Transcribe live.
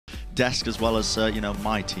Desk, as well as you know,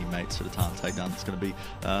 my teammates for the Talent Takedown. That's going to be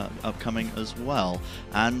upcoming as well.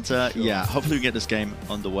 And yeah, hopefully we get this game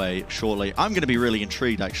underway shortly. I'm going to be really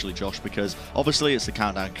intrigued, actually, Josh, because obviously it's the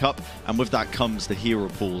Countdown Cup, and with that comes the hero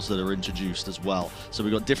pools that are introduced as well. So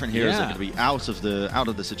we've got different heroes that are going to be out of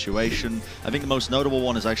the situation. I think the most notable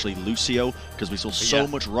one is actually Lucio, because we saw so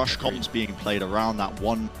much rush comms being played around that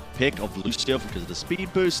one pick of Lucio because of the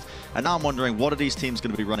speed boost. And now I'm wondering, what are these teams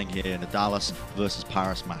going to be running here in the Dallas versus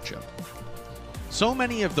Paris matchup? So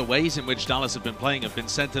many of the ways in which Dallas have been playing have been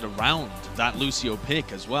centered around that Lucio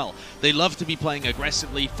pick as well. They love to be playing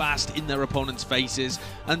aggressively, fast in their opponents' faces,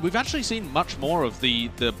 and we've actually seen much more of the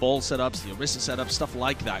ball setups, the Orisa setups, stuff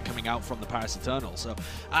like that coming out from the Paris Eternal. So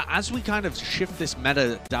as we kind of shift this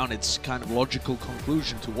meta down its kind of logical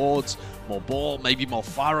conclusion towards more ball, maybe more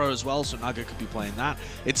Pharah as well, so Naga could be playing that,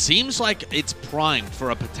 it seems like it's primed for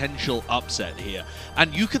a potential upset here.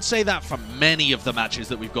 And you could say that for many of the matches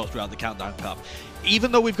that we've got throughout the Countdown Cup.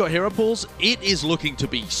 Even though we've got hero pools, it is looking to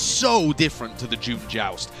be so different to the June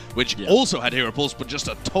Joust, which also had hero pools, but just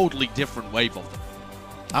a totally different wave of them.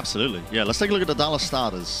 Absolutely. Yeah, let's take a look at the Dallas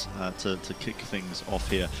starters to kick things off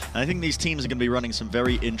here. And I think these teams are going to be running some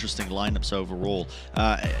very interesting lineups overall,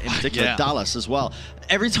 in particular Dallas as well.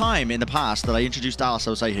 Every time in the past that I introduced Dallas,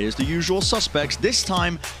 I would say, here's the usual suspects. This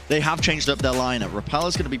time, they have changed up their lineup. Repel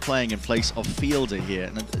is going to be playing in place of Fielder here.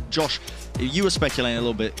 And Josh, you were speculating a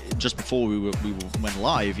little bit just before we went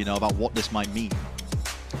live, you know, about what this might mean.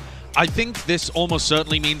 I think this almost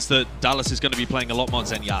certainly means that Dallas is going to be playing a lot more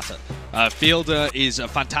Zenyatta. Fielder is a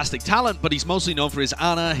fantastic talent, but he's mostly known for his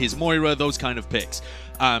Ana, his Moira, those kind of picks.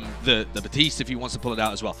 The Batiste, if he wants to pull it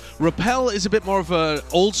out as well. Repel is a bit more of an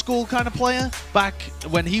old school kind of player. Back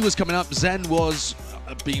when he was coming up, Zen was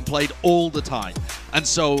being played all the time. And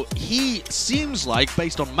so he seems like,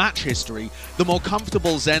 based on match history, the more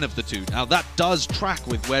comfortable Zen of the two. Now that does track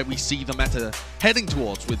with where we see the meta heading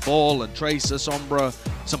towards, with Ball and Tracer, Sombra,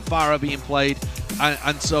 some Pharah being played.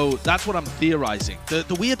 And so that's what I'm theorizing.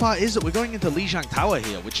 The weird part is that we're going into Lijiang Tower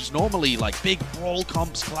here, which is normally like big brawl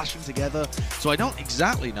comps clashing together. So I don't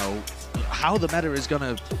exactly know how the meta is going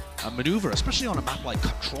to maneuver, especially on a map like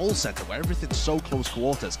Control Center, where everything's so close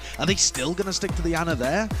quarters. Are they still going to stick to the Ana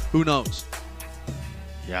there? Who knows?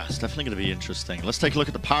 Yeah, it's definitely going to be interesting. Let's take a look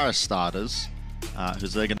at the Paris starters,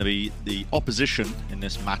 because they're going to be the opposition in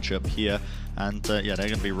this matchup here. And yeah, they're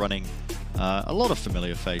going to be running a lot of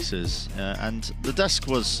familiar faces. And the desk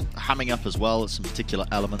was hamming up as well some particular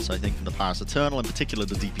elements, I think, from the Paris Eternal, in particular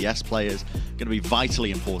the DPS players. Going to be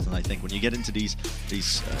vitally important, I think, when you get into these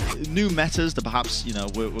new metas that perhaps, you know,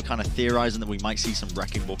 we're kind of theorizing that we might see some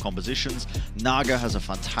Wrecking Ball compositions. Naga has a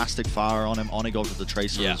fantastic fire on him. Onigog with the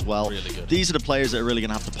Tracer as well. Really good. These are the players that are really going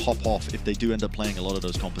to have to pop off if they do end up playing a lot of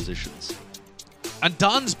those compositions. And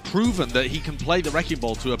Dan's proven that he can play the Wrecking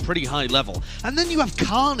Ball to a pretty high level. And then you have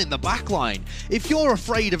Khan in the backline. If you're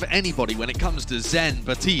afraid of anybody when it comes to Zen,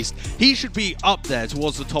 Batiste, he should be up there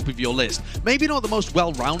towards the top of your list. Maybe not the most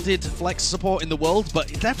well-rounded flex support in the world, but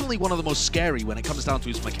definitely one of the most scary when it comes down to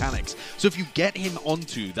his mechanics. So if you get him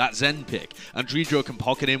onto that Zen pick, and Dredro can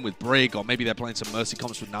pocket him with Brig, or maybe they're playing some Mercy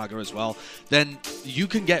comps with Naga as well, then you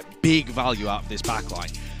can get big value out of this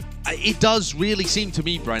backline. It does really seem to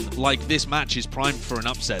me, Brent, like this match is primed for an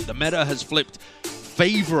upset. The meta has flipped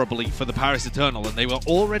favorably for the Paris Eternal, and they were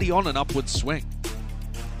already on an upward swing.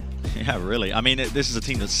 Yeah, really. I mean, this is a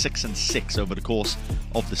team that's 6-6 over the course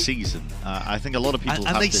of the season. I think a lot of people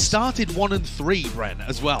and they started 1-3, Brent,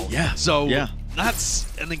 as well. Yeah. So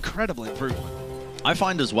that's an incredible improvement. I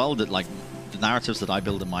find as well that, like, the narratives that I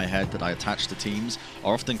build in my head that I attach to teams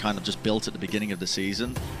are often kind of just built at the beginning of the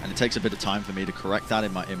season, and it takes a bit of time for me to correct that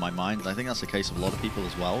in my mind. I think that's the case of a lot of people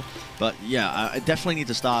as well. But yeah, I definitely need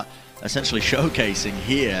to start essentially showcasing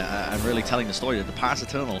here and really telling the story that the Paris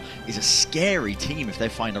Eternal is a scary team if they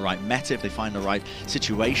find the right meta, if they find the right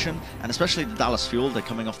situation, and especially the Dallas Fuel. They're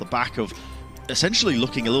coming off the back of essentially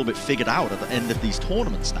looking a little bit figured out at the end of these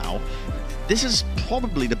tournaments now. This is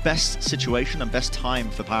probably the best situation and best time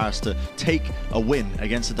for Paris to take a win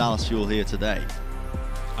against the Dallas Fuel here today.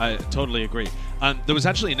 I totally agree. There was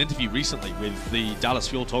actually an interview recently with the Dallas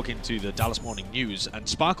Fuel talking to the Dallas Morning News, and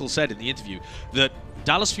Sparkle said in the interview that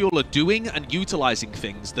Dallas Fuel are doing and utilizing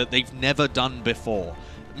things that they've never done before,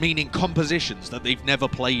 meaning compositions that they've never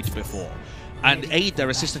played before. and Aid, their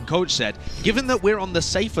assistant coach, said, given that we're on the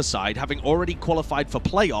safer side, having already qualified for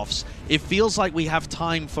playoffs, it feels like we have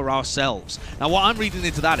time for ourselves. Now, what I'm reading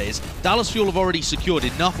into that is Dallas Fuel have already secured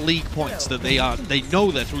enough league points that they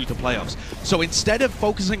know they're through to playoffs. So instead of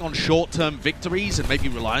focusing on short-term victories and maybe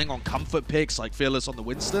relying on comfort picks like Fearless on the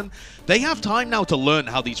Winston, they have time now to learn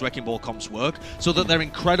how these Wrecking Ball comps work so that they're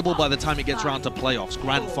incredible by the time it gets around to playoffs,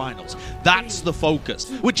 grand finals. That's the focus,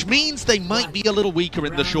 which means they might be a little weaker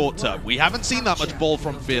in the short term. We haven't seen that much ball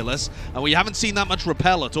from Fearless, and we haven't seen that much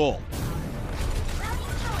Repel at all.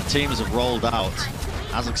 The teams have rolled out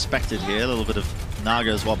as expected here. A little bit of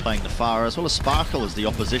Naga as well playing the Fire, as well as Sparkle as the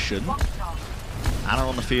opposition. Anna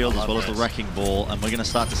on the field as well as the Wrecking Ball, and we're going to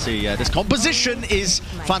start to see this composition is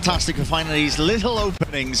fantastic for finding these little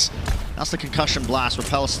openings. That's the concussion blast.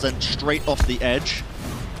 Repel sent straight off the edge.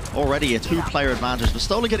 Already a two-player advantage.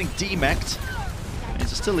 Vastola getting demeched.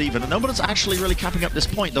 It's still even, and nobody's actually really capping up this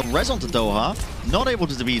point. The res onto Doha, not able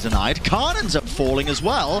to be denied. Khan ends up falling as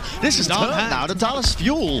well. This is turned now to Dallas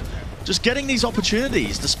Fuel. Just getting these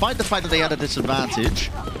opportunities, despite the fact that they had a disadvantage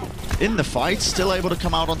in the fight, still able to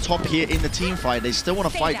come out on top here in the team fight. They still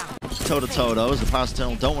want to fight toe-to-toe, though, as the Paris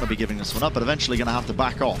Eternal don't want to be giving this one up, but eventually going to have to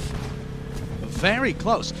back off. Very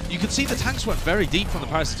close. You can see the tanks went very deep from the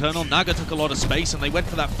Paris Eternal. Naga took a lot of space, and they went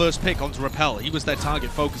for that first pick onto Repel. He was their target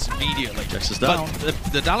focus immediately. Jax is down. But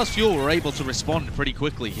the Dallas Fuel were able to respond pretty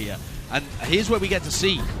quickly here. And here's where we get to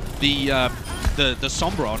see the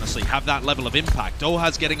Sombra, honestly, have that level of impact.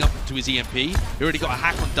 Doha's getting up to his EMP. He already got a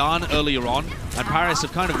hack on Dan earlier on, and Paris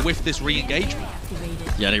have kind of whiffed this re-engagement.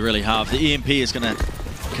 Yeah, they really have. The EMP is going to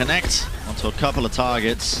connect onto a couple of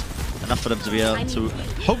targets. Enough for them to be able to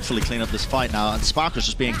hopefully clean up this fight now. And Sparkle's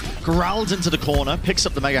just being growled into the corner. Picks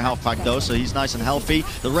up the Mega Health Pack though, so he's nice and healthy.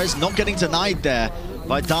 The res not getting denied there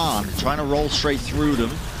by Dan, trying to roll straight through them.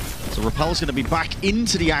 So Repel's going to be back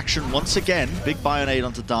into the action once again. Big Bionade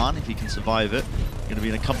onto Dan, if he can survive it. Going to be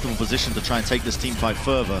in a comfortable position to try and take this team fight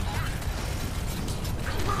further.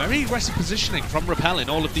 Very aggressive positioning from Repel in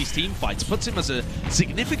all of these team fights puts him as a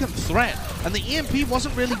significant threat, and the EMP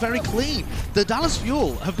wasn't really very clean. The Dallas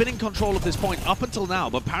Fuel have been in control of this point up until now,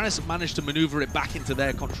 but Paris have managed to maneuver it back into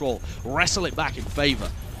their control, wrestle it back in favor.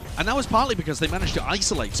 And that was partly because they managed to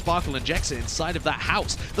isolate Sparkle and Jexa inside of that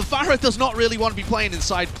house. The Farah does not really want to be playing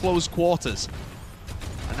inside closed quarters.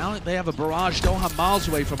 And now they have a barrage, Doha miles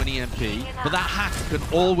away from an EMP, but that hack can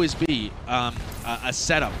always be a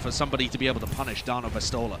setup for somebody to be able to punish Dan or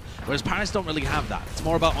Vastola. Whereas Paris don't really have that. It's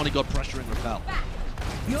more about Onigod pressuring Repel.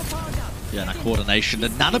 Yeah, and that coordination. The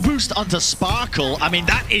nano boost onto Sparkle. I mean,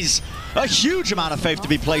 that is a huge amount of faith to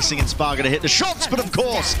be placing in Sparkle to hit the shots, but of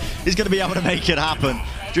course, he's going to be able to make it happen.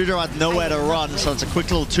 Judo had nowhere to run, so it's a quick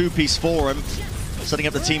little two-piece for him. Setting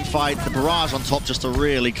up the team fight, the barrage on top just to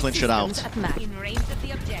really clinch it out.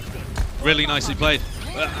 Really nicely played.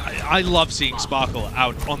 I love seeing Sparkle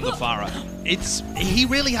out on the Farah. He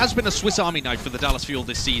really has been a Swiss Army knife for the Dallas Fuel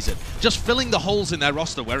this season, just filling the holes in their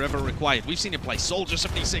roster wherever required. We've seen him play Soldier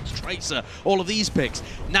 76, Tracer, all of these picks.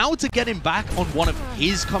 Now to get him back on one of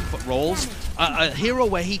his comfort roles, a hero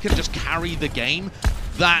where he can just carry the game,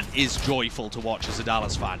 that is joyful to watch as a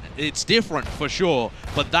Dallas fan. It's different for sure,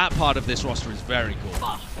 but that part of this roster is very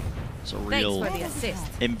cool. It's a real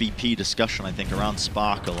MVP discussion, I think, around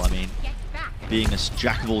Sparkle. I mean, being this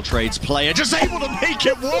jack-of-all-trades player, just able to make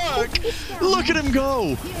it work! Look at him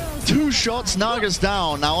go! 2 shots, Naga's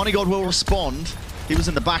down. Now Onigod will respond. He was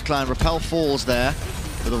in the backline, Repel falls there.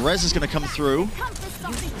 But the res is going to come through.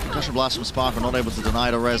 Concussion blast from Sparkle, not able to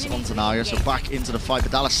deny the res onto Naga, so back into the fight.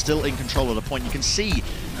 But Dallas still in control of the point. You can see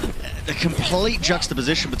the complete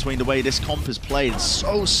juxtaposition between the way this comp is played. It's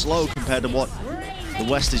so slow compared to what the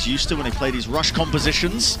West is used to when they play these rush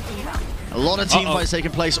compositions. A lot of team fights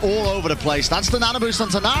taking place all over the place. That's the nano boost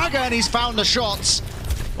onto Naga, and he's found the shots.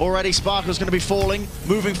 Already Sparkle's going to be falling,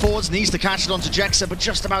 moving forwards, needs to catch it onto Jexa, but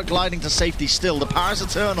just about gliding to safety still. The Paris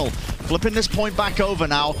Eternal flipping this point back over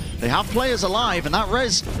now. They have players alive, and that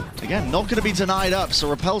res, again, not going to be denied up, so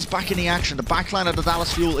Repel's back in the action. The backline of the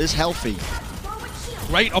Dallas Fuel is healthy.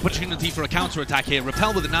 Great opportunity for a counter-attack here.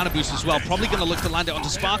 Repel with the nano boost as well. Probably going to look to land it onto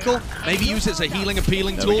Sparkle. Maybe use it as a healing,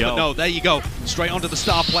 appealing tool, but no, there you go. Straight onto the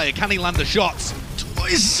star player. Can he land the shots?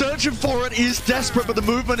 He's searching for it, he's desperate, but the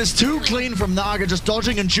movement is too clean from Naga, just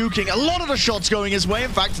dodging and juking. A lot of the shots going his way. In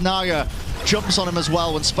fact, Naga jumps on him as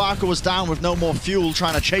well when Sparkle was down with no more fuel,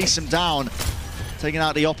 trying to chase him down, taking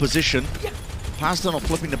out the opposition. Paston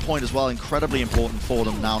flipping the point as well, incredibly important for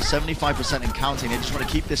them now. 75% in counting. They just want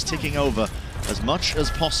to keep this ticking over as much as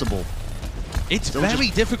possible. It's very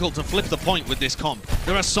difficult to flip the point with this comp.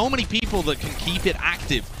 There are so many people that can keep it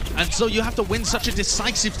active, and so you have to win such a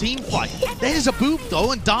decisive team fight. There's a boop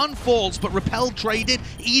though, and Dawn falls, but Repel traded,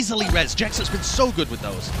 easily res. Jex has been so good with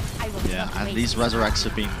those. Yeah, and these Resurrects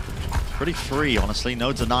have been pretty free, honestly.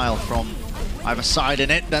 No denial from either side in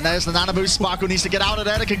it. Then there's the Nano Boost. Sparkle needs to get out of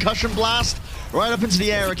there. The Concussion Blast right up into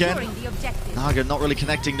the air again. Naga not really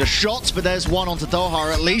connecting the shots, but there's one onto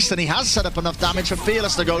Doha at least, and he has set up enough damage for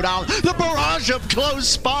Fearless to go down. The barrage up close.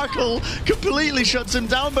 Sparkle completely shuts him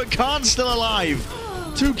down, but Khan's still alive.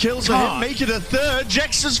 2 kills for him, make it a third.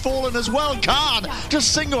 Jex has fallen as well. Khan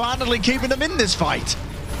just single-handedly keeping them in this fight.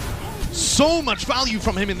 So much value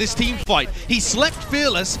from him in this team fight. He slept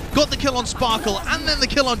Fearless, got the kill on Sparkle, and then the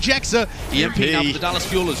kill on Jexa. EMP now for the Dallas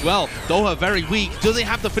Fuel as well. Doha very weak. Do they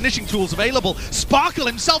have the finishing tools available? Sparkle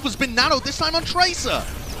himself has been nanoed, this time on Tracer.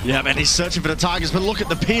 Yeah, man, he's searching for the targets, but look at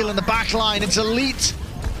the peel in the back line. It's elite.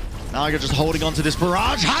 Naga just holding on to this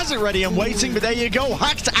barrage, has it ready and waiting, but there you go,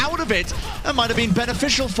 hacked out of it. That might have been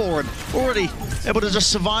beneficial for him. Already able to just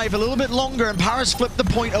survive a little bit longer, and Paris flipped the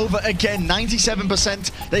point over again,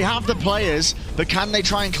 97%. They have the players, but can they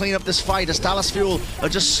try and clean up this fight as Dallas Fuel are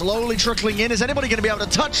just slowly trickling in? Is anybody going to be able to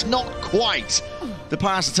touch? Not quite. The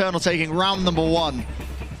Paris Eternal taking round number 1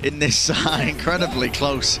 in this incredibly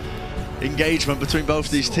close engagement between both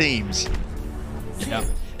these teams. Yeah.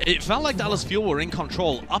 It felt like Dallas Fuel were in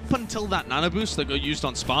control up until that nano boost that got used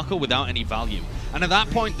on Sparkle without any value. And at that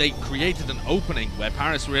point, they created an opening where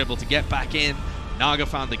Paris were able to get back in, Naga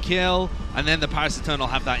found the kill, and then the Paris Eternal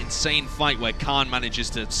have that insane fight where Khan manages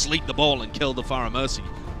to sleep the ball and kill the Farah Mercy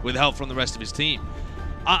with help from the rest of his team.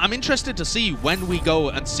 I'm interested to see when we go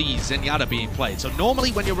and see Zenyatta being played. So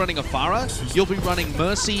normally when you're running a Farah, you'll be running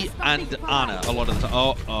Mercy and Ana a lot of the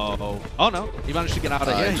time. Oh no, he managed to get out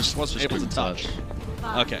of here. He just wasn't able to touch.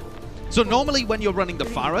 Okay. So normally when you're running the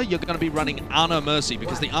Farah, you're going to be running Ana Mercy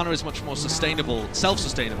because the Ana is much more sustainable,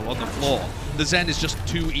 self-sustainable on the floor. The Zen is just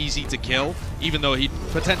too easy to kill, even though he'd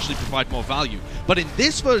potentially provide more value. But in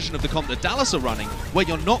this version of the comp that Dallas are running, where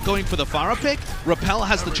you're not going for the Farah pick, Repel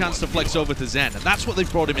has the chance to flex over to Zen, and that's what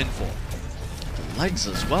they've brought him in for. The legs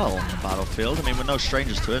as well on the battlefield. I mean, we're no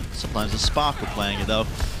strangers to it. Sometimes the Spark are playing it though.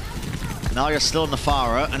 Naga's still in the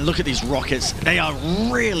Farah, and look at these rockets. They are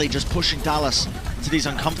really just pushing Dallas to these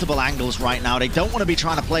uncomfortable angles right now. They don't want to be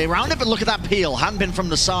trying to play around it, but look at that peel. Handpin from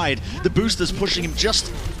the side. The boosters pushing him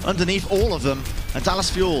just underneath all of them. And Dallas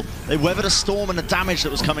Fuel, they weathered a storm and the damage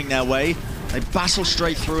that was coming their way. They battle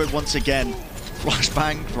straight through it once again.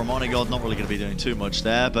 Flashbang from Onigod, not really going to be doing too much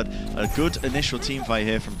there, but a good initial team fight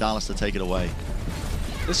here from Dallas to take it away.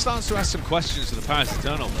 This starts to ask some questions to the Paris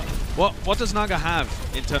Eternal, though. What does Naga have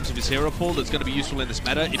in terms of his hero pool that's going to be useful in this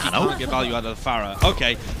meta if you can't get value out of the Farah?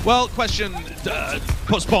 Okay, well, question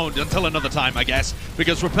postponed until another time, I guess,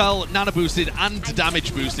 because Repel nano boosted and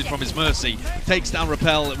damage boosted from his Mercy takes down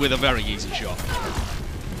Repel with a very easy shot.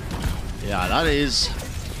 Yeah, that is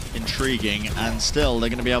intriguing, and still they're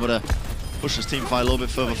going to be able to push this team fight a little bit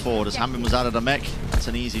further forward as Handpin was out of the mech. That's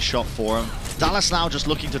an easy shot for him. Dallas now just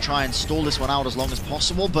looking to try and stall this one out as long as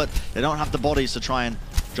possible, but they don't have the bodies to try and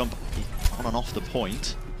jump on and off the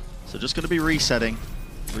point. So just going to be resetting,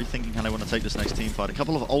 rethinking how they want to take this next team fight. A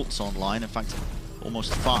couple of ults online, in fact,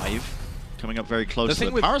 almost 5, coming up very close to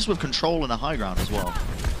the Paris with control and a high ground as well.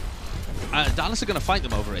 Dallas are going to fight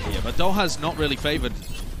them over it here, but Doha's not really favored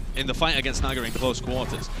in the fight against Naga in close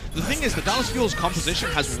quarters. The thing is, the Dallas Fuel's composition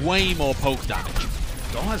has way more poke damage.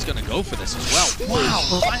 Doha's going to go for this as well.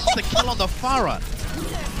 Wow, that's the kill on the Farah.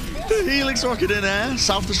 The Helix rocket in air,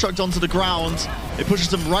 self-destruct onto the ground. It pushes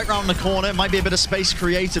them right round the corner. It might be a bit of space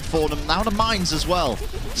created for them. Now the mines as well.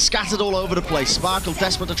 Scattered all over the place. Sparkle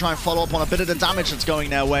desperate to try and follow up on a bit of the damage that's going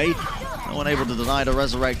their way. No one able to deny the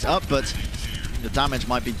resurrect up, but the damage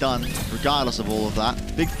might be done regardless of all of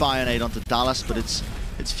that. Big fire nade onto Dallas, but it's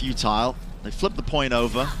futile. They flip the point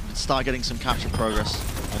over and start getting some capture progress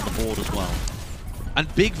on the board as well.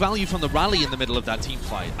 And big value from the rally in the middle of that team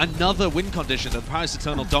fight. Another win condition that Paris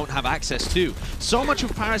Eternal don't have access to. So much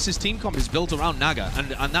of Paris' team comp is built around Naga and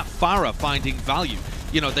that Farah finding value.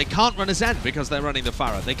 You know, they can't run a Zen because they're running the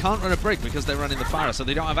Farah. They can't run a Brick because they're running the Farah, so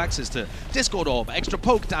they don't have access to Discord Orb, extra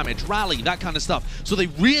poke damage, rally, that kind of stuff. So they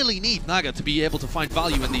really need Naga to be able to find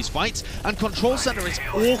value in these fights, and Control Center is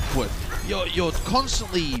awkward. You're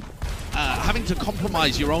constantly having to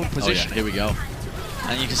compromise your own position. Oh yeah, here we go.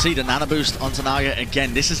 And you can see the nano boost onto Naga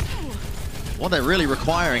again. This is what they're really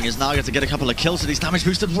requiring, is Naga to get a couple of kills to these damage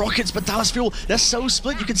boosted rockets, but Dallas Fuel, they're so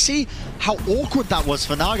split. You can see how awkward that was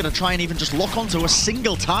for Naga to try and even just lock onto a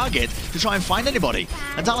single target to try and find anybody.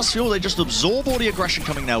 And Dallas Fuel, they just absorb all the aggression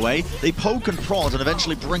coming their way. They poke and prod and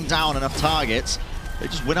eventually bring down enough targets. They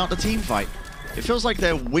just win out the team fight. it feels like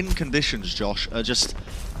their win conditions, Josh, are just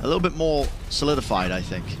a little bit more solidified, I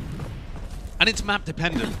think. And it's map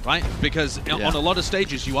dependent, right? Because on a lot of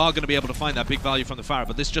stages, you are going to be able to find that big value from the Pharah,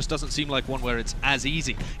 but this just doesn't seem like one where it's as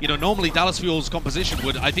easy. You know, normally Dallas Fuel's composition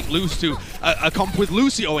would, I think, lose to a comp with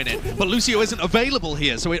Lucio in it, but Lucio isn't available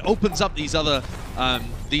here, so it opens up these other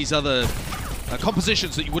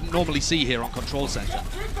compositions that you wouldn't normally see here on Control Center.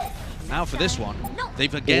 Now for this one,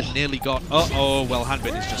 they've again nearly got... Uh-oh, well,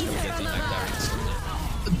 Hanbin is just going to get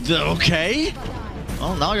debacked there. Okay.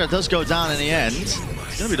 Well, Naga does go down in the end.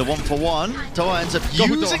 It's going to be the 1-for-1. Doha ends up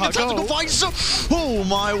using the tactical fight. So, oh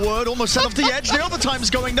my word, almost set off the edge. The overtime's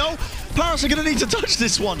going, no. Paris are going to need to touch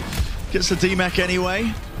this one. Gets the D-Mech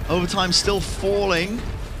anyway. Overtime still falling.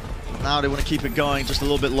 Now they want to keep it going just a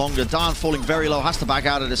little bit longer. Dan falling very low, has to back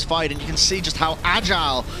out of this fight. And you can see just how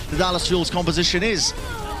agile the Dallas Fuel's composition is.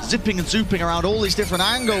 Zipping and zooping around all these different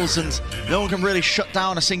angles, and no one can really shut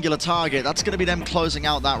down a singular target. That's going to be them closing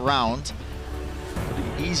out that round.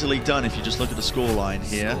 Easily done if you just look at the scoreline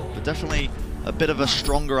here, but definitely a bit of a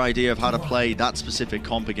stronger idea of how to play that specific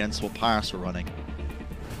comp against what Paris were running.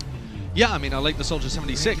 Yeah, I mean, I like the Soldier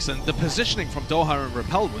 76, and the positioning from Doha and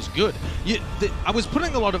Repel was good. I was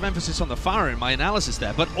putting a lot of emphasis on the Pharah in my analysis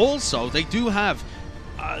there, but also they do have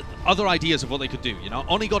other ideas of what they could do. You know,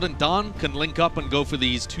 Onigod and Dan can link up and go for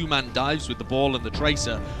these two-man dives with the ball and the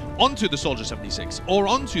Tracer onto the Soldier 76 or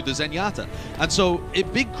onto the Zenyatta. And so a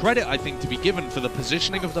big credit, I think, to be given for the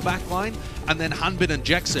positioning of the backline, and then Hanbin and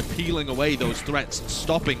Jexa peeling away those threats and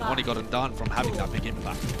stopping Onigod and Dan from having that big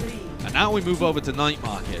impact. And now we move over to Night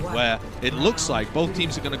Market, where it looks like both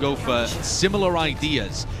teams are going to go for similar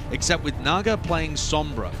ideas, except with Naga playing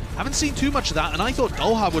Sombra. Haven't seen too much of that, and I thought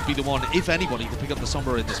Doha would be the one, if anybody, to pick up the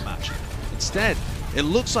Sombra in this match. Instead, it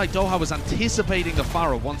looks like Doha was anticipating the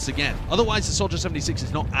Pharah once again. Otherwise, the Soldier 76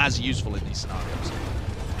 is not as useful in these scenarios.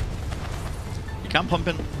 You can pump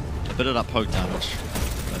in a bit of that poke damage,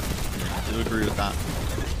 but yeah, I do agree with that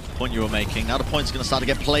point you were making. Now the point's going to start to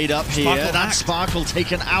get played up here. That Sparkle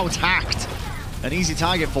taken out, hacked. An easy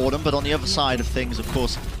target for them, but on the other side of things, of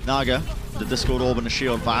course, Naga, the Discord Orb and the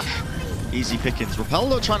Shield Bash. Easy pickings. Repel,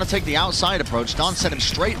 though, trying to take the outside approach. Dan sent him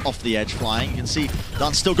straight off the edge flying. You can see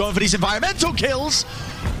Dan still going for these environmental kills.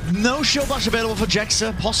 No Shield Bash available for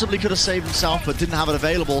Jexa. Possibly could have saved himself, but didn't have it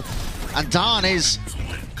available. And Dan is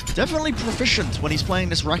definitely proficient when he's playing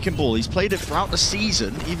this Wrecking Ball. He's played it throughout the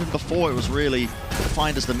season, even before it was really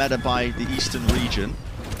defined as the meta by the Eastern region.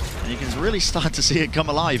 And you can really start to see it come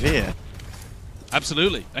alive here.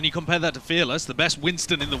 Absolutely. And you compare that to Fearless, the best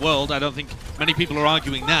Winston in the world. I don't think many people are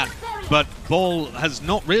arguing that. But Ball has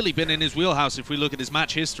not really been in his wheelhouse if we look at his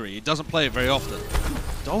match history. He doesn't play it very often.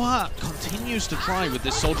 Doha continues to try with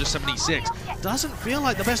this Soldier 76. Doesn't feel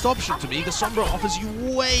like the best option to me. The Sombra offers you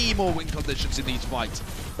way more win conditions in these fights.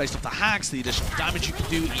 Based off the hacks, the additional damage you can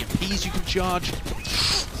do, EMPs you can charge.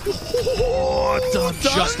 Oh,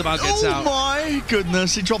 just about gets out. Oh my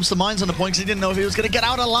goodness, he drops the mines on the point because he didn't know if he was going to get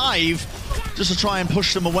out alive. Just to try and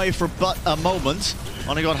push them away for but a moment.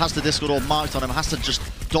 Onigod has the Discord Orb marked on him, has to just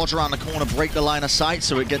dodge around the corner, break the line of sight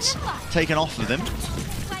so it gets taken off of him.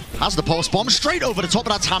 Has the pulse bomb straight over the top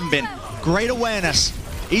of that Hanbin. Great awareness.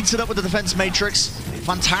 Eats it up with the defense matrix.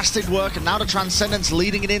 Fantastic work, and now the Transcendence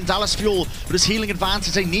leading it in. Dallas Fuel with his healing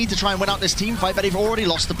advantage. They need to try and win out this team fight, but they've already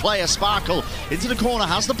lost the player. Sparkle into the corner,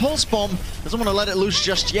 has the pulse bomb. Doesn't want to let it loose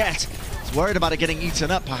just yet. He's worried about it getting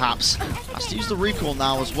eaten up, perhaps. Has to use the recall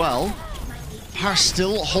now as well. Paris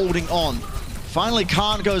still holding on. Finally,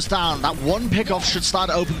 Khan goes down. That one pickoff should start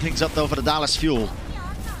to open things up, though, for the Dallas Fuel.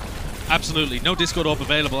 Absolutely. No Discord Orb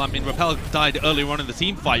available. I mean, Repel died earlier on in the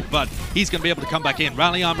team fight, but he's going to be able to come back in.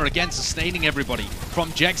 Rally Armor again, sustaining everybody from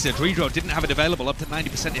Jexa. Dredro didn't have it available, up to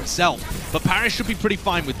 90% himself. But Paris should be pretty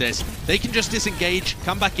fine with this. They can just disengage,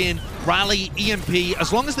 come back in, rally, EMP.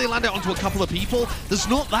 As long as they land it onto a couple of people, there's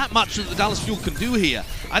not that much that the Dallas Fuel can do here.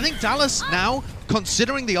 I think Dallas now,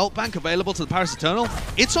 considering the ult bank available to the Paris Eternal,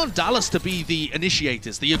 it's on Dallas to be the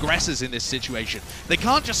initiators, the aggressors in this situation. They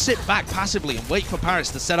can't just sit back passively and wait for Paris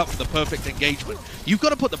to set up for the perfect engagement. You've got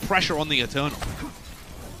to put the pressure on the Eternal.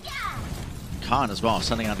 Khan as well,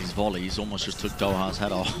 sending out these volleys, almost just took Doha's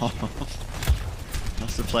head off.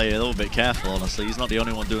 Has to play a little bit careful, honestly. He's not the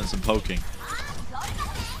only one doing some poking.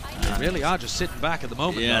 They really are just sitting back at the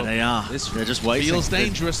moment. Yeah, though. They're just waiting. Feels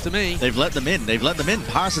dangerous to me. They've let them in. They've let them in.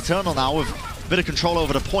 Paris Eternal now with a bit of control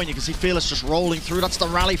over the point. You can see Fearless just rolling through. That's the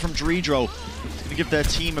rally from Dredro. It's going to give their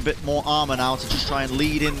team a bit more armor now to just try and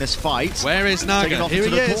lead in this fight. Where is Naga? Here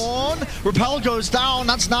he is. Corn. Repel goes down.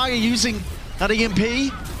 That's Naga using that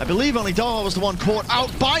EMP. I believe only Doha was the one caught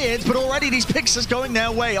out by it, but already these picks is going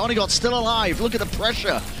their way. Onigod still alive. Look at the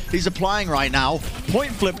pressure he's applying right now.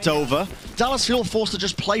 Point flipped over. Dallas Fuel forced to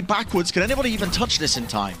just play backwards. Can anybody even touch this in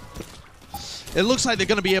time? It looks like they're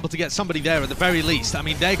going to be able to get somebody there at the very least. I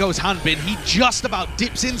mean, there goes Hanbin. He just about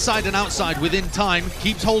dips inside and outside within time,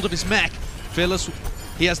 keeps hold of his mech. Fearless,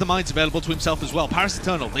 he has the mines available to himself as well. Paris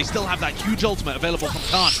Eternal, they still have that huge ultimate available from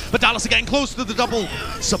Khan. But Dallas are getting close to the double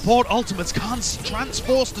support ultimates. Khan's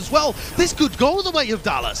transforced as well. This could go the way of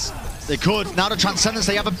Dallas. They could. Now to Transcendence,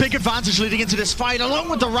 they have a big advantage leading into this fight, along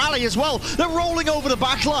with the rally as well. They're rolling over the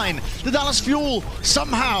backline. The Dallas Fuel,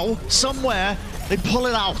 somehow, somewhere, they pull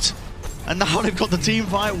it out. And now they've got the team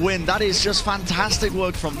fight win. That is just fantastic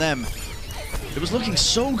work from them. It was looking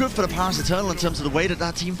so good for the Paris Eternal in terms of the way that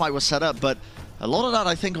that team fight was set up, but a lot of that,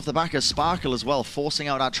 I think, off the back of Sparkle as well, forcing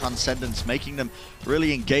out that Transcendence, making them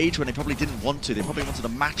really engage when they probably didn't want to. They probably wanted to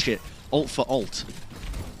match it ult for ult.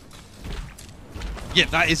 Yeah,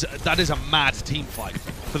 that is a mad team fight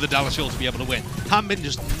for the Dallas Fuel to be able to win. Hanbin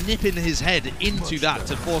just nipping his head into that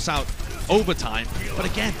to force out overtime. But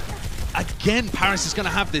again, Paris is going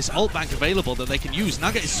to have this ult bank available that they can use.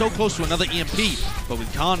 Nugget is so close to another EMP, but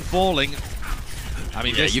with Khan falling, I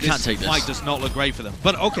mean, you can't take this. Fight does not look great for them.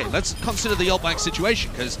 But okay, let's consider the ult bank situation,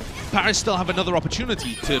 because Paris still have another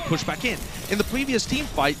opportunity to push back in. In the previous team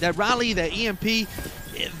fight, their rally, their EMP,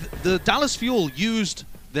 the Dallas Fuel used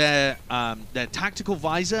their tactical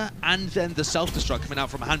visor and then the self-destruct coming out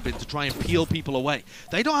from Hanbin to try and peel people away.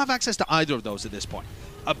 They don't have access to either of those at this point.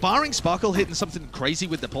 Barring Sparkle hitting something crazy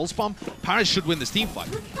with the pulse bomb, Paris should win this team fight.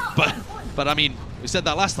 But I mean, we said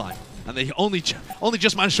that last time, and they only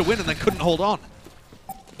just managed to win and then couldn't hold on.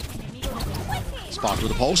 Sparkle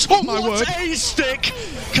with the pulse. Oh my word! A stick!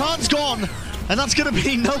 Khan's gone, and that's going to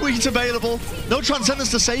be no eat available. No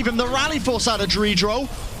Transcendence to save him. The rally force out of Dredro.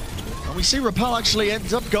 And we see Repel actually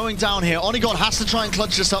ends up going down here. Onigon has to try and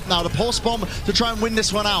clutch this up now. The pulse bomb to try and win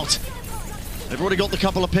this one out. They've already got the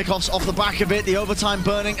couple of pickoffs off the back of it. The overtime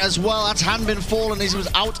burning as well. That's Hanbin fallen as he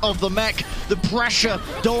was out of the mech. The pressure.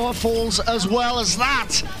 Doha falls as well as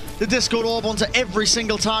that. The Discord orb onto every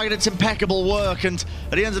single target. It's impeccable work. And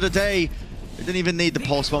at the end of the day, they didn't even need the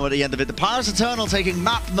pulse bomb at the end of it. The Paris Eternal taking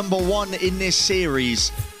map #1 in this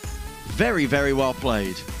series. Very, very well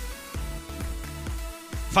played.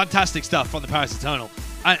 Fantastic stuff from the Paris Eternal.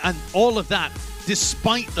 And all of that,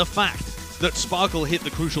 despite the fact that Sparkle hit the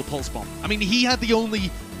crucial pulse bomb. I mean, he had the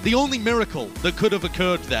only miracle that could have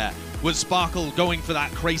occurred there was Sparkle going for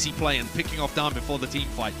that crazy play and picking off down before the team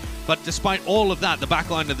fight. But despite all of that, the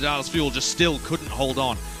backline of the Dallas Fuel just still couldn't hold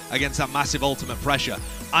on against that massive ultimate pressure.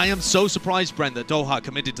 I am so surprised, Brent, that Doha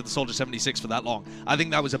committed to the Soldier 76 for that long. I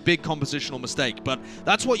think that was a big compositional mistake, but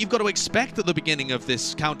that's what you've got to expect at the beginning of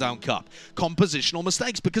this Countdown Cup. Compositional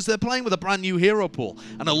mistakes, because they're playing with a brand new hero pool,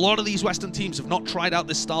 and a lot of these Western teams have not tried out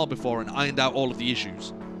this style before and ironed out all of the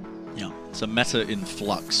issues. Yeah, it's a meta in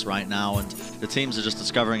flux right now, and the teams are just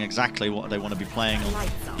discovering exactly what they want to be playing on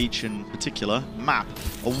each in particular map.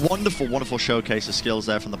 A wonderful, wonderful showcase of skills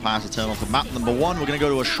there from the Paris Eternal for map #1. We're going to go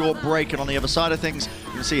to a short break, and on the other side of things,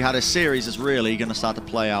 you can see how this series is really going to start to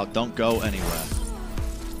play out. Don't go anywhere.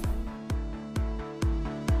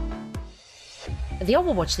 The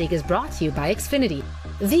Overwatch League is brought to you by Xfinity,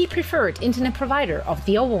 the preferred internet provider of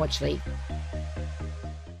the Overwatch League.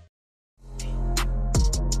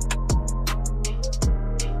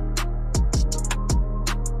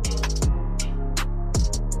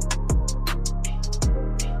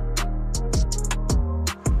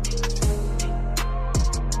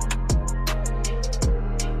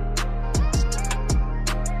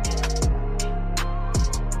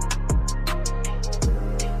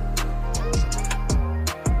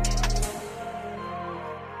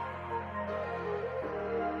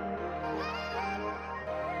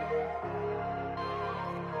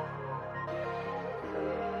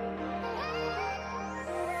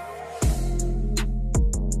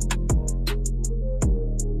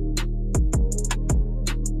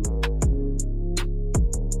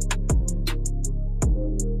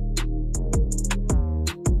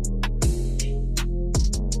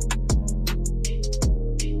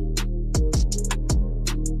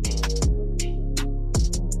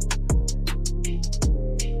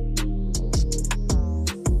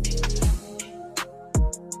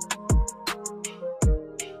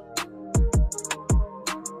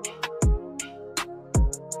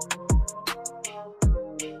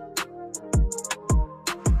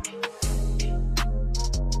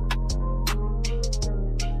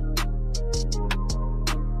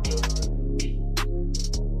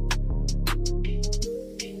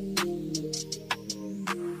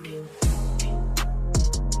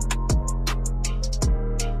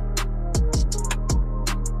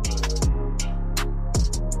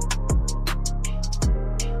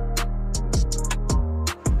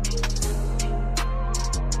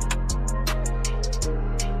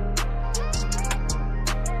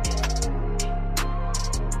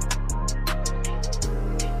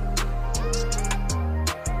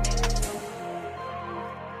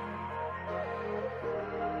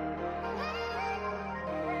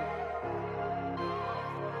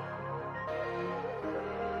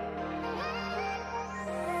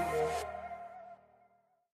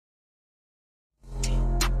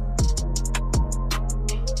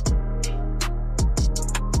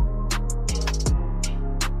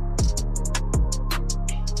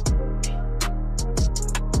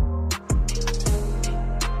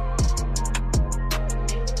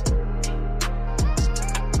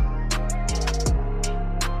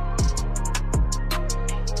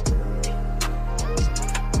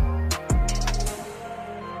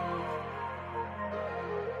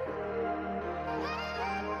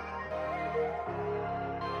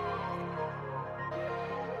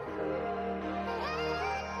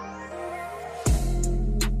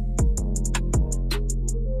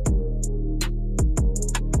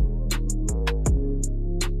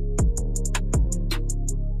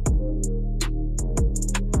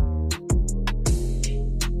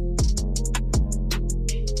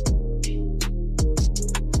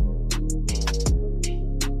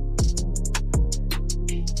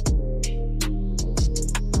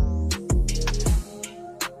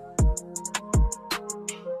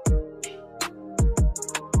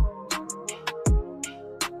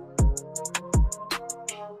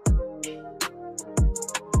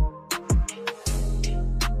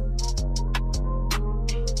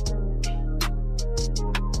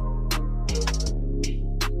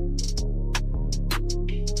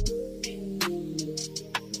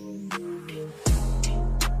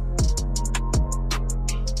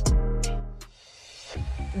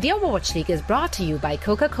 The Overwatch League is brought to you by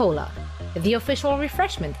Coca-Cola, the official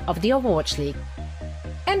refreshment of the Overwatch League,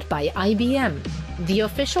 and by IBM, the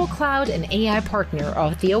official cloud and AI partner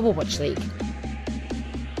of the Overwatch League.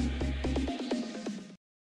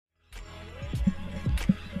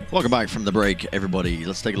 Welcome back from the break, everybody.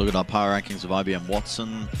 Let's take a look at our power rankings of IBM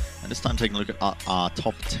Watson, and this time taking a look at our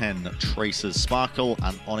top 10 Tracers. Sparkle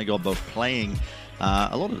and Onigod both playing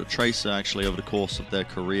a lot of the Tracer actually over the course of their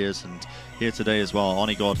careers, and here today as well,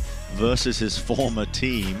 Onigod versus his former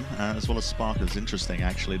team, as well as Sparkle. Is interesting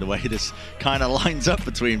actually the way this kind of lines up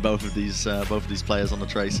between both of these players on the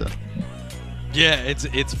Tracer. Yeah,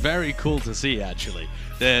 it's very cool to see actually.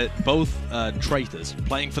 They're both traitors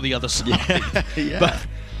playing for the other side. Yeah.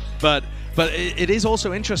 But it is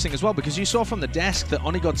also interesting as well, because you saw from the desk that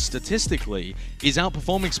Onigod statistically is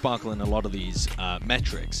outperforming Sparkle in a lot of these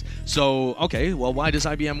metrics. So, okay, well, why does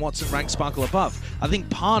IBM Watson rank Sparkle above? I think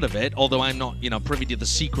part of it, although I'm not, privy to the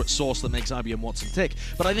secret sauce that makes IBM Watson tick,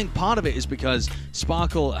 but I think part of it is because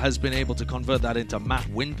Sparkle has been able to convert that into map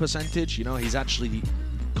win percentage. He's actually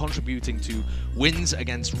contributing to wins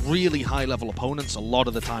against really high-level opponents a lot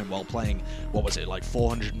of the time while playing, what was it, like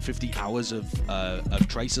 450 hours of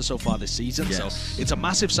Tracer so far this season. Yes. So it's a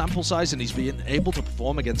massive sample size, and he's been able to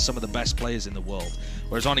perform against some of the best players in the world.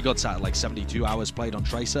 Whereas Onigod's at like 72 hours played on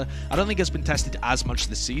Tracer. I don't think it's been tested as much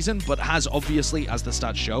this season, but has obviously, as the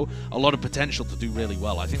stats show, a lot of potential to do really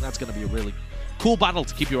well. I think that's going to be a really cool battle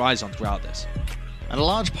to keep your eyes on throughout this. And a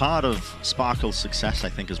large part of Sparkle's success, I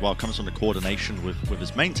think, as well, comes from the coordination with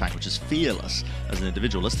his main tank, which is Fearless as an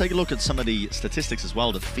individual. Let's take a look at some of the statistics as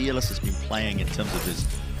well that Fearless has been playing in terms of his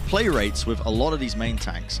play rates with a lot of these main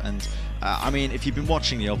tanks. And I mean, if you've been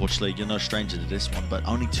watching the Overwatch League, you're no stranger to this one, but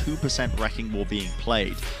only 2% Wrecking Ball being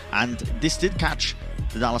played. And this did catch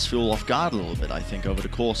the Dallas Fuel off guard a little bit, I think, over the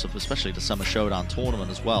course of especially the Summer Showdown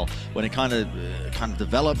tournament as well, when it kind of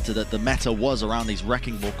developed that the meta was around these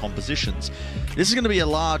Wrecking Ball compositions. This is going to be a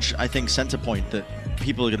large, I think, center point that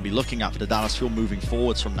people are going to be looking at for the Dallas Fuel moving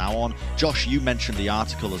forwards from now on. Josh, you mentioned the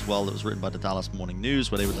article as well that was written by the Dallas Morning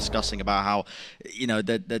News, where they were discussing about how,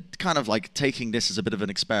 they're kind of like taking this as a bit of an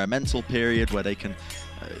experimental period where they can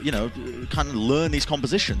kind of learn these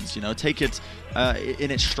compositions, take it in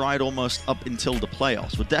its stride almost up until the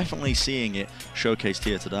playoffs. We're definitely seeing it showcased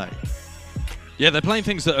here today. Yeah, they're playing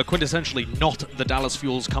things that are quintessentially not the Dallas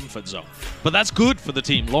Fuel's comfort zone. But that's good for the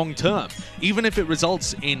team long term. Even if it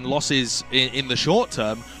results in losses in the short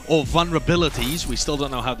term or vulnerabilities, we still don't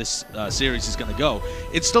know how this series is going to go.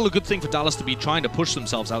 It's still a good thing for Dallas to be trying to push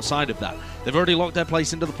themselves outside of that. They've already locked their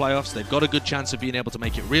place into the playoffs. They've got a good chance of being able to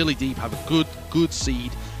make it really deep, have a good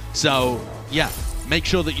seed. So, yeah, make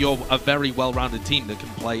sure that you're a very well-rounded team that can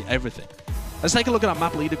play everything. Let's take a look at our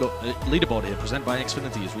map leaderboard here, presented by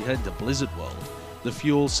Xfinity as we head into Blizzard World. The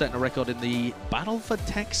Fuel setting a record in the Battle for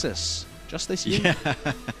Texas just this year. Yeah.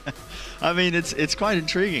 I mean, it's quite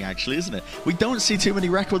intriguing, actually, isn't it? We don't see too many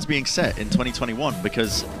records being set in 2021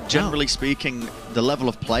 because, generally speaking, the level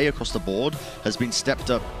of play across the board has been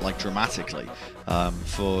stepped up like dramatically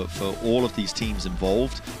for all of these teams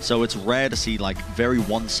involved. So it's rare to see like very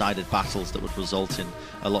one-sided battles that would result in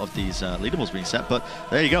a lot of these leaderboards being set. But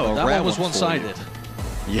there you go. That one was one-sided.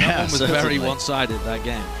 Yeah, that one was very one-sided, that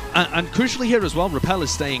game. And crucially here as well, Repel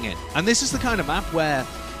is staying in. And this is the kind of map where,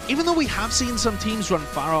 even though we have seen some teams run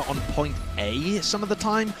Pharah on point A some of the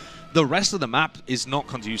time, the rest of the map is not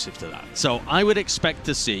conducive to that. So I would expect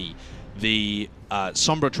to see the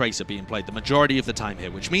Sombra Tracer being played the majority of the time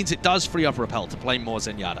here, which means it does free up Repel to play more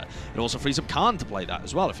Zenyatta. It also frees up Khan to play that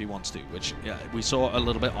as well if he wants to, which we saw a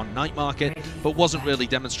little bit on Night Market, but wasn't really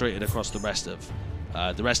demonstrated across the rest of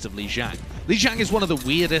Lijiang. Lijiang is one of the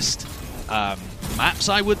weirdest maps,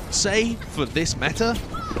 I would say, for this meta.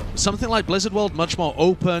 Something like Blizzard World, much more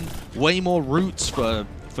open, way more routes for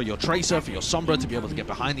your Tracer, for your Sombra to be able to get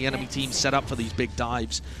behind the enemy team, set up for these big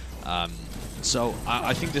dives. So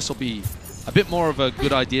I think this will be a bit more of a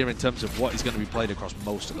good idea in terms of what is going to be played across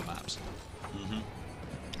most of the maps.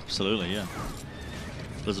 Absolutely, yeah.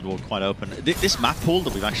 Blizzard World quite open. This map pool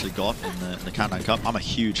that we've actually got in the Countdown Cup, I'm a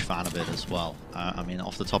huge fan of it as well. I mean,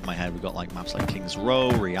 off the top of my head, we've got like maps like Kings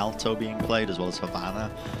Row, Rialto being played, as well as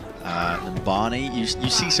Havana, and Barney. You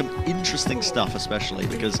see some interesting stuff, especially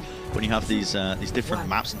because when you have these different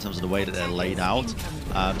maps in terms of the way that they're laid out,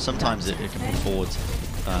 sometimes it can put forward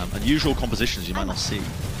unusual compositions you might not see.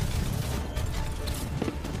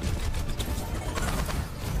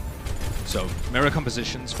 So, mirror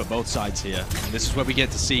compositions for both sides here. And this is where we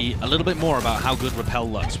get to see a little bit more about how good Repel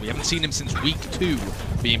looks. We haven't seen him since week 2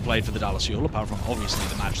 being played for the Dallas Fuel, apart from obviously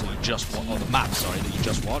the match that you just watched, or the map, sorry, that you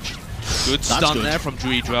just watched. Good stun there from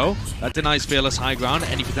Druidro. That denies Fearless high ground,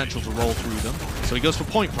 any potential to roll through them. So he goes for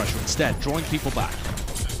point pressure instead, drawing people back.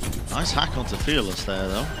 Nice hack onto Fearless there,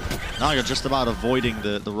 though. Now you're just about avoiding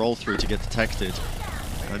the roll through to get detected.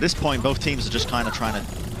 And at this point, both teams are just kind of trying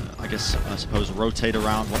to, I suppose, rotate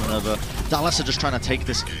around one another. Dallas are just trying to take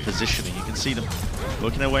this positioning. You can see them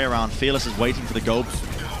working their way around. Fearless is waiting for the go.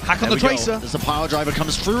 Hack on the Tracer. As the power driver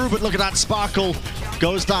comes through, but look at that, Sparkle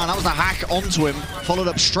goes down. That was the hack onto him, followed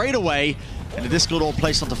up straight away. And the Discord all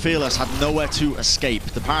placed onto Fearless, had nowhere to escape.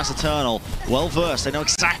 The Paris Eternal, well versed. They know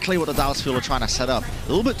exactly what the Dallas Fuel are trying to set up. A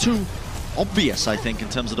little bit too obvious, I think, in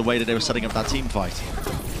terms of the way that they were setting up that team fight.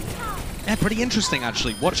 Yeah, pretty interesting,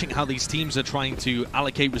 actually, watching how these teams are trying to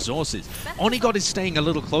allocate resources. Onigod is staying a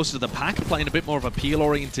little closer to the pack, playing a bit more of a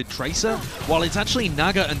peel-oriented Tracer, while it's actually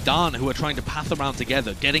Naga and Dan who are trying to path around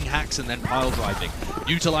together, getting hacks and then pile driving,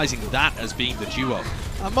 utilizing that as being the duo.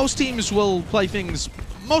 Most teams will play things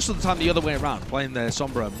most of the time the other way around, playing their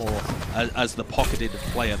Sombra more as the pocketed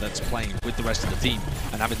player that's playing with the rest of the team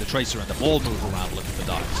and having the Tracer and the ball move around looking for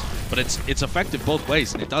darts. But it's effective both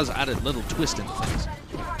ways, and it does add a little twist into things.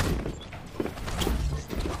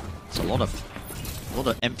 It's a lot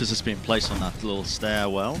of emphasis being placed on that little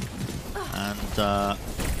stairwell, and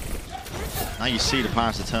now you see the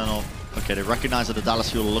Paris Eternal. Okay, they recognize that the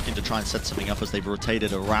Dallas Fuel are looking to try and set something up as they've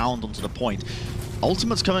rotated around onto the point.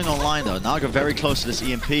 Ultimate's coming online though. Naga very close to this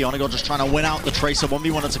EMP. Onigod just trying to win out the Tracer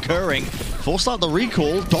 1v1 that's occurring. Forced out the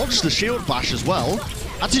recall, dodged the shield bash as well.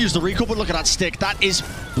 Had to use the recall, but look at that stick. That is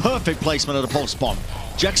perfect placement of the pulse bomb.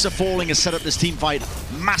 Jexa falling has set up this team fight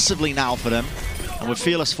massively now for them. And with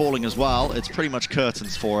Fearless falling as well, it's pretty much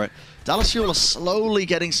curtains for it. Dallas Fuel are slowly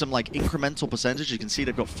getting some like incremental percentage. You can see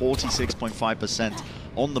they've got 46.5%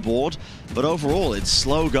 on the board, but overall it's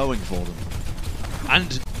slow going for them.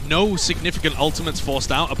 And no significant ultimates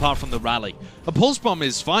forced out apart from the rally. A pulse bomb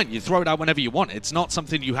is fine, you throw it out whenever you want. It's not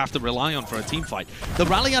something you have to rely on for a team fight. The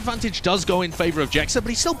rally advantage does go in favor of Jexa, but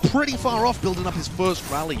he's still pretty far off building up his first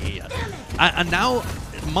rally here. And now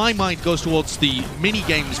my mind goes towards the mini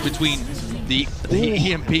games between the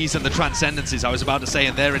EMPs and the Transcendences, I was about to say,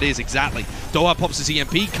 and there it is exactly. Doha pops his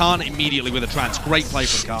EMP, Khan immediately with a Trans. Great play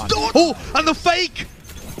from Khan. Oh, and the fake!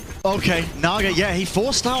 Okay, Naga, yeah, he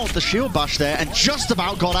forced out the shield bash there and just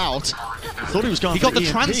about got out. Thought he was going He for got the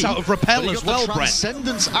Trans out of Repel as well, Brent.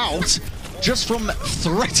 Transcendence out just from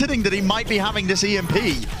threatening that he might be having this EMP.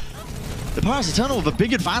 The Paris Eternal with a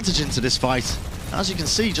big advantage into this fight. As you can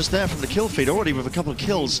see, just there from the kill feed, already with a couple of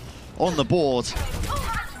kills on the board.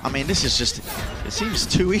 I mean, this is just, it seems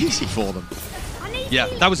too easy for them. Yeah,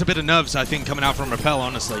 that was a bit of nerves, I think, coming out from Repel,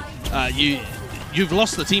 honestly. You've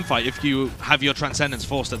lost the team fight if you have your Transcendence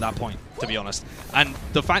forced at that point, to be honest. And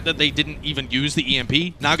the fact that they didn't even use the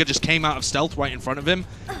EMP, Naga just came out of stealth right in front of him,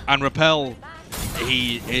 and Repel,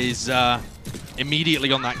 he is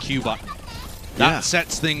immediately on that Q button. That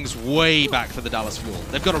sets things way back for the Dallas Fuel.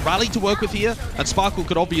 They've got a rally to work with here, and Sparkle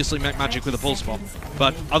could obviously make magic with a pulse bomb.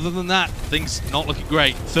 But other than that, things not looking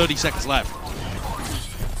great. 30 seconds left.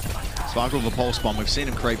 Sparkle with a pulse bomb. We've seen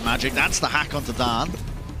him create magic. That's the hack onto Dan.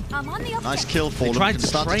 Nice kill for them. They tried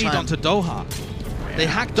to trade onto Doha. They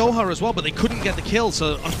hacked Doha as well, but they couldn't get the kill.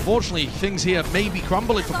 So unfortunately, things here may be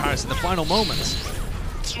crumbling for Paris in the final moments.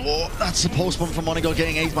 Oh, that's the pulse bomb from Onigod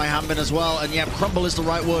getting aided by Hanbin as well. And yeah, crumble is the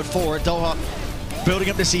right word for it. Doha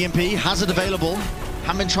building up this EMP, has it available.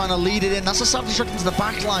 Hanbin trying to lead it in. That's a self-destruct into the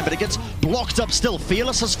back line, but it gets blocked up still.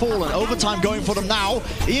 Fearless has fallen. Overtime going for them now.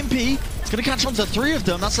 EMP, it's going to catch on to 3 of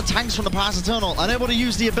them. That's the tanks from the Paris Eternal. Unable to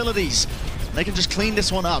use the abilities. They can just clean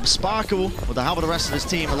this one up. Sparkle, with the help of the rest of his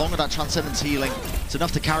team, along with that Transcendence healing, it's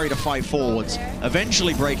enough to carry the fight forwards.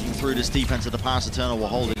 Eventually breaking through this defense that the Paris Eternal were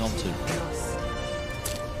holding on to.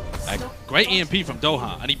 A great EMP from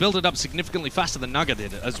Doha, and he built it up significantly faster than Naga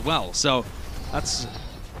did as well. So that's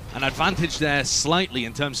an advantage there slightly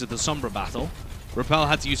in terms of the Sombra battle. Repel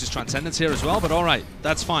had to use his Transcendence here as well, but all right,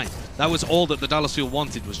 that's fine. That was all that the Dallas Fuel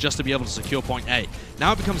wanted, was just to be able to secure point A.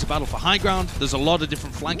 Now it becomes a battle for high ground. There's a lot of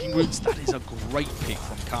different flanking routes. That is a great pick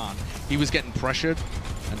from Khan. He was getting pressured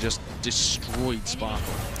and just destroyed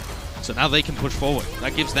Sparkle. So now they can push forward.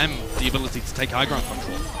 That gives them the ability to take high ground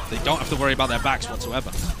control. They don't have to worry about their backs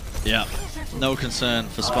whatsoever. Yeah, no concern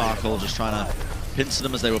for Sparkle, just trying to pincer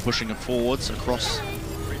them as they were pushing them forwards across,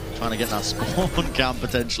 trying to get that spawn camp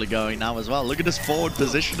potentially going now as well. Look at this forward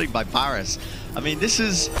positioning by Paris. I mean, this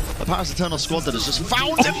is a Paris Eternal squad that has just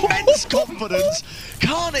found immense confidence.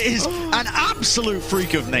 Khan is an absolute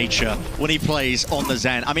freak of nature when he plays on the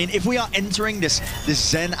Zen. I mean, if we are entering this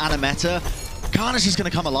Zen animeta, Khan is just going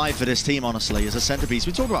to come alive for this team, honestly, as a centerpiece.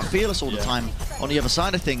 We talk about Fearless all the time on the other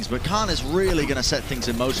side of things, but Khan is really going to set things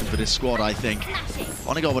in motion for this squad, I think.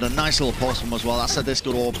 Onigot with a nice little pulse from as well. That set this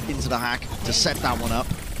good orb into the hack to set that one up.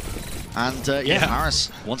 And yeah,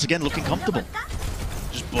 Paris, once again, looking comfortable.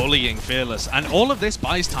 Just bullying Fearless. And all of this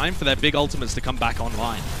buys time for their big ultimates to come back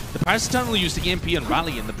online. The Paris Eternal used the EMP and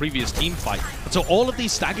Rally in the previous team fight. So all of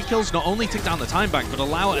these stagger kills not only take down the time bank, but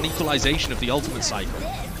allow an equalization of the ultimate cycle.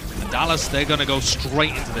 And Dallas, they're going to go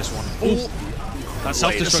straight into this one. Ooh, that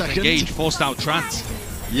self-destruct engage forced out Trance.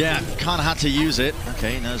 Yeah, kind of had to use it.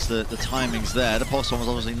 Okay, knows the timings there. The pulse one was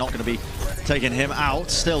obviously not going to be taking him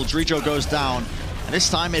out. Still, Drijo goes down. And this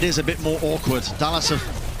time it is a bit more awkward. Dallas have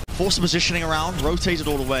forced the positioning around, rotated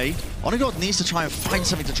all the way. Onigot needs to try and find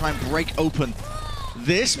something to try and break open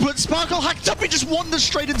this, but Sparkle hacked up. He just wanders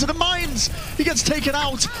straight into the mines. He gets taken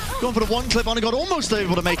out. Going for the one clip. Onigot almost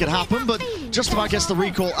able to make it happen, but just about gets the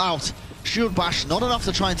recall out. Shield bash, not enough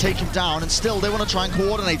to try and take him down, and still they want to try and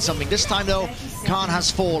coordinate something. This time though, Khan has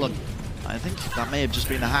fallen. I think that may have just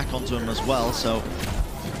been a hack onto him as well, so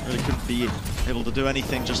really couldn't be able to do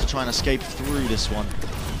anything just to try and escape through this one.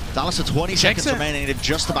 Dallas at 20 seconds remaining. They've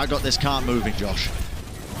just about got this car moving, Josh.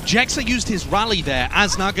 Jexa used his rally there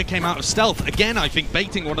as Naga came out of stealth. Again, I think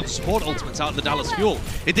baiting one of the support ultimates out of the Dallas Fuel.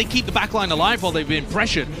 It did keep the backline alive while they've been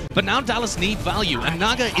pressured, but now Dallas need value, and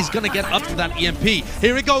Naga is going to get up to that EMP.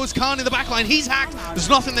 Here it goes, Khan in the backline. He's hacked. There's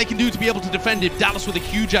nothing they can do to be able to defend him. Dallas with a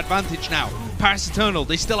huge advantage now. Paris Eternal,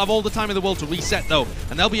 they still have all the time in the world to reset, though,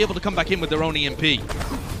 and they'll be able to come back in with their own EMP. Yeah,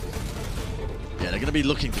 they're going to be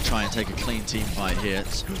looking to try and take a clean team fight here.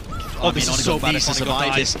 This is so bad if Onigot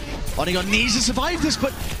dies. Onigot needs to survive this,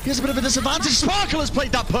 but he has a bit of a disadvantage. Sparkle has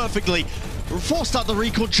played that perfectly. Forced out the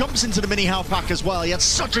recall, jumps into the mini half pack as well. He had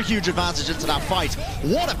such a huge advantage into that fight.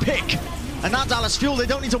 What a pick. And now Dallas Fuel, they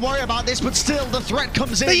don't need to worry about this, but still the threat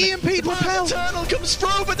comes in. The EMP'd Repel. Eternal comes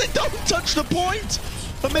through, but they don't touch the point.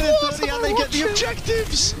 A minute 30 and they get the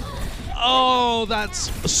objectives. Oh,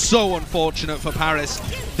 that's so unfortunate for Paris.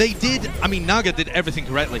 They did, I mean, Naga did everything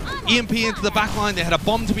correctly. EMP into the backline, they had a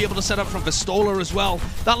bomb to be able to set up from Vistola as well.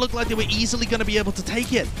 That looked like they were easily going to be able to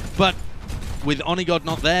take it. But with Onigot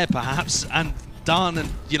not there, perhaps, and Dan and,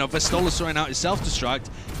 you know, Vistola throwing out his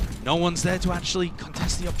self-destruct, no one's there to actually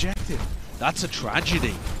contest the objective. That's a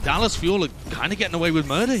tragedy. Dallas Fuel are kind of getting away with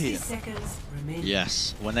murder here.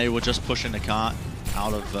 Yes, when they were just pushing the cart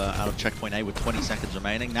out of checkpoint A with 20 seconds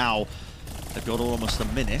remaining. Now they've got almost a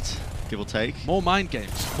minute, give or take. More mind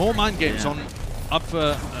games. More mind games on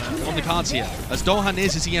the cards here. As Dohan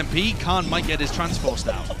is his EMP, Khan might get his Transforce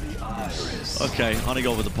now. Okay,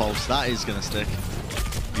 Onigot with the pulse. That is going to stick.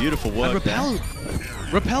 Beautiful work there.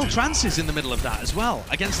 Repel Trances in the middle of that as well.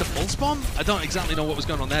 Against the Pulse Bomb? I don't exactly know what was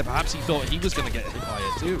going on there. Perhaps he thought he was going to get hit by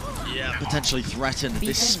it too. Yeah, potentially threatened.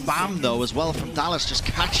 This spam though as well from Dallas, just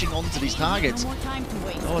catching on to these targets.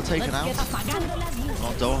 Doha taken out.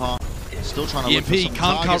 Not Doha. Still trying to look for some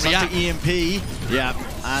targets. That's the EMP. Yeah,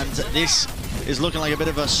 and this is looking like a bit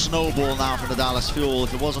of a snowball now from the Dallas Fuel.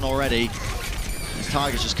 If it wasn't already, these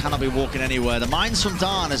targets just cannot be walking anywhere. The mines from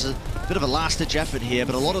Dan is a bit of a last-ditch effort here,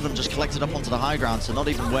 but a lot of them just collected up onto the high ground, so not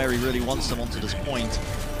even where he really wants them onto this point.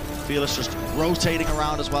 Fearless just rotating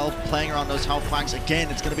around as well, playing around those half flanks. Again,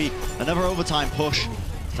 it's going to be another overtime push.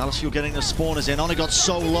 Dallas Fuel getting the spawners in. Onigot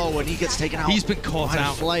so low, and he gets taken out. He's been caught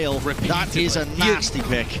out. Flail. That is a nasty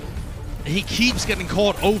pick. He keeps getting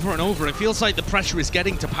caught over and over. It feels like the pressure is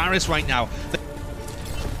getting to Paris right now.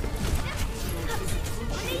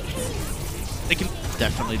 They can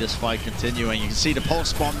definitely this fight continuing. You can see the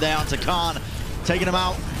pulse bomb down to Khan, taking him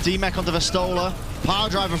out. D-Mech onto Vistola. Power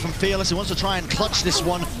driver from Fearless. He wants to try and clutch this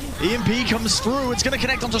one. EMP comes through. It's going to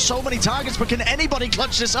connect onto so many targets, but can anybody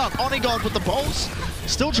clutch this up? Onigot with the pulse.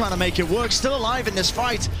 Still trying to make it work. Still alive in this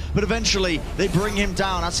fight, but eventually they bring him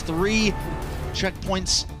down. That's 3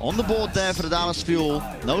 checkpoints on the board there for the Dallas Fuel.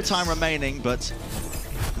 No time remaining, but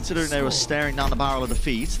considering they were staring down the barrel of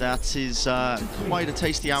defeat, that is quite a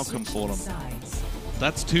tasty outcome for them.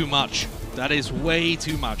 That's too much. That is way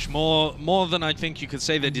too much. More than I think you could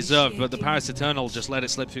say they deserved, but the Paris Eternal just let it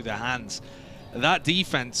slip through their hands. That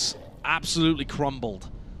defense absolutely crumbled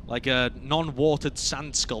like a non-watered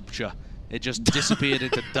sand sculpture. It just disappeared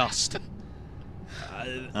into dust.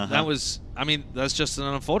 That was, I mean, that's just an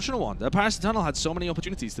unfortunate one. The Paris Eternal had so many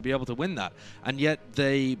opportunities to be able to win that, and yet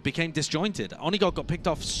they became disjointed. Onigot got picked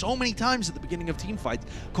off so many times at the beginning of team fight,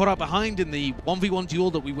 caught out behind in the 1v1 duel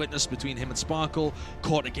that we witnessed between him and Sparkle,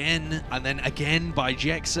 caught again, and then again by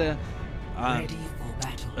Jexa.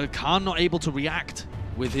 Khan not able to react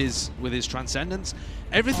with his Transcendence.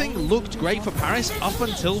 Everything looked great for Paris up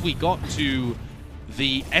until we got to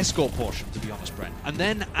the escort portion, to be honest, Brent. And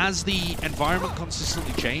then as the environment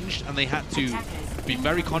consistently changed and they had to be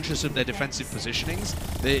very conscious of their defensive positionings,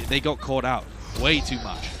 they got caught out way too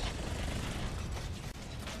much.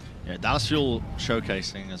 Yeah, Dallas Fuel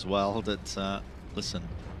showcasing as well that, listen,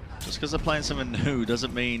 just because they're playing something new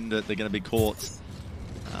doesn't mean that they're going to be caught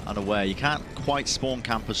unaware. You can't quite spawn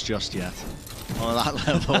campers just yet on that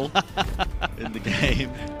level in the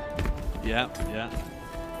game. Yeah, yeah.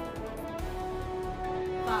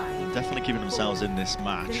 Definitely keeping themselves in this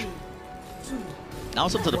match. Now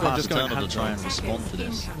it's up to the Path Eternal to try and respond to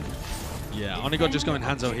this. Yeah, Onigot just going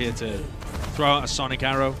Hangzhou here to throw out a Sonic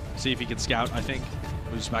Arrow, see if he can scout, I think.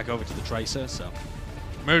 Moves back over to the Tracer, so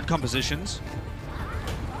mirrored compositions.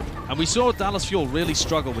 And we saw Dallas Fuel really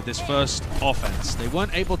struggle with this first offense. They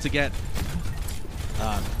weren't able to get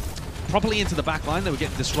properly into the back line. They were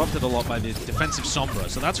getting disrupted a lot by the defensive Sombra.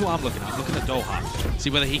 So that's what I'm looking at. I'm looking at Doha. See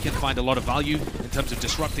whether he can find a lot of value in terms of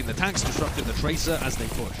disrupting the tanks, disrupting the Tracer as they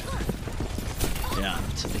push. Yeah,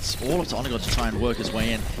 it's all up to Onigot to try and work his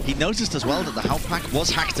way in. He noticed as well that the health pack was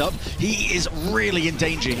hacked up. He is really in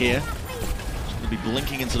danger here. He's going to be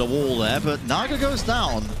blinking into the wall there, but Naga goes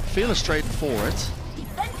down. Fearless trading for it.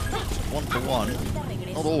 1 for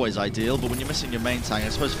 1. Not always ideal, but when you're missing your main tank, I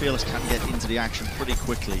suppose Fearless can get into the action pretty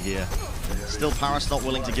quickly here. Still, Paris not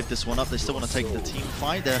willing to give this one up. They still want to take the team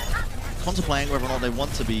fight. They're contemplating whether or not they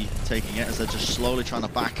want to be taking it, as they're just slowly trying to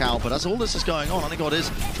back out. But as all this is going on, Onigot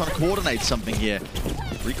is trying to coordinate something here.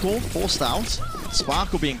 Recall forced out.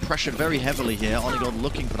 Sparkle being pressured very heavily here. Onigot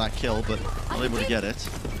looking for that kill, but not able to get it.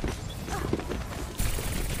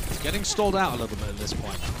 It's getting stalled out a little bit at this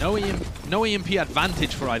point. No EMP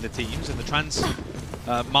advantage for either teams, and the trans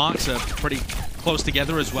marks are pretty close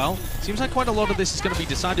together as well. Seems like quite a lot of this is going to be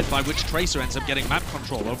decided by which Tracer ends up getting map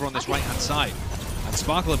control over on this right-hand side. And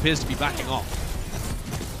Sparkle appears to be backing off.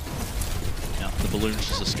 Yeah, the balloon's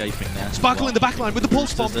just escaping there. Sparkle in the backline with the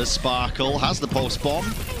pulse bomb. There's Sparkle, has the pulse bomb.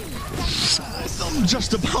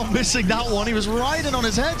 Just about missing that one. He was riding on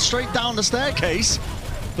his head straight down the staircase.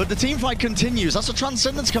 But the team fight continues. That's a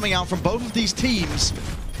Transcendence coming out from both of these teams.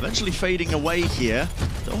 Eventually fading away here.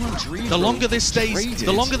 The longer this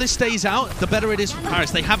stays out, the better it is for Paris.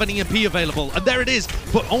 They have an EMP available, and there it is.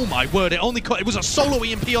 But oh my word, it was a solo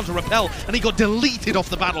EMP onto Repel, and he got deleted off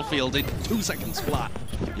the battlefield in 2 seconds flat.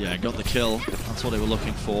 Yeah, got the kill. That's what they were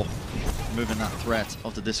looking for. Moving that threat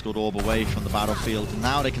of the Discord Orb away from the battlefield. And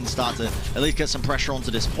now they can start to at least get some pressure onto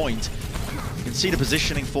this point. You can see the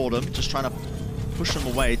positioning for them, just trying to push them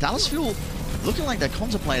away. Dallas Fuel looking like they're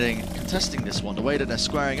contemplating contesting this one, the way that they're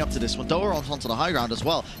squaring up to this one. Doha onto the high ground as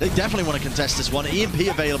well. They definitely want to contest this one. EMP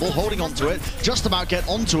available, holding onto it, just about get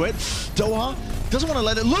onto it. Doha doesn't want to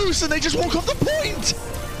let it loose, and they just walk off the point!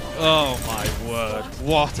 Oh my word,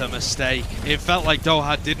 what a mistake. It felt like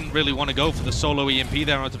Doha didn't really want to go for the solo EMP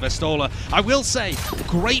there onto Vestola. I will say,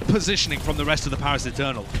 great positioning from the rest of the Paris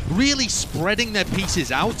Eternal. Really spreading their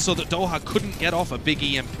pieces out so that Doha couldn't get off a big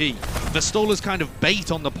EMP. Vestola's kind of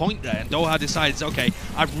bait on the point there, and Doha decides, okay,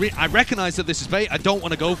 I recognize that this is bait, I don't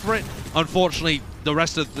want to go for it. Unfortunately, the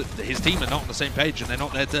rest of his team are not on the same page, and they're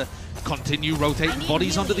not there to continue rotating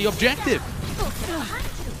bodies onto the objective.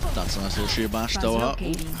 That's a nice little sheer bash. Doha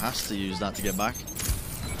has to use that to get back.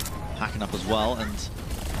 Hacking up as well, and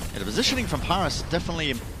yeah, the positioning from Paris definitely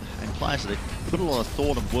implies that they put a lot of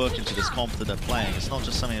thought and work into this comp that they're playing. It's not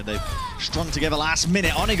just something that they've strung together last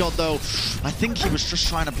minute. Onigot, though, I think he was just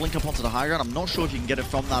trying to blink up onto the high ground. I'm not sure if you can get it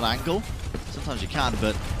from that angle. Sometimes you can,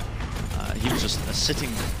 but he was just a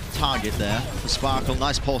sitting target there for Sparkle.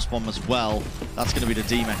 Nice pulse bomb as well. That's going to be the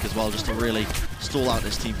D-Mech as well, just to really stall out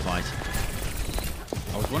this team fight.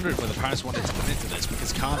 I was wondering whether Paris wanted to commit to this,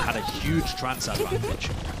 because Khan had a huge trans advantage.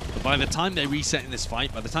 But by the time they reset in this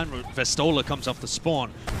fight, by the time Vestola comes off the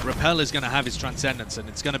spawn, Repel is going to have his Transcendence, and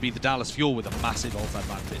it's going to be the Dallas Fuel with a massive ult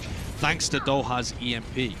advantage, thanks to Doha's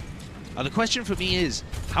EMP. The question for me is,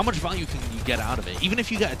 how much value can you get out of it? Even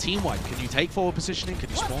if you get a team wipe, can you take forward positioning? Can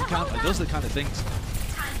you spawn camp? Like, those are the kind of things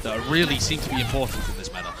that really seem to be important in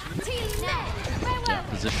this meta. Yeah,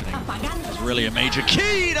 positioning is really a major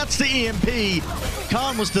key. That's the EMP.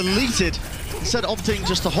 Khan was deleted. Instead opting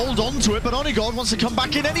just to hold on to it, but Onigot wants to come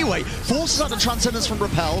back in anyway. Forces out the Transcendence from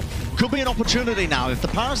Repel. Could be an opportunity now. If the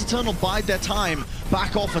Paris Eternal bide their time,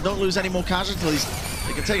 back off and don't lose any more casualties,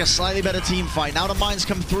 they can take a slightly better team fight. Now the mines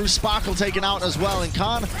come through, Sparkle taken out as well, and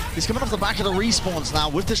Khan is coming off the back of the respawns now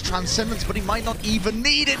with this Transcendence, but he might not even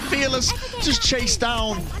need it. Fearless just chased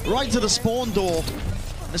down right to the spawn door.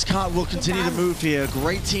 This card will continue to move here.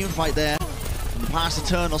 Great team fight there. And the Paris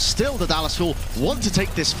Eternal, still the Dallas Fuel want to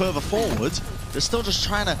take this further forward. They're still just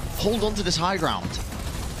trying to hold on to this high ground.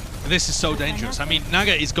 This is so dangerous. I mean,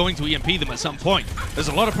 Naga is going to EMP them at some point. There's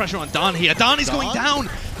a lot of pressure on Dan here. Dan is going down!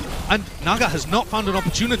 And Naga has not found an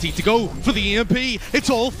opportunity to go for the EMP. It's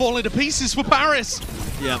all falling to pieces for Paris.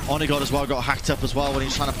 Yeah, Onigod as well got hacked up as well when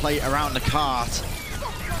he's trying to play around the cart.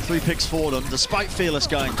 3 picks for them. Despite Fearless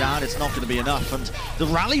going down, it's not going to be enough. And the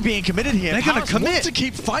rally being committed here. They're going to commit. Want to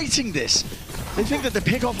keep fighting this. They think that the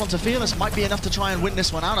pick off onto Fearless might be enough to try and win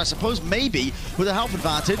this one out. I suppose maybe with a health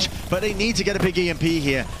advantage, but they need to get a big EMP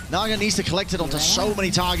here. Naga needs to collect it onto so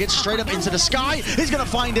many targets, straight up into the sky. He's going to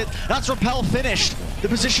find it. That's Repel finished. The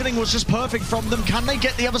positioning was just perfect from them. Can they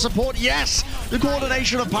get the other support? Yes! The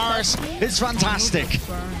coordination of Paris is fantastic.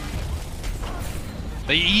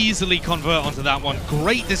 They easily convert onto that one.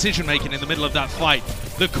 Great decision making in the middle of that fight.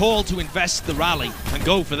 The call to invest the rally and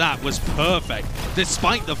go for that was perfect,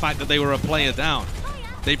 despite the fact that they were a player down.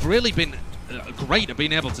 They've really been great at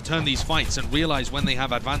being able to turn these fights and realize when they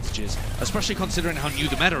have advantages, especially considering how new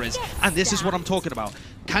the meta is. And this is what I'm talking about.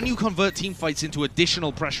 Can you convert team fights into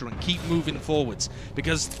additional pressure and keep moving forwards?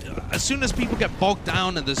 Because as soon as people get bogged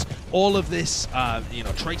down and there's all of this, you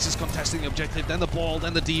know, Traces contesting the objective, then the ball,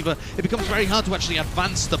 then the Diva, it becomes very hard to actually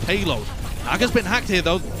advance the payload. Naga's been hacked here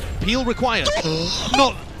though. Peel required.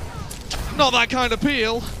 Not that kind of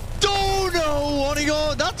peel. Oh no,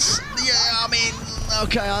 Onigod, that's, yeah, I mean,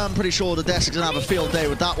 okay, I'm pretty sure the desk is going to have a field day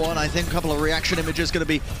with that one. I think a couple of reaction images going to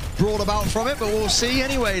be brought about from it, but we'll see.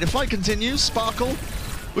 Anyway, the fight continues. Sparkle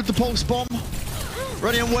with the pulse bomb.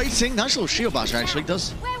 Ready and waiting. Nice little shield bash, actually.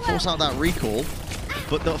 Does force out that recall.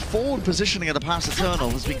 But the forward positioning of the Pass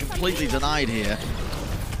Eternal has been completely denied here.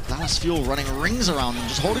 Dallas Fuel running rings around them,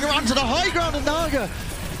 just holding around to the high ground, and Naga.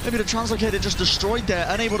 Maybe the Translocator just destroyed there,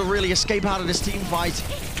 unable to really escape out of this team fight.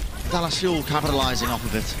 Dallas Fuel capitalizing off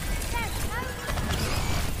of it.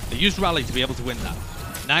 They used Rally to be able to win that.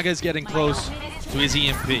 Naga's getting close to his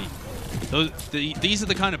EMP. These are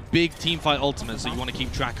the kind of big team fight ultimates that you want to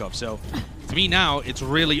keep track of. So, to me now, it's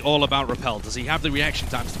really all about Repel. Does he have the reaction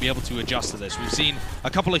times to be able to adjust to this? We've seen a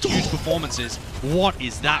couple of huge performances. What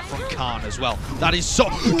is that from Khan as well? That is so...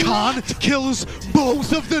 Khan kills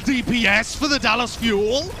both of the DPS for the Dallas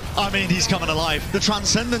Fuel. I mean, he's coming alive. The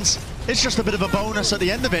Transcendence, it's just a bit of a bonus at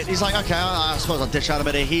the end of it. He's like, okay, I suppose I'll dish out a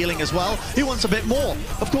bit of healing as well. He wants a bit more.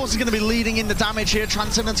 Of course, he's going to be leading in the damage here.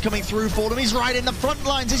 Transcendence coming through for them. He's right in the front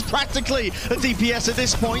lines. He's practically a DPS at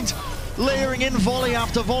this point. Layering in volley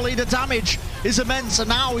after volley. The damage is immense, and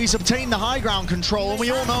now he's obtained the high ground control. And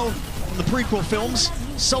we all know from the prequel films,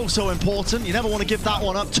 so important. You never want to give that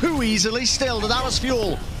one up too easily. Still, the Dallas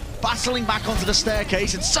Fuel battling back onto the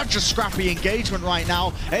staircase. It's such a scrappy engagement right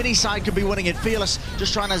now. Any side could be winning it. Fearless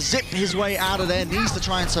just trying to zip his way out of there. Needs to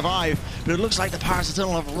try and survive. But it looks like the Paris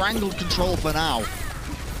Eternal have wrangled control for now.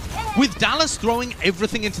 With Dallas throwing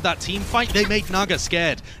everything into that team fight, they made Naga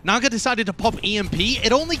scared. Naga decided to pop EMP.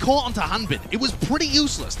 It only caught onto Hanbin. It was pretty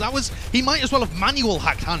useless. He might as well have manual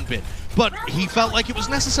hacked Hanbin. But he felt like it was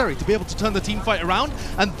necessary to be able to turn the team fight around,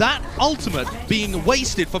 and that ultimate being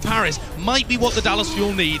wasted for Paris might be what the Dallas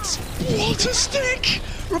Fuel needs. What a stick!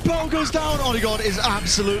 Repel goes down. Onigod is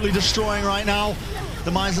absolutely destroying right now.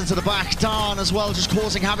 The mines into the back. Dan as well, just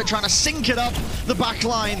causing havoc, trying to sink it up the back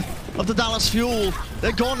line of the Dallas Fuel.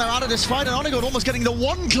 They're gone now out of this fight, and Onigod almost getting the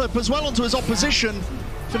one clip as well onto his opposition.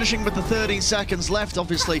 Finishing with the 13 seconds left,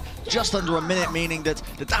 obviously just under a minute, meaning that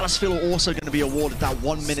the Dallas Fuel are also going to be awarded that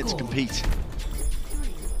 1 minute to compete.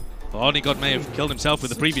 Well, Onigod may have killed himself with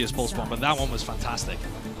the previous pulse bomb, but that one was fantastic.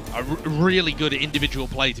 A really good individual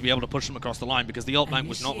play to be able to push them across the line, because the ult line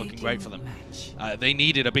was not looking great for them. They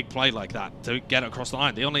needed a big play like that to get across the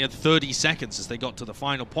line. They only had 30 seconds as they got to the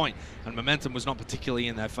final point, and momentum was not particularly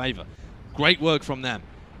in their favor. Great work from them.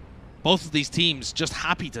 Both of these teams just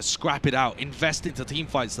happy to scrap it out, invest into team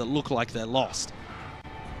fights that look like they're lost.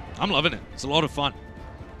 I'm loving it. It's a lot of fun.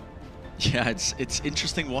 Yeah, it's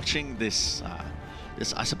interesting watching this.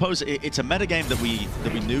 I suppose it's a meta game that we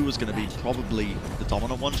knew was going to be probably the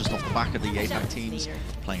dominant one, just off the back of the APAC teams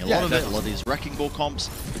playing a lot of it, a lot of these Wrecking Ball comps.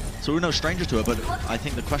 So we're no stranger to it, but I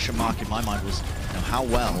think the question mark in my mind was, you know, how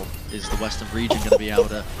well is the Western region going to be able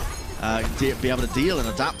to deal and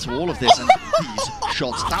adapt to all of this? And these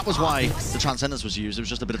shots, that was why the Transcendence was used. It was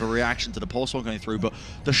just a bit of a reaction to the pulse one going through, but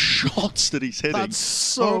the shots that he's hitting, that's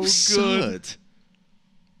so absurd. Good.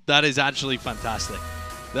 That is actually fantastic.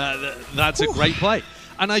 That's a great play.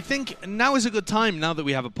 And I think now is a good time, now that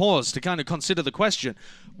we have a pause, to kind of consider the question,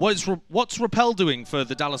 what's Repel doing for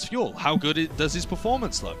the Dallas Fuel? How good does his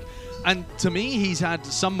performance look? And to me, he's had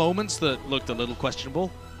some moments that looked a little questionable.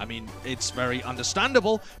 I mean, it's very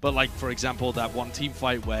understandable, but like, for example, that one team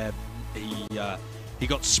fight where he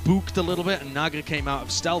got spooked a little bit and Naga came out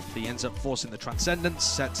of stealth. He ends up forcing the Transcendence,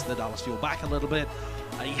 sets the Dallas Fuel back a little bit.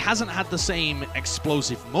 He hasn't had the same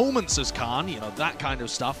explosive moments as Khan, you know, that kind of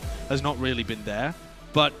stuff has not really been there.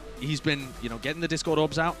 But he's been, you know, getting the Discord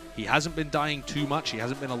orbs out. He hasn't been dying too much. He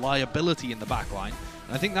hasn't been a liability in the back line.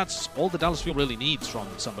 And I think that's all the Dallas Fuel really needs from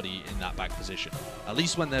somebody in that back position. At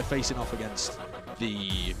least when they're facing off against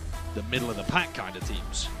the middle of the pack kind of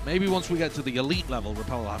teams. Maybe once we get to the elite level,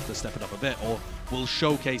 Repel will have to step it up a bit, or will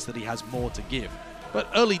showcase that he has more to give. But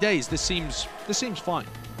early days, this seems fine.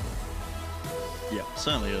 Yeah,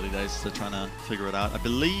 certainly early days. They're trying to figure it out. I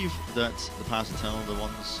believe that the Powers Eternal are the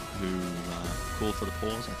ones who called for the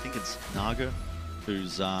pause. I think it's Naga,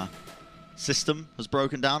 whose system has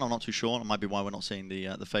broken down. I'm not too sure. It might be why we're not seeing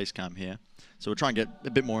the face cam here. So we're trying to get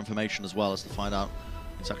a bit more information as well as to find out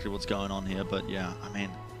exactly what's going on here. But yeah, I mean,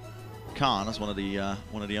 Khan is one of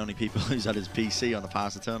the only people who's had his PC on the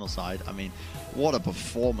Powers Eternal side. I mean, what a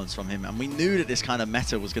performance from him. And we knew that this kind of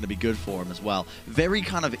meta was going to be good for him as well. Very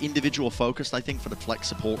kind of individual focused, I think, for the flex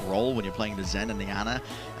support role when you're playing the Zen and the Ana.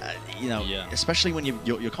 You know, especially when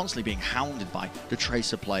you're constantly being hounded by the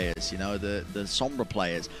Tracer players, you know, the Sombra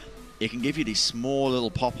players. It can give you these small little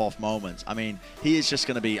pop-off moments. I mean, he is just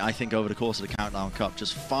going to be, I think, over the course of the Countdown Cup,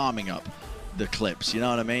 just farming up the clips, you know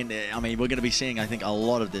what I mean? I mean, we're going to be seeing, I think, a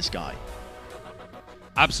lot of this guy.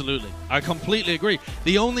 Absolutely. I completely agree.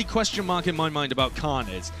 The only question mark in my mind about Khan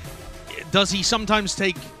is, does he sometimes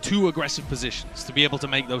take too aggressive positions to be able to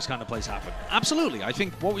make those kind of plays happen? Absolutely. I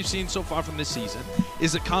think what we've seen so far from this season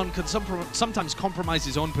is that Khan can sometimes compromise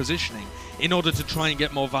his own positioning in order to try and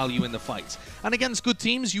get more value in the fights. And against good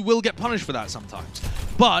teams, you will get punished for that sometimes.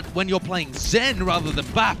 But when you're playing Zen rather than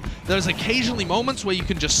BAP, there's occasionally moments where you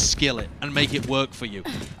can just skill it and make it work for you.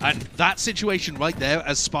 And that situation right there,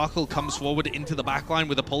 as Sparkle comes forward into the backline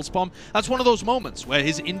with a pulse bomb, that's one of those moments where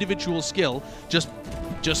his individual skill just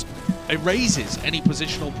erases any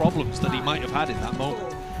positional problems that he might have had in that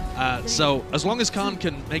moment. So as long as Khan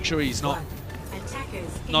can make sure he's not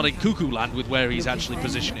in cuckoo land with where he's actually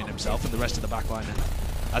positioning himself and the rest of the backline,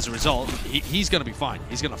 as a result, he's going to be fine.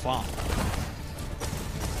 He's going to farm.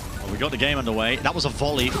 Well, we got the game underway. That was a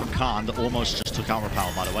volley from Khan that almost just took out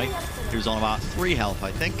Repel, by the way. He was on about 3 health,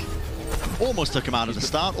 I think. Almost took him out at the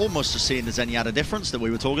start. Almost just seeing the Zenyatta difference that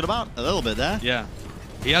we were talking about. A little bit there. Yeah.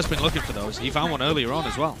 He has been looking for those. He found one earlier on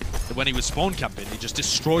as well. When he was spawn camping, he just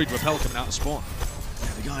destroyed Repel coming out of spawn.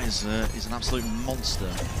 Yeah, the guy is an absolute monster.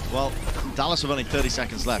 Well, Dallas with only 30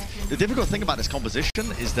 seconds left. The difficult thing about this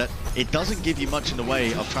composition is that it doesn't give you much in the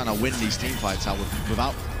way of trying to win these team fights out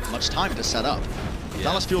without much time to set up. Yeah.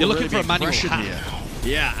 Dallas Fuel really looking for a manual here.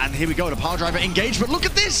 Yeah, and here we go, the power driver engagement. Look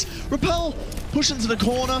at this! Repel pushing to the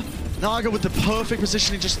corner. Naga with the perfect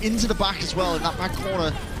positioning just into the back as well in that back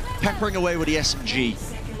corner, peppering away with the SMG.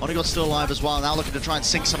 Onigod's still alive as well, now looking to try and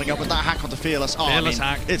sync something up with that hack onto Fearless. Oh, Fearless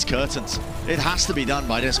hack. It's curtains. It has to be done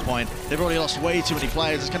by this point. They've already lost way too many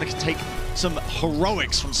players. It's going to take some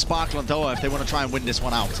heroics from Sparkle and Doha if they want to try and win this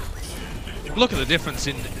one out. Look at the difference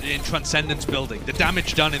in Transcendence building, the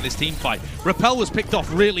damage done in this team fight. Repel was picked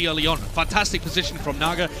off really early on. Fantastic position from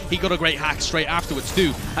Naga. He got a great hack straight afterwards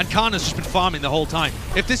too. And Khan has just been farming the whole time.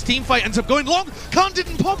 If this team fight ends up going long, Khan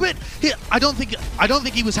didn't pop it. I don't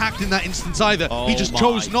think he was hacked in that instance either. Oh, he just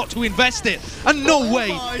chose not to invest it. And no way,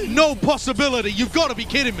 no possibility. You've got to be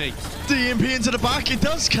kidding me. The EMP into the back. It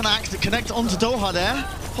does connect onto Doha there.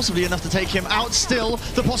 Possibly enough to take him out still.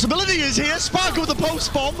 The possibility is here. Sparkle with the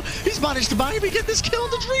post bomb. He's managed to maybe get this kill.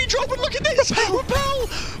 The tree drop, and look at this. Repel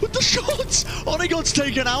with the shots. Onigod's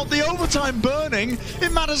taken out. The overtime burning.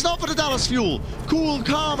 It matters not for the Dallas Fuel. Cool,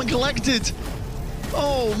 calm, and collected.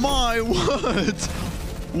 Oh my word.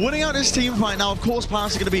 Winning out this team fight now, of course,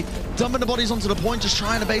 Paris are going to be dumping the bodies onto the point, just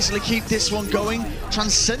trying to basically keep this one going.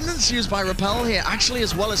 Transcendence used by Repel here, actually,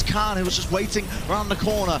 as well as Khan, who was just waiting around the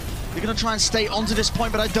corner. They're going to try and stay onto this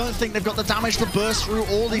point, but I don't think they've got the damage to burst through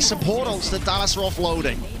all these support ults that Dallas are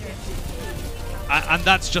offloading. And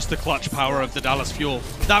that's just the clutch power of the Dallas Fuel.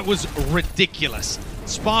 That was ridiculous.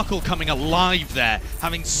 Sparkle coming alive there,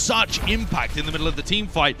 having such impact in the middle of the team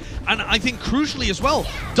fight. And I think crucially as well,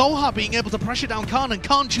 Doha being able to pressure down Khan, and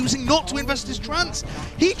Khan choosing not to invest his trance.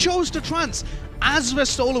 He chose to trance as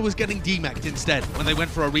Vestola was getting demeched instead when they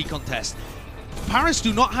went for a recon test. Paris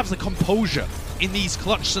do not have the composure in these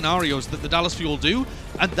clutch scenarios that the Dallas Fuel do,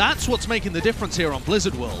 and that's what's making the difference here on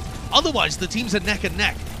Blizzard World. Otherwise, the teams are neck and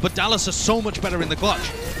neck, but Dallas are so much better in the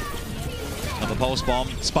clutch. Another pulse bomb.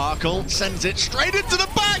 Sparkle sends it straight into the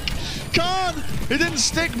back. Khan, it didn't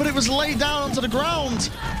stick, but it was laid down onto the ground.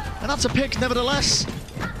 And that's a pick nevertheless.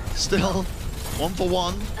 Still, 1 for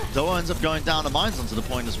 1. Doha ends up going down the mines onto the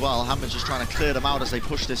point as well. Hammer's just trying to clear them out as they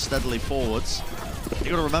push this steadily forwards.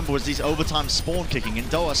 You gotta remember, was these overtime spawn kicking, and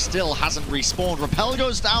Doha still hasn't respawned. Repel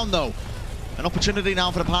goes down though. An opportunity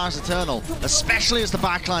now for the Paris Eternal, especially as the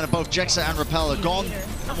backline of both Jexer and Repel are gone.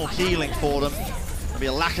 No more healing for them. There'll be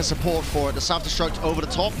a lack of support for it. The self-destruct over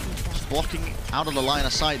the top, just blocking out of the line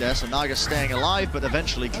of sight there. So Naga staying alive, but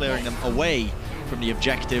eventually clearing them away from the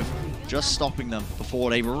objective, just stopping them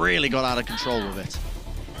before they really got out of control with it.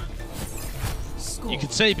 You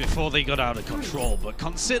could say before they got out of control, but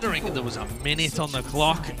considering there was a minute on the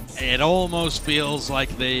clock, it almost feels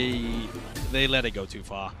like they let it go too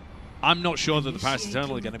far. I'm not sure that the Paris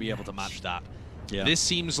Eternal are going to be able to match that. Yeah. This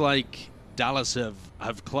seems like Dallas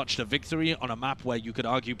have clutched a victory on a map where you could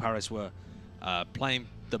argue Paris were playing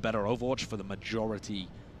the better Overwatch for the majority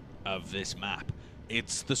of this map.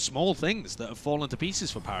 It's the small things that have fallen to pieces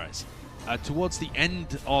for Paris. Towards the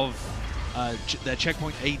end of their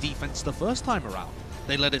checkpoint A defense the first time around,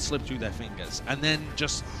 they let it slip through their fingers and then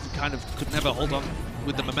just kind of could never hold on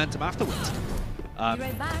with the momentum afterwards.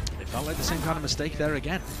 It felt like the same kind of mistake there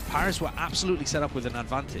again. Paris were absolutely set up with an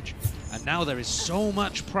advantage, and now there is so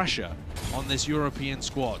much pressure on this European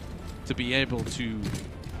squad to be able to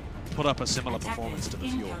put up a similar performance to the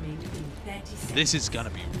Fuel. This is going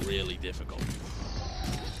to be really difficult.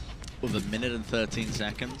 With 1 minute and 13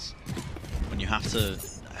 seconds, when you have to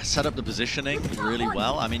set up the positioning really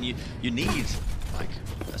well, I mean, you need, like,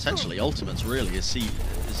 essentially ultimates really is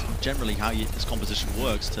generally how this composition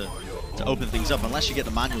works to open things up, unless you get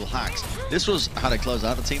the manual hacks. This was how they closed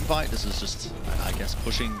out the team fight. This is just, I guess,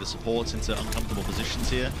 pushing the supports into uncomfortable positions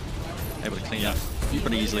here. Able to clean up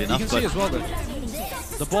pretty easily enough. You can see as well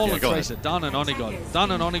that the ball and Tracer, Dan and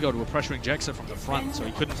Onigod were pressuring Jexer from the front, so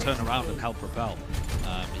he couldn't turn around and help Repel.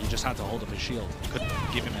 He just had to hold up his shield. He couldn't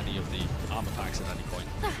give him any of the armor packs at any point.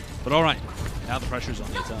 But all right, now the pressure's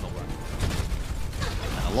on the Eternal run.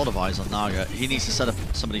 And a lot of eyes on Naga. He needs to set up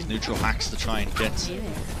some of these neutral hacks to try and get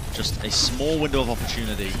just a small window of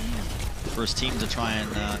opportunity for his team to try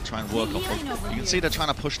and work off of. You can see they're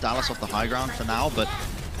trying to push Dallas off the high ground for now, but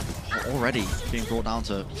already being brought down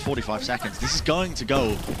to 45 seconds. This is going to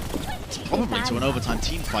go probably to an overtime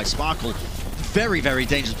team fight. Sparkle, very, very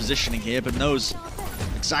dangerous positioning here, but knows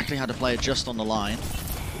exactly how to play it just on the line.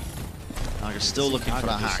 Naga's still looking for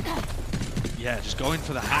that hack. Yeah, just going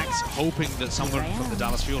for the hacks, hoping that someone from the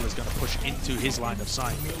Dallas Fuel is going to push into his line of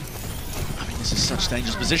sight. I mean, this is such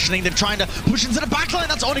dangerous positioning. They're trying to push into the backline.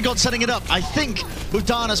 That's Onigod setting it up, I think, with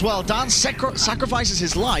Dan as well. Dan sacrifices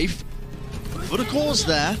his life for the cause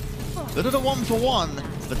there. Bit of a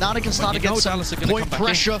 1-for-1, but now they can start to get some point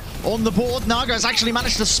pressure on the board. Naga has actually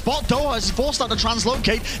managed to spot Doha, has forced out to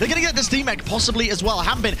translocate. They're going to get this D-Mech possibly as well.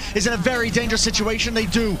 Hambin is in a very dangerous situation. They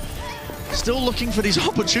do. Still looking for these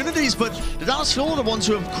opportunities, but the Dallas Fuel are the ones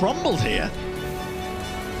who have crumbled here.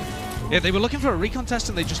 Yeah, they were looking for a recontest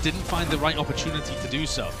and they just didn't find the right opportunity to do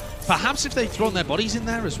so. Perhaps if they'd thrown their bodies in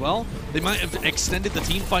there as well, they might have extended the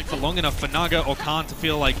team fight for long enough for Naga or Khan to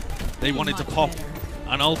feel like they wanted to pop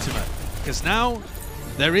an ultimate. Because now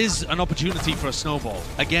there is an opportunity for a snowball.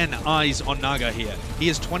 Again, eyes on Naga here. He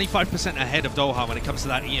is 25% ahead of Doha when it comes to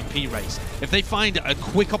that EMP race. If they find a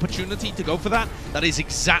quick opportunity to go for that, that is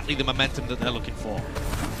exactly the momentum that they're looking for.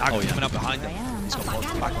 Naga coming up behind them. He's got balls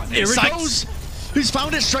in the backline. Here it goes! He's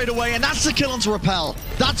found it straight away, and that's the kill onto Repel.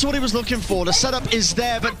 That's what he was looking for. The setup is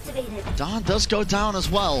there, but Dan does go down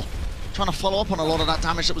as well. Trying to follow up on a lot of that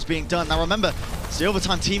damage that was being done. Now remember, it's the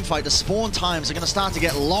overtime team fight. The spawn times are going to start to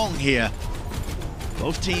get long here.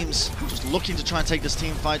 Both teams just looking to try and take this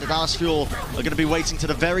team fight. The Dallas Fuel are going to be waiting to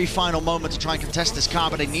the very final moment to try and contest this car,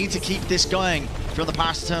 but they need to keep this going from the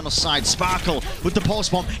Paris Eternal side. Sparkle with the pulse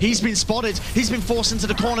bomb. He's been spotted. He's been forced into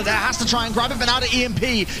the corner there. Has to try and grab it, but now the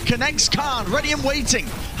EMP connects Khan. Ready and waiting.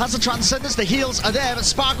 Has the Transcendence. The heals are there, but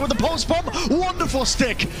Sparkle with the pulse bomb. Wonderful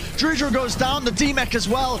stick. Dridro goes down. The D-Mech as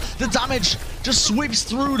well. The damage just sweeps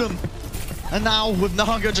through them. And now with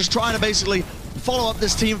Naga just trying to basically follow up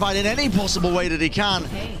this team fight in any possible way that he can.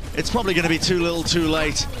 It's probably going to be too little too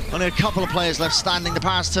late. Only a couple of players left standing. The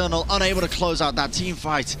Paris Eternal unable to close out that team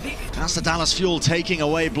fight. That's the Dallas Fuel taking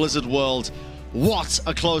away Blizzard World. What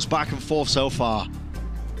a close back and forth so far.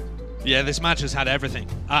 Yeah, this match has had everything.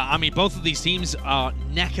 I mean, both of these teams are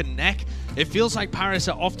neck and neck. It feels like Paris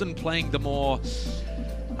are often playing the more,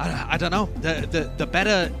 I don't know, the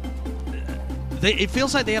better. It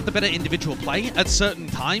feels like they have the better individual play at certain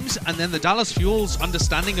times, and then the Dallas Fuel's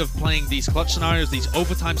understanding of playing these clutch scenarios, these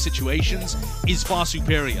overtime situations, is far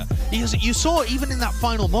superior. Because you saw even in that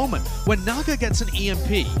final moment, when Naga gets an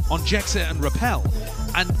EMP on Jexer and Repel,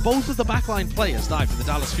 and both of the backline players die for the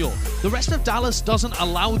Dallas Fuel. The rest of Dallas doesn't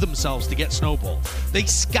allow themselves to get snowballed. They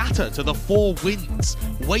scatter to the 4 winds,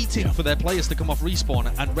 waiting for their players to come off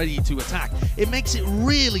respawn and ready to attack. It makes it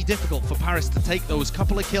really difficult for Paris to take those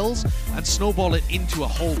couple of kills and snowball it into a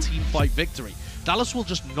whole team fight victory. Dallas will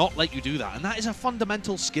just not let you do that, and that is a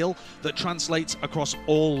fundamental skill that translates across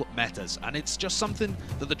all metas, and it's just something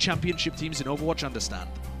that the championship teams in Overwatch understand.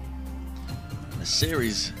 The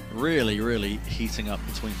series really heating up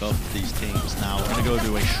between both of these teams now. We're going to go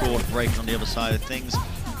to a short break on the other side of things.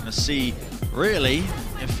 We're going to see, really,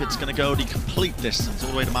 if it's going to go the complete distance all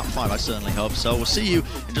the way to map 5. I certainly hope so. We'll see you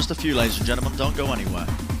in just a few, ladies and gentlemen. Don't go anywhere.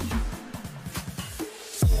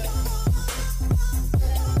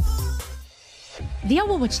 The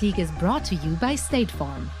Overwatch League is brought to you by State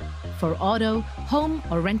Farm. For auto, home,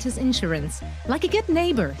 or renters insurance, like a good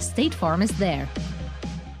neighbor, State Farm is there.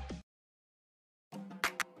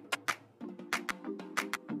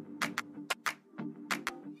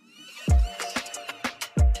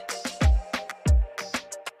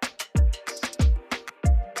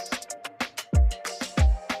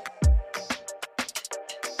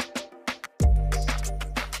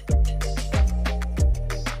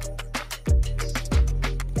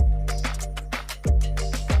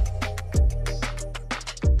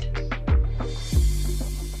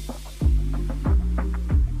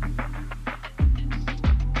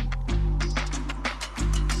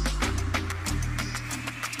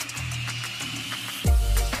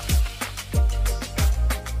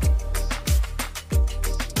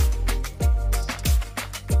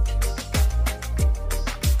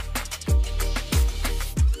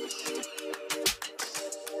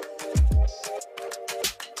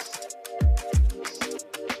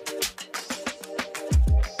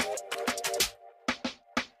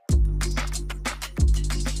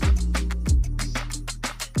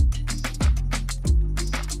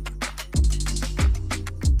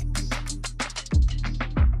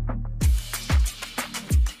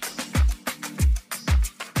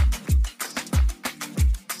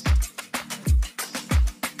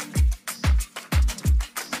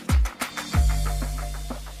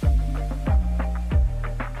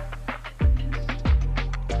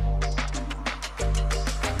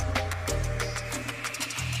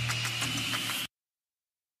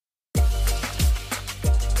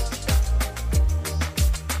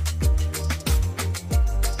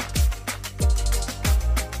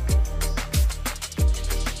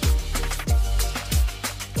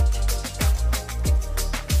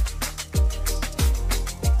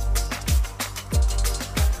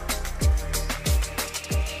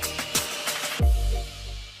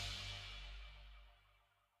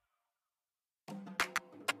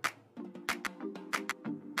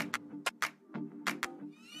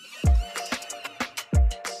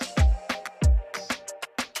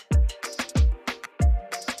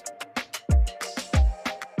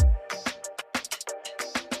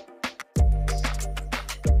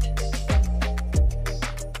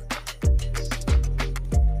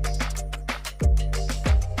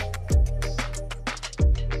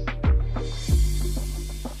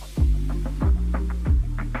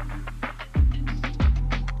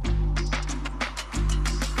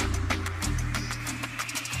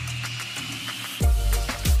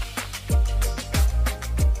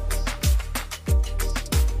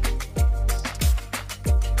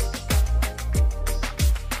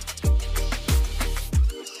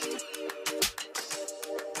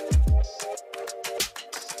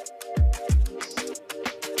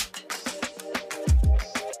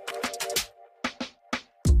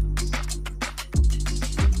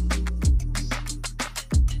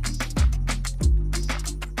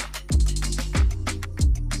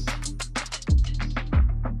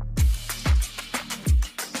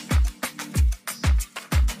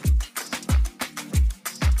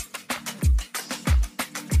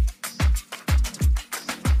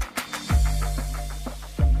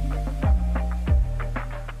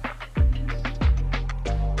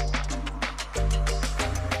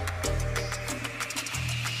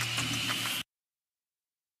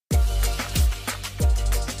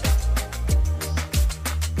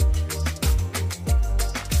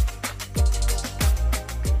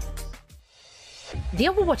 The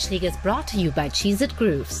Overwatch League is brought to you by Cheez-It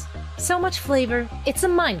Grooves. So much flavor, it's a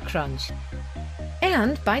mind crunch.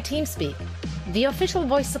 And by TeamSpeak, the official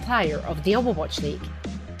voice supplier of the Overwatch League.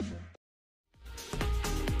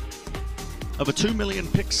 Over 2 million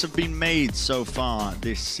picks have been made so far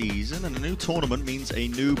this season, and a new tournament means a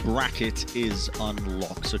new bracket is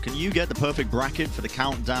unlocked. So can you get the perfect bracket for the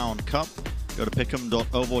Countdown Cup? Go to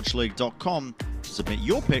pick'em.overwatchleague.com to submit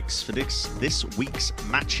your picks for this week's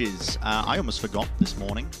matches. I almost forgot this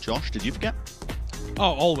morning. Josh, did you forget?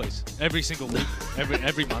 Oh, always. Every single week.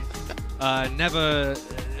 every month. Never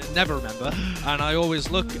remember. And I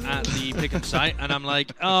always look at the pick'em site and I'm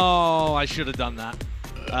like, oh, I should have done that.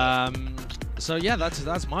 So yeah,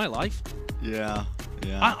 that's my life. Yeah.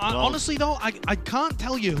 Yeah. Well, honestly, though, I can't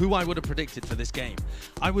tell you who I would have predicted for this game.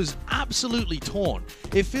 I was absolutely torn.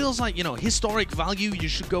 It feels like, you know, historic value, you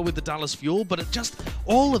should go with the Dallas Fuel, but it just,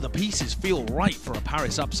 all of the pieces feel right for a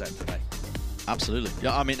Paris upset today. Absolutely.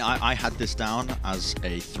 Yeah, I mean, I had this down as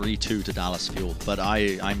a 3-2 to Dallas Fuel, but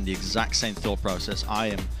I'm the exact same thought process. I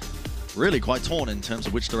am really quite torn in terms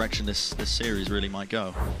of which direction this series really might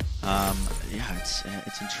go. Yeah,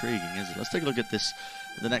 it's intriguing, isn't it? Let's take a look at this.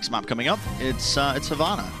 The next map coming up, it's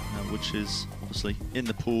Havana, which is obviously in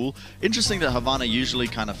the pool. Interesting that Havana usually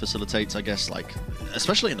kind of facilitates, I guess, like,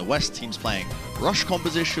 especially in the West, teams playing rush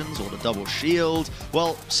compositions or the double shield.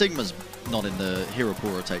 Well, Sigma's not in the hero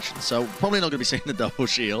pool rotation, so probably not going to be seeing the double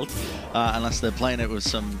shield unless they're playing it with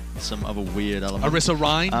some other weird element. Arissa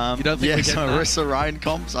Rhine? You don't think we get that? Arissa Rhine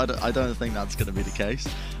comps? I don't think that's going to be the case.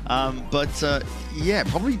 But yeah,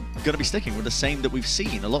 probably going to be sticking with the same that we've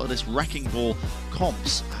seen. A lot of this wrecking ball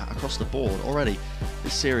comps across the board already.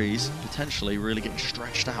 This series potentially really getting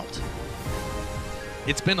stretched out.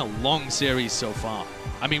 It's been a long series so far.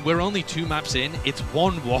 I mean, we're only 2 maps in. It's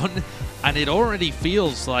 1-1, and it already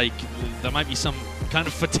feels like there might be some kind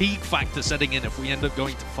of fatigue factor setting in if we end up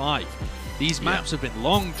going to 5. These maps have been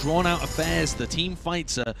long, drawn-out affairs. The team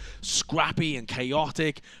fights are scrappy and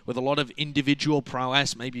chaotic, with a lot of individual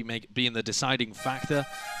prowess maybe being the deciding factor,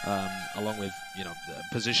 along with, you know, the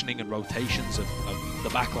positioning and rotations of the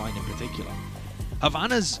backline in particular.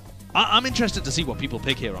 Havana's... I'm interested to see what people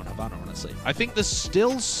pick here on Havana, honestly. I think there's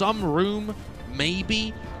still some room,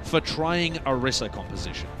 maybe, for trying Arissa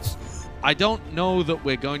compositions. I don't know that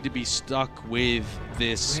we're going to be stuck with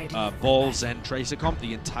this Ball Zen Tracer comp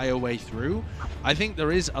the entire way through. I think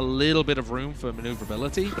there is a little bit of room for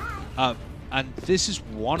maneuverability, and this is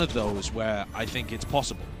one of those where I think it's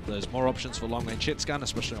possible. There's more options for long-range hit scan,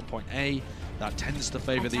 especially on point A. That tends to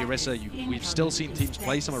favor the Arissa. We've still seen teams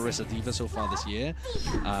play some Arissa Diva so far this year,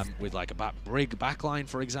 with like a Brig backline,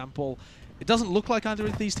 for example. It doesn't look like either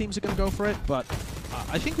of these teams are going to go for it, but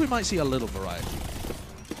I think we might see a little variety.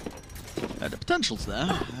 The potential's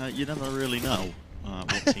there. You never really know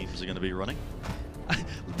what teams are going to be running.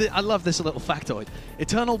 I love this little factoid.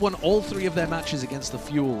 Eternal won all 3 of their matches against the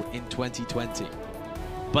Fuel in 2020,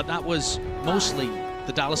 but that was mostly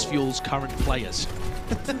the Dallas Fuel's current players.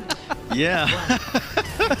 Yeah.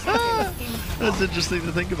 That's interesting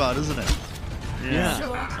to think about, isn't it? Yeah.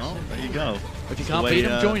 Well, there you go. If you can't beat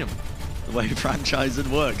them, join them. The way franchising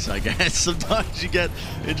works, I guess. Sometimes you get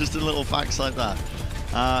interesting little facts like that.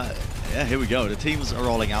 Yeah, here we go. The teams are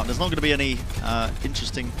rolling out. There's not going to be any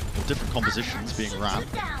interesting or different compositions being ran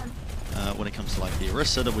when it comes to like the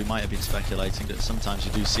Arissa that we might have been speculating that sometimes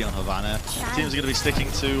you do see on Havana. The teams are going to be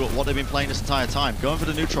sticking to what they've been playing this entire time. Going for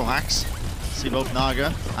the neutral hacks. See both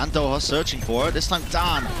Naga and Doha searching for it. This time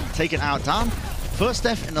Dan taken out. Dan, first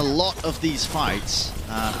death in a lot of these fights.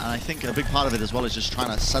 And I think a big part of it as well is just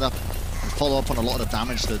trying to set up and follow up on a lot of the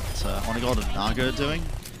damage that Onigod and Naga are doing.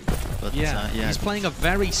 But, yeah, he's playing a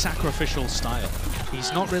very sacrificial style.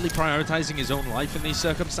 He's not really prioritizing his own life in these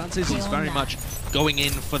circumstances. He's very much going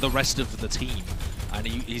in for the rest of the team. And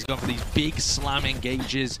he's gone for these big slam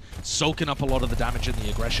engages, soaking up a lot of the damage and the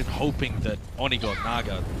aggression, hoping that Onigod,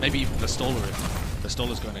 Naga, maybe even the Stoller, if the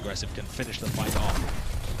Stoller's going aggressive, can finish the fight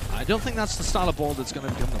off. I don't think that's the style of ball that's going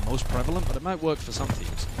to become the most prevalent, but it might work for some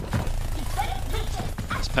teams.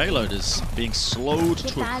 This payload is being slowed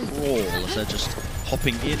to a crawl as they're just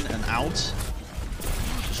hopping in and out.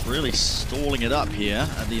 Just really stalling it up here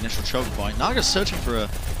at the initial choke point. Naga's searching for a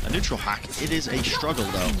neutral hack. It is a struggle,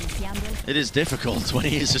 though. It is difficult when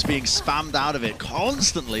he is just being spammed out of it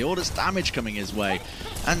constantly. All this damage coming his way.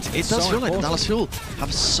 And it does feel like Dallas Fuel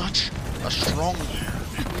have such a strong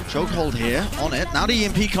chokehold here on it. Now the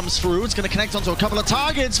EMP comes through. It's going to connect onto a couple of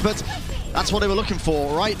targets, but that's what they were looking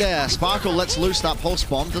for right there. Sparkle lets loose that pulse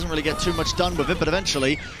bomb. Doesn't really get too much done with it, but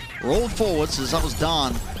eventually rolled forwards as that was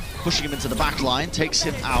Dan pushing him into the back line. Takes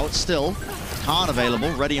him out. Still, Khan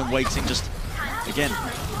available, ready and waiting. Just, again,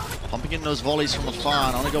 pumping in those volleys from afar,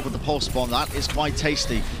 and only go with the pulse bomb. That is quite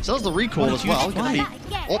tasty. So that's the recall as well. Going to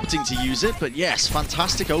be opting to use it, but yes,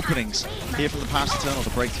 fantastic openings here from the Paris Eternal to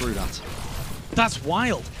break through that. That's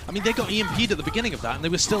wild. I mean, they got EMP'd at the beginning of that, and they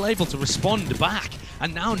were still able to respond back.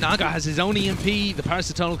 And now Naga has his own EMP. The Paris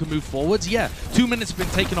Eternal can move forwards. Yeah, 2 minutes have been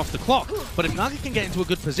taken off the clock. But if Naga can get into a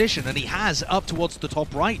good position, and he has up towards the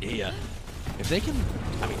top right here, If they can,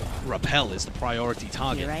 I mean, Repel is the priority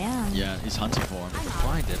target. Here I am. Yeah, he's hunting for him.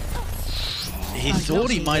 Find it. He thought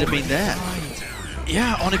he might have been there.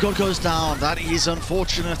 Yeah, Onigod goes down. That is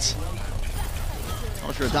unfortunate.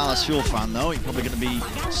 Not if you're a Dallas Fuel fan, though. You're probably going to be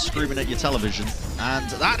screaming at your television. And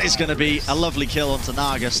that is going to be a lovely kill onto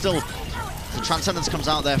Naga. Still, the Transcendence comes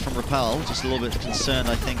out there from Repel. Just a little bit concerned,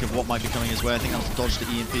 I think, of what might be coming his way. I think that was to dodge the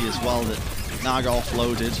EMP as well that Naga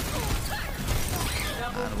offloaded.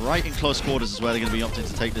 And right in close quarters is where they're going to be opting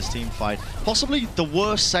to take this team fight. Possibly the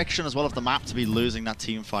worst section as well of the map to be losing that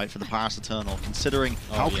team fight for the Paris Eternal, considering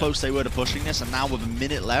how close they were to pushing this, and now with a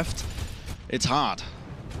minute left, it's hard.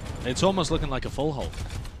 It's almost looking like a full hold.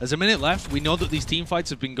 There's a minute left. We know that these team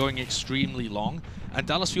fights have been going extremely long, and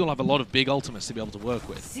Dallas Fuel have a lot of big ultimates to be able to work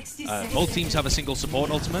with. Both teams have a single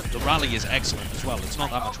support ultimate. The rally is excellent as well. It's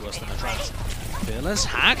not that much worse than a Trans. Fearless,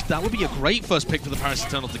 hacked. That would be a great first pick for the Paris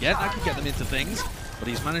Eternal to get. That could get them into things, but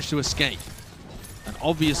he's managed to escape. And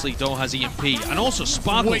obviously, Doe has EMP. And also,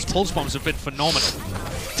 Sparkle's pulse bombs have been phenomenal.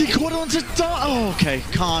 Decoder onto oh, okay.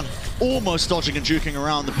 Khan almost dodging and juking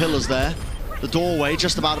around the pillars there. The doorway,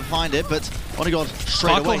 just about to find it, but Onigod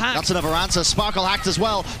straight away. Hacked. That's another answer. Sparkle hacked as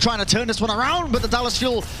well, trying to turn this one around, but the Dallas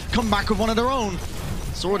Fuel come back with one of their own.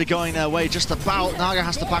 It's already going their way just about. Naga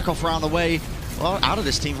has to back off around the way. Well, out of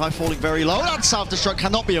this team fight, falling very low. That self-destruct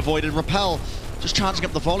cannot be avoided. Repel just charging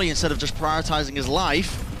up the volley instead of just prioritizing his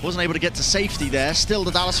life. Wasn't able to get to safety there. Still,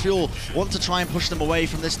 the Dallas Fuel want to try and push them away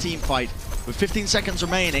from this team fight. With 15 seconds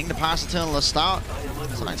remaining, the Paris Eternal are starting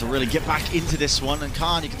to really get back into this one. And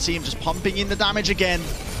Khan, you can see him just pumping in the damage again.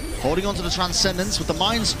 Holding onto the Transcendence with the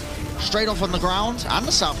mines straight off on the ground and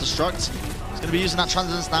the self-destruct. He's going to be using that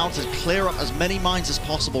Transcendence now to clear up as many mines as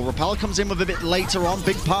possible. Repel comes in with a bit later on.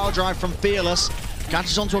 Big power drive from Fearless.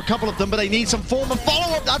 Catches onto a couple of them, but they need some form of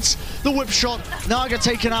follow-up. That's the whip shot. Naga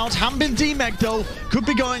taken out. Hambin D-Meg, though, could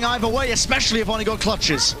be going either way, especially if Onigod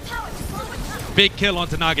clutches. Big kill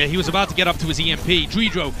onto Naga. He was about to get up to his EMP.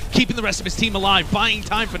 Dredro keeping the rest of his team alive, buying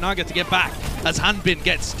time for Naga to get back as Hanbin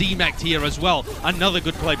gets D-Mec'd here as well. Another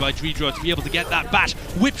good play by Dredro to be able to get that bash.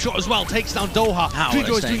 Whip shot as well, takes down Doha.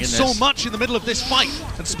 Dredro is doing so much in the middle of this fight,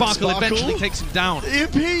 and Sparkle eventually takes him down.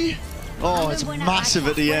 EMP! Oh, it's massive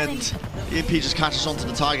at the end. EMP just catches onto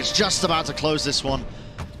the targets, just about to close this one.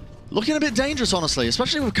 Looking a bit dangerous, honestly,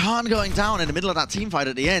 especially with Khan going down in the middle of that team fight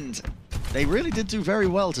at the end. They really did do very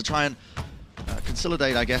well to try and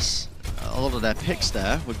consolidate, I guess, a lot of their picks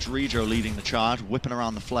there, with Dredro leading the charge, whipping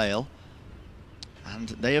around the flail. And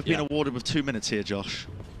they have been awarded with 2 minutes here, Josh.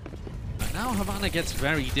 And now Havana gets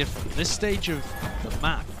very different. This stage of the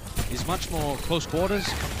map is much more close quarters,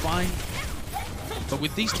 confined. But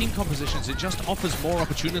with these team compositions, it just offers more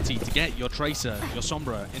opportunity to get your Tracer, your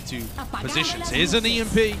Sombra into positions. Here's an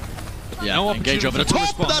EMP. Yeah, no engage over the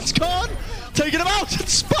top, but that's Khan taking him out. And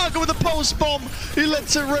Sparkle with a post bomb. He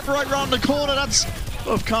lets it rip right round the corner. That's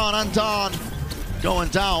both Khan and Dan going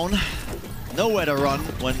down. Nowhere to run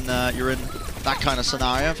when you're in that kind of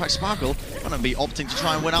scenario. In fact, Sparkle going to be opting to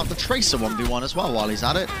try and win out the Tracer 1v1 as well while he's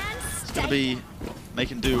at it. It's going to be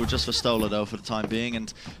making do just for Stola, though, for the time being.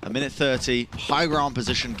 And a minute 30, high ground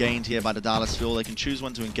position gained here by the Dallas Fuel. They can choose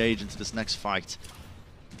when to engage into this next fight.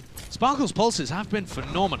 Sparkle's pulses have been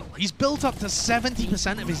phenomenal. He's built up to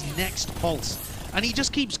 70% of his next pulse. And he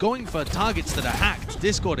just keeps going for targets that are hacked,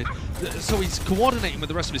 discorded. So he's coordinating with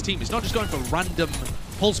the rest of his team. He's not just going for random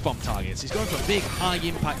pulse bomb targets. He's going for big,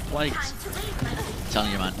 high-impact plays. I'm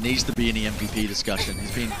telling you, man, needs to be in the MVP discussion.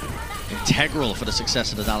 He's been integral for the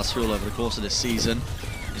success of the Dallas Fuel over the course of this season.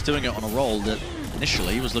 He's doing it on a role that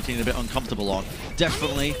initially he was looking a bit uncomfortable on.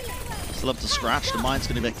 Definitely still up to scratch. The mine's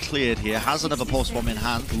going to get cleared here. Has another pulse bomb in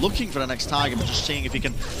hand. Looking for the next target, but just seeing if he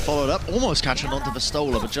can follow it up. Almost catching onto the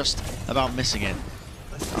Stola, but just about missing it.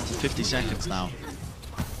 Down to 50 seconds now.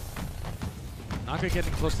 Naga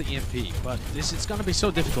getting close to EMP, but it's going to be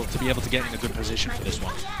so difficult to be able to get in a good position for this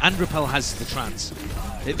one. And Repel has the trans.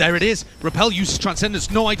 There it is. Repel uses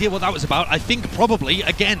Transcendence. No idea what that was about. I think probably,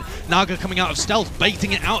 again, Naga coming out of stealth,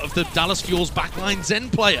 baiting it out of the Dallas Fuel's backline Zen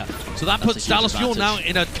player. So that puts Dallas Fuel now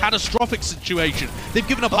in a catastrophic situation. They've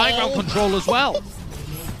given up high ground control as well.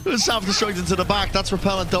 Self-destruct into the back. That's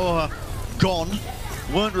Repel and Doha gone.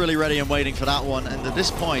 Weren't really ready and waiting for that one. And at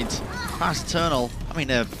this point, Paris Eternal, I mean,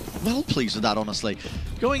 they're well pleased with that, honestly.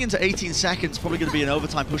 Going into 18 seconds, probably going to be an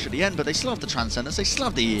overtime push at the end, but they still have the Transcendence, they still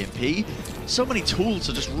have the EMP. So many tools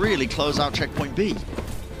to just really close out checkpoint B.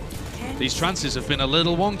 These trances have been a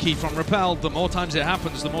little wonky from Repel. The more times it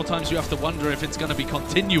happens, the more times you have to wonder if it's going to be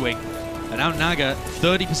continuing. And now Naga,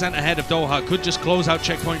 30% ahead of Doha, could just close out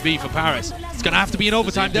checkpoint B for Paris. It's going to have to be an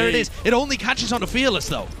overtime. There it is. It only catches on to Fearless,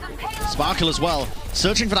 though. Sparkle as well,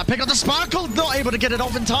 searching for that pick on the Sparkle, not able to get it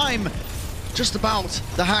off in time. just about.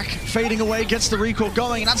 The hack fading away, gets the recall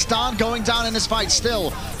going, and that's Dan going down in this fight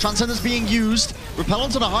still. Transcender's being used, repel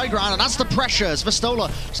onto the high ground, and that's the pressure as Vestola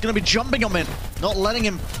is going to be jumping on him, not letting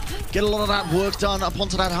him get a lot of that work done up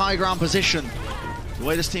onto that high ground position. The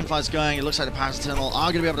way this team fight's going, it looks like the Paris Eternal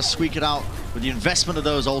are going to be able to squeak it out with the investment of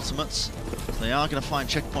those ultimates. They are going to find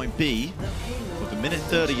checkpoint B with a minute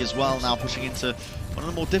 30 as well, now pushing into one of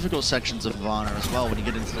the more difficult sections of Havana as well when you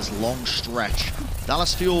get into this long stretch.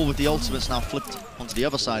 Dallas Fuel with the ultimates now flipped onto the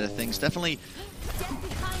other side of things. Definitely,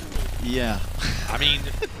 yeah. I mean,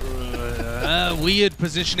 weird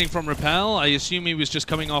positioning from Repel. I assume he was just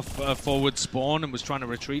coming off forward spawn and was trying to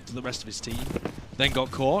retreat to the rest of his team, then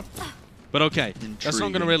got caught. But okay, that's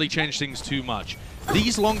not going to really change things too much.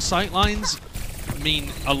 These long sight lines mean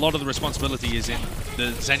a lot of the responsibility is in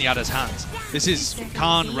the Zenyatta's hands. This is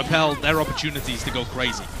Khan, Repel, their opportunities to go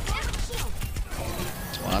crazy.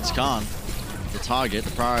 Well, that's Khan, the target,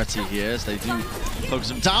 the priority here as they do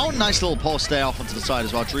focus him down. Nice little pulse stay off onto the side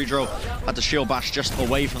as well. Dredro had to shield bash just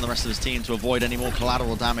away from the rest of his team to avoid any more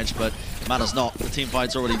collateral damage, but matters not. The team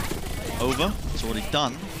fight's already over. It's already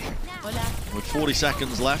done. With 40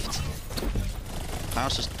 seconds left.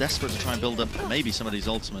 Paris just desperate to try and build up maybe some of these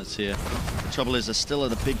ultimates here. The trouble is they're still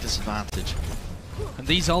at a big disadvantage. And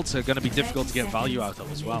these ults are going to be difficult to get value out of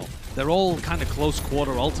as well. They're all kind of close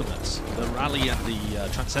quarter ultimates. The Rally and the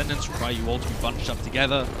Transcendence require you all to be bunched up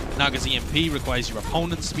together. Naga's EMP requires your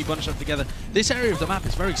opponents to be bunched up together. This area of the map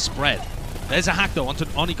is very spread. There's a hack though onto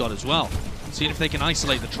Onigod as well. Seeing if they can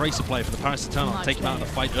isolate the Tracer player for the Paris Eternal and take him out of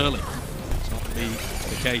the fight early. It's not going to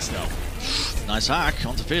be the case though. Nice hack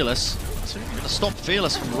onto Fearless. So we're going to stop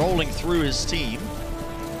Fearless from rolling through his team.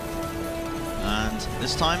 And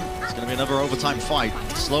this time, it's going to be another overtime fight.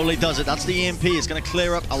 Slowly does it. That's the EMP. It's going to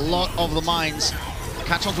clear up a lot of the mines.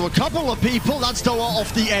 Catch onto a couple of people. That's Doa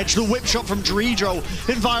off the edge. The whip shot from Dredro.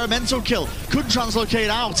 Environmental kill. Couldn't translocate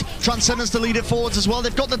out. Transcendence to lead it forwards as well.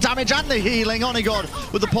 They've got the damage and the healing.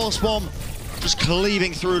 Onigod with the pulse bomb. Just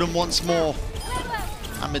cleaving through them once more.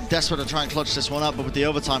 I've been desperate to try and clutch this one up, but with the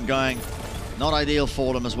overtime going, not ideal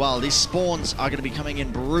for them as well. These spawns are going to be coming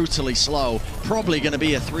in brutally slow. Probably going to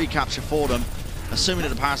be a 3 capture for them, assuming that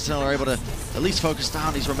the Paris Eternal are able to at least focus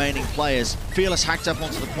down these remaining players. Fearless hacked up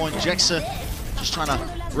onto the point. Jexa just trying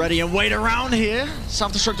to ready and wait around here.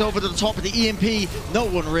 Self-destruct over to the top of the EMP. No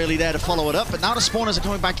one really there to follow it up. But now the spawners are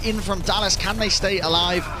coming back in from Dallas. Can they stay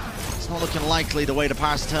alive? It's not looking likely the way the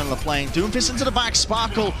Paris Eternal are playing. Doomfist into the back.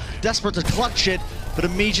 Sparkle desperate to clutch it, but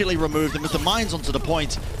immediately removed them with the mines onto the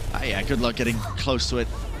point. Yeah, good luck getting close to it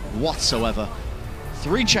whatsoever.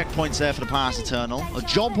 3 checkpoints there for the Paris Eternal. A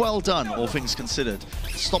job well done, all things considered.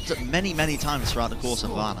 Stopped it many, many times throughout the course of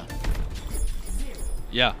Havana.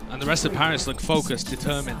 Yeah, and the rest of Paris look focused,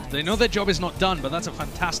 determined. They know their job is not done, but that's a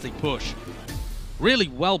fantastic push. Really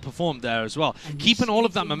well performed there as well. Keeping all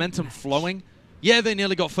of that momentum flowing. Yeah, they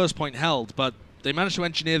nearly got first point held, but they managed to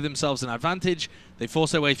engineer themselves an advantage. They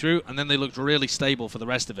forced their way through, and then they looked really stable for the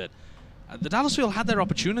rest of it. The Dallas Fuel had their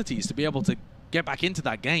opportunities to be able to get back into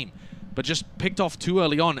that game, but just picked off too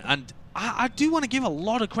early on. And I do want to give a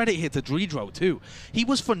lot of credit here to Dredro too. He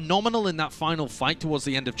was phenomenal in that final fight towards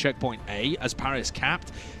the end of Checkpoint A as Paris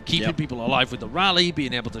capped, keeping people alive with the rally,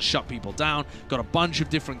 being able to shut people down, got a bunch of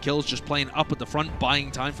different kills just playing up at the front,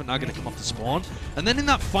 buying time for Naga to come off the spawn. And then in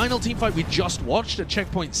that final team fight we just watched at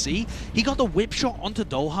Checkpoint C, he got the whip shot onto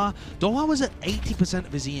Doha. Doha was at 80%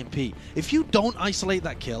 of his EMP. If you don't isolate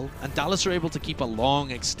that kill, and Dallas are able to keep a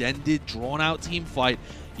long, extended, drawn-out team fight,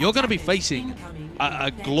 you're going to be facing a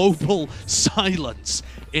global silence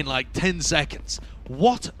in like 10 seconds.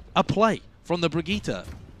 What a play from the Brigitte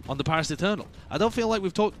on the Paris Eternal. I don't feel like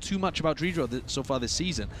we've talked too much about Dredro so far this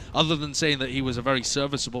season, other than saying that he was a very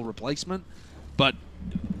serviceable replacement. But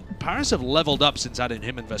Paris have leveled up since adding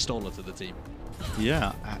him and Vestola to the team.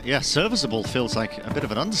 Yeah, serviceable feels like a bit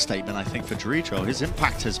of an understatement, I think, for Dredro. His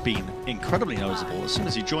impact has been incredibly noticeable as soon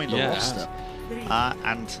as he joined the roster.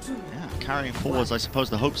 And carrying forwards, I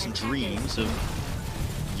suppose, the hopes and dreams of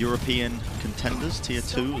European contenders, Tier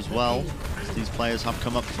 2 as well. These players have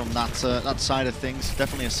come up from that side of things.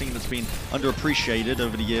 Definitely a scene that's been underappreciated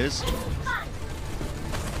over the years.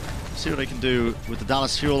 See what they can do with the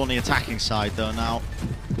Dallas Fuel on the attacking side, though, now.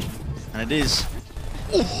 And it is...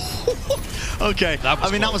 Okay,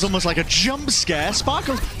 I mean, that was almost like a jump scare.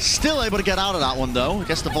 Sparkle's still able to get out of that one, though. I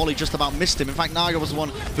guess the volley just about missed him. In fact, Naga was the one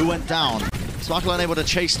who went down. Sparkle unable to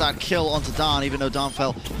chase that kill onto Dan, even though Dan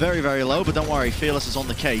fell very, very low. But don't worry, Fearless is on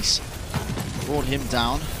the case. Brought him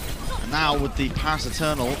down. And now with the Paris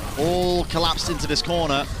Eternal all collapsed into this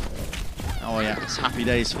corner. Oh yeah, it's happy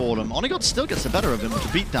days for them. Onigod still gets the better of him with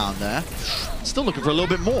the beat down there. Still looking for a little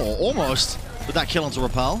bit more, almost, with that kill onto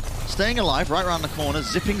Repel. staying alive right around the corner,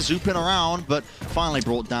 zipping, zooping around, but finally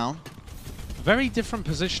brought down. Very different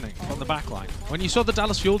positioning on the back line. When you saw the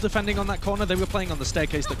Dallas Fuel defending on that corner, they were playing on the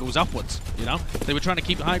staircase that goes upwards, you know? They were trying to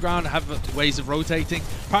keep high ground, have ways of rotating.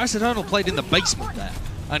 Paris Eternal played in the basement there,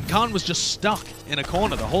 and Khan was just stuck in a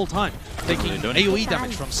corner the whole time, taking AoE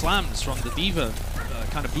damage from slams, from the D.Va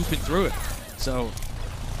kind of booping through it. So,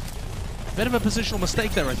 a bit of a positional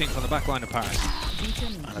mistake there, I think, on the back line of Paris.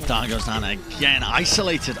 And the down goes down again.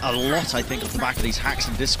 Isolated a lot, I think, off the back of these hacks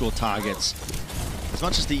and Discord targets. As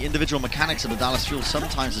much as the individual mechanics of the Dallas Fuel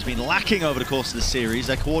sometimes has been lacking over the course of this series,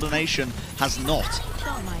 their coordination has not.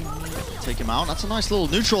 Take him out. That's a nice little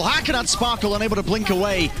neutral hack, and that Sparkle unable to blink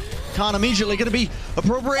away. Khan immediately going to be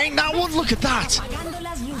appropriating that one. Look at that.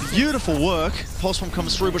 Beautiful work. Pulse Bomb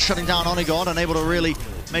comes through, but shutting down Onigod, unable to really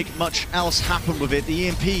make much else happen with it. The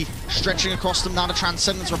EMP stretching across them now to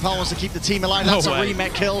Transcendence. Repel wants to keep the team alive. That's a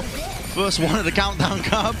remet kill. First one of the Countdown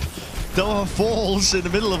Cup. Doha falls in the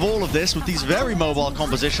middle of all of this with these very mobile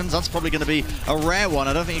compositions. That's probably going to be a rare one.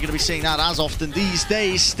 I don't think you're going to be seeing that as often these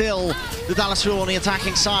days. Still, the Dallas Fuel on the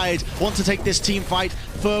attacking side want to take this team fight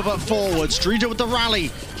further forwards. Drijo with the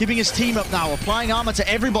rally, keeping his team up now, applying armor to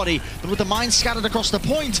everybody, but with the mines scattered across the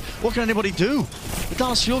point, what can anybody do? The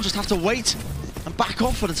Dallas Fuel just have to wait and back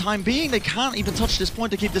off for the time being. They can't even touch this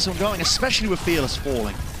point to keep this one going, especially with Fearless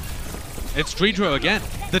falling. It's Drijo again.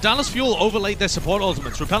 The Dallas Fuel overlaid their support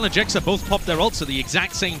ultimates. Repel and Jexa both popped their ults at the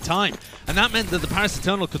exact same time. And that meant that the Paris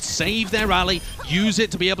Eternal could save their rally, use it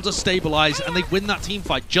to be able to stabilize, and they'd win that team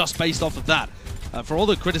fight just based off of that. For all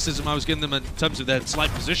the criticism I was giving them in terms of their slight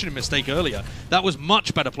positioning mistake earlier, that was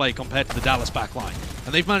much better play compared to the Dallas backline.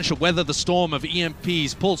 And they've managed to weather the storm of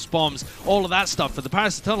EMPs, pulse bombs, all of that stuff for the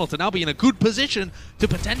Paris Eternal to now be in a good position to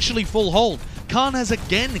potentially full hold. Khan has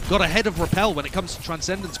again got ahead of Repel when it comes to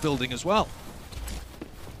Transcendence building as well.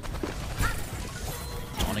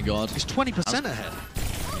 Oh my god. He's 20% ahead.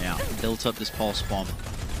 Yeah, built up this pulse bomb.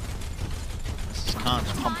 Khan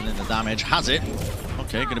just pumping in the damage. Has it.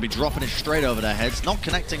 Okay, going to be dropping it straight over their heads. Not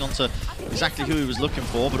connecting onto exactly who he was looking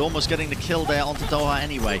for, but almost getting the kill there onto Doha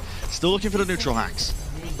anyway. Still looking for the neutral hacks.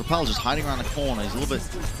 Repel just hiding around the corner. He's a little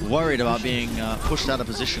bit worried about being pushed out of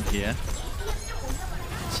position here.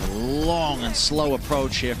 It's a long and slow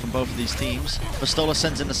approach here from both of these teams. Vastola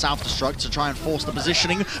sends in the self-destruct to try and force the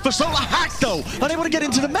positioning. Vastola hacked though! Unable to get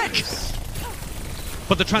into the mech!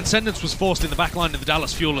 But the Transcendence was forced in the backline of the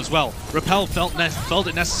Dallas Fuel as well. Repel felt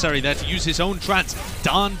it necessary there to use his own Trance.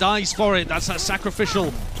 Dan dies for it. That's that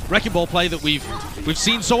sacrificial Wrecking Ball play that we've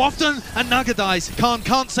seen so often. And Naga dies. Khan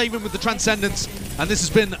can't save him with the Transcendence. And this has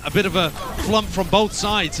been a bit of a flump from both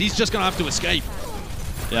sides. He's just going to have to escape.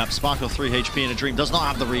 Yeah, Sparkle 3 HP in a Dream does not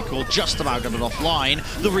have the recall, just about got it offline.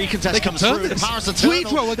 The recontest comes through, the Paris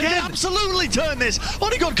Eternal, they can absolutely turn this!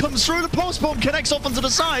 Onigod comes through, the Pulse Bomb connects off onto the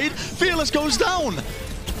side, Fearless goes down!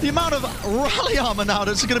 The amount of rally armor now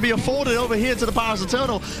that's going to be afforded over here to the Paris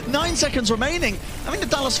Eternal. 9 seconds remaining. I think the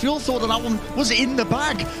Dallas Fuel thought that one was in the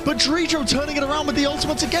bag, but Drijo turning it around with the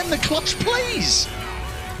ultimates again, the clutch plays!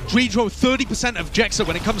 Drijo 30% of Jexa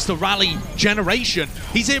when it comes to rally generation.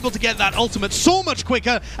 He's able to get that ultimate so much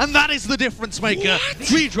quicker, and that is the difference maker.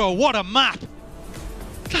 Drijo, what a map!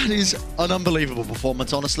 That is an unbelievable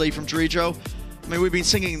performance, honestly, from Drijo. I mean, we've been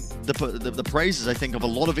singing the praises, I think, of a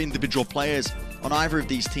lot of individual players on either of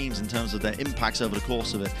these teams in terms of their impacts over the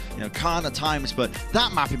course of it. You know, Khan at times, but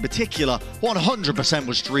that map in particular, 100%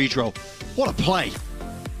 was Drijo. What a play!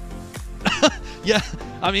 Yeah,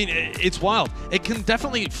 I mean, it's wild. It can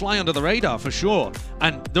definitely fly under the radar for sure.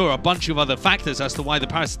 And there are a bunch of other factors as to why the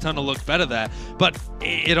Paris Eternal looked better there. But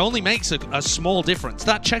it only makes a small difference.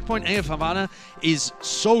 That checkpoint AF Havana is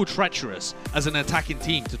so treacherous as an attacking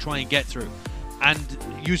team to try and get through. And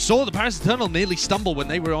you saw the Paris Eternal nearly stumble when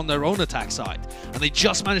they were on their own attack side. And they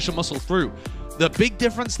just managed to muscle through. The big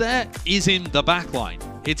difference there is in the backline.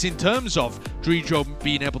 It's in terms of Drijo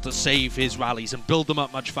being able to save his rallies and build them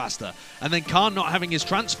up much faster. And then Khan not having his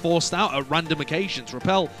Trance forced out at random occasions.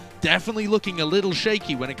 Repel definitely looking a little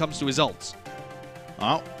shaky when it comes to his ults.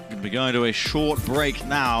 Well, we're going to be going to a short break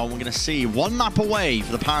now. We're going to see one map away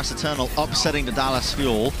for the Paris Eternal upsetting the Dallas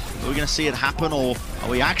Fuel. Are we going to see it happen, or are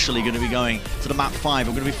we actually going to be going to the map 5?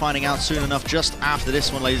 We're going to be finding out soon enough just after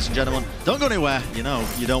this one, ladies and gentlemen. Don't go anywhere. You know,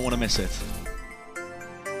 you don't want to miss it.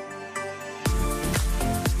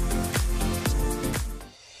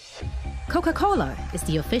 Coca-Cola is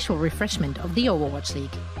the official refreshment of the Overwatch League.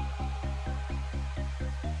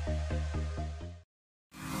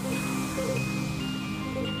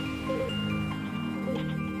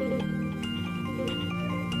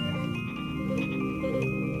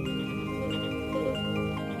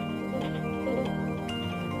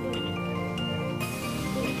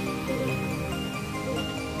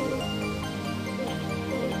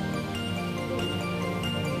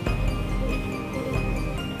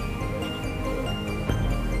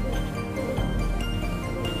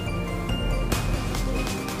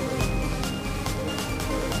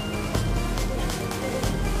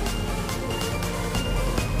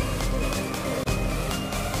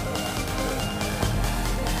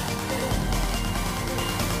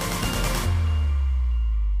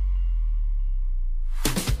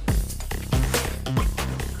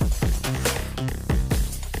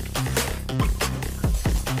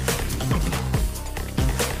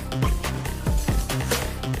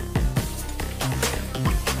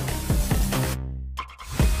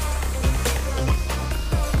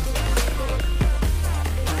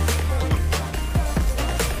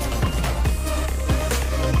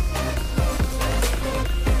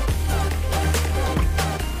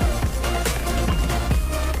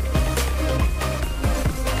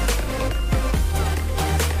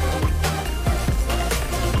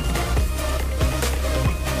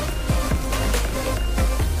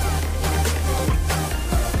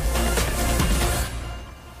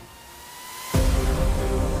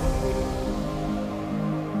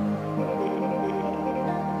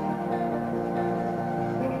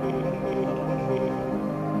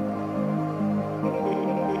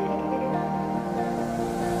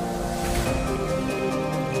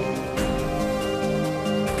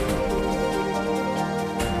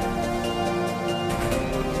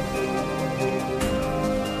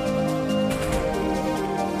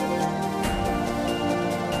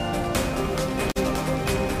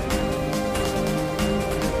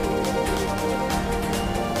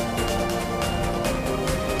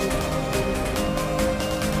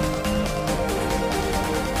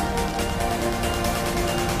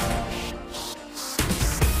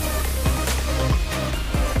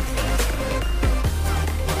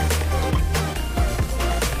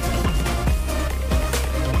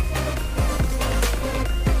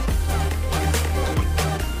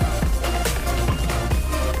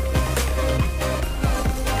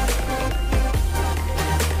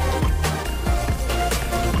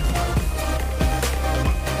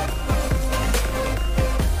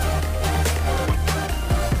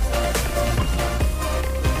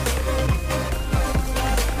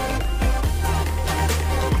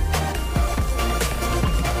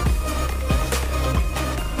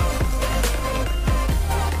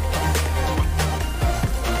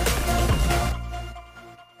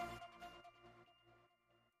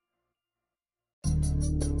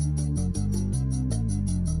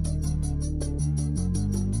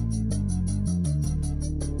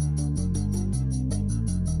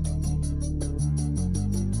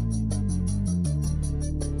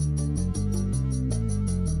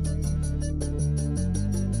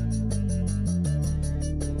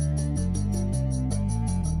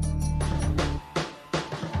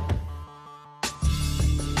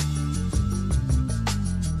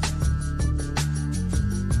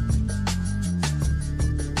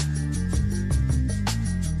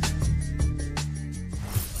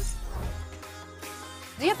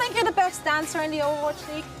 Do you think you're the best dancer in the Overwatch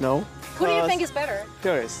League? No. Who do you think is better?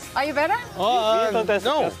 Furious. Are you better? Winston that's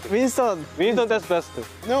best. Winston. Winston that's best.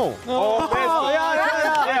 No. Oh,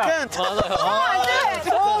 I can't. Come on, do it!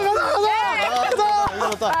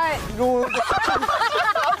 All right.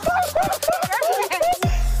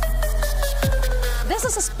 This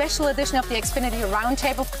is a special edition of the Xfinity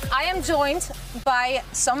Roundtable. I am joined by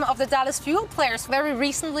some of the Dallas Fuel players. Very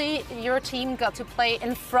recently, your team got to play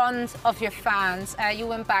in front of your fans. You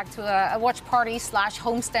went back to a watch party /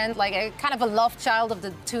 homestand, like a kind of a love child of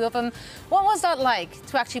the two of them. What was that like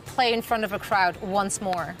to actually play in front of a crowd once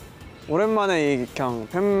more? 오랜만에 그냥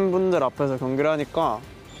팬분들 앞에서 경기를 하니까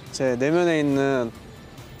제 내면에 있는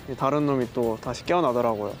다른 놈이 또 다시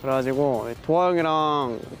깨어나더라고요. 그래가지고 도하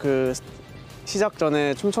형이랑 그 시작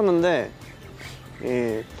전에 춤췄는데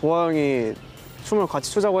도하 형이 춤을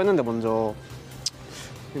같이 추자고 했는데 먼저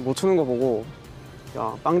못 추는 거 보고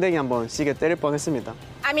그냥 빵댕이 한번 시계 때릴 뻔했습니다.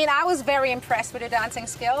 I mean, I was very impressed with your dancing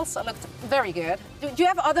skills. It looked very good. Do you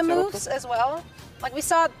have other moves as well? Like we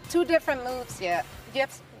saw 2 different moves here. Do you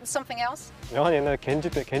have something else? 영환이 옛날에 겐지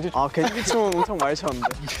춤 엄청 많이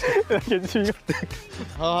췄는데. 겐지 이거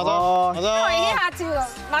Oh, he had to.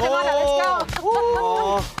 Let's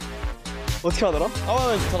go. 어떻게 하더라?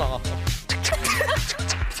 좋다 나가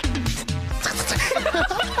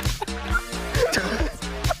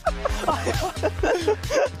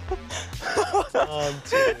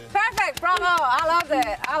Perfect, bravo. I loved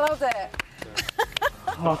it. I loved it.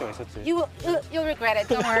 있었지. You'll regret it,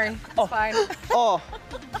 don't worry. It's fine.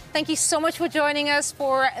 Thank you so much for joining us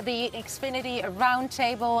for the Xfinity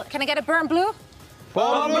Roundtable. Can I get a burn blue?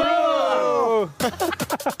 Burn blue!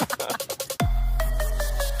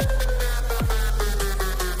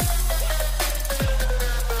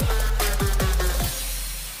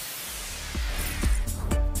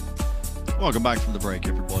 Welcome back from the break,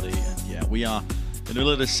 everybody. And yeah, we are in the middle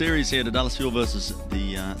of this series here, the Dallas Fuel versus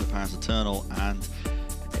the Paris Eternal, and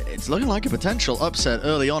it's looking like a potential upset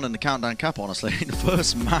early on in the Countdown Cup, honestly. The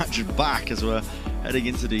first match back as we're heading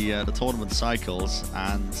into the tournament cycles,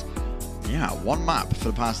 and yeah, one map for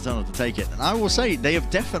the Paris Eternal to take it. And I will say they have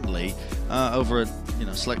definitely, over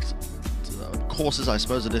select courses, I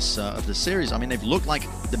suppose, of this series, I mean, they've looked like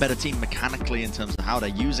the better team mechanically in terms of how they're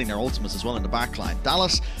using their ultimates as well in the backline.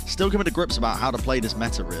 Dallas still coming to grips about how to play this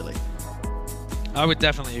meta, really. I would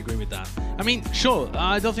definitely agree with that. I mean, sure,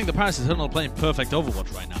 I don't think the Paris Eternal are playing perfect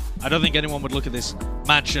Overwatch right now. I don't think anyone would look at this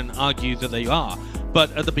match and argue that they are.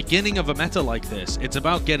 But at the beginning of a meta like this, it's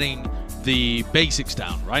about getting the basics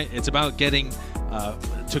down, right? It's about getting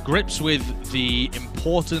to grips with the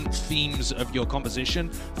important themes of your composition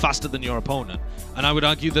faster than your opponent. And I would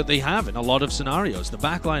argue that they have in a lot of scenarios. The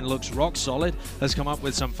backline looks rock solid, has come up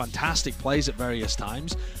with some fantastic plays at various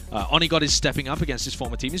times. Onigod is stepping up against his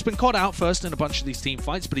former team. He's been caught out first in a bunch of these team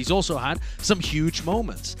fights, but he's also had some huge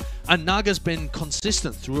moments. And Naga's been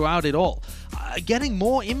consistent throughout it all, getting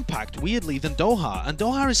more impact, weirdly, than Doha. And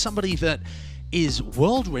Doha is somebody that is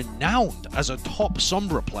world-renowned as a top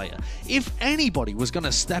Sombra player. If anybody was going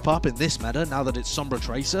to step up in this meta, now that it's Sombra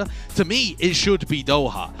Tracer, to me, it should be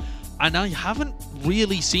Doha. And I haven't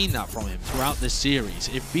really seen that from him throughout this series.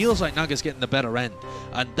 It feels like Naga's getting the better end.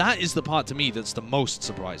 And that is the part, to me, that's the most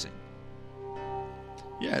surprising.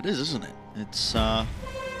 Yeah, it is, isn't it? It's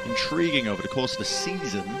intriguing over the course of the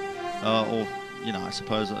season. Or, I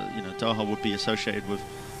suppose, Doha would be associated with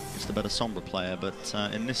just a better Sombra player, but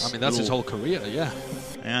in this... I mean, that's his whole career, yeah.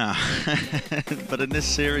 Yeah. But in this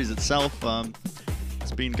series itself,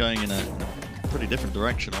 it's been going in a pretty different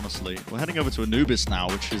direction, honestly. We're heading over to Anubis now,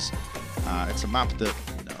 which is... it's a map that,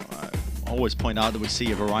 I always point out that we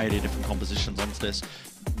see a variety of different compositions onto this.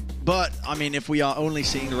 But, I mean, if we are only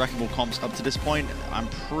seeing the Wrecking Ball comps up to this point, I'm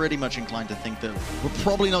pretty much inclined to think that we're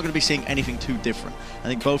probably not going to be seeing anything too different. I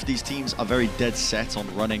think both these teams are very dead set on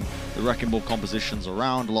running the Wrecking Ball compositions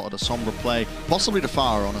around, a lot of the Sombra play, possibly the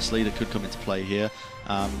Fire, honestly, that could come into play here.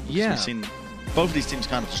 Yeah. We've seen both of these teams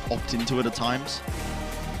kind of just opt into it at times.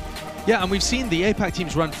 Yeah, and we've seen the APAC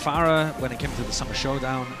teams run Farah when it came to the Summer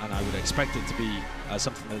Showdown, and I would expect it to be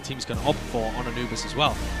something that the team's going to opt for on Anubis as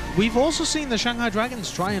well. We've also seen the Shanghai Dragons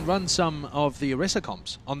try and run some of the Orisa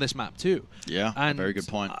comps on this map too. Yeah, and very good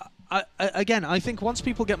point. Again, I think once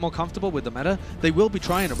people get more comfortable with the meta, they will be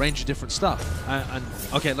trying a range of different stuff. And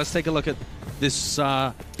okay, let's take a look at this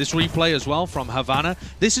this replay as well from Havana.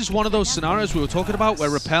 This is one of those scenarios we were talking about where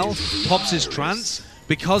Repel pops his trance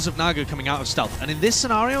because of Naga coming out of stealth. And in this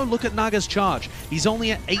scenario, look at Naga's charge. He's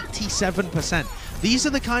only at 87%. These are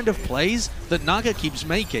the kind of plays that Naga keeps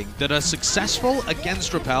making that are successful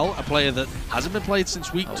against Repel, a player that hasn't been played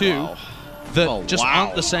since week 2. Wow. that just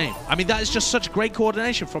aren't the same. I mean, that is just such great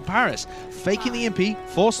coordination from Paris. Faking the EMP,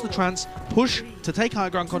 force the trance, push to take high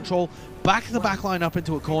ground control, back the backline up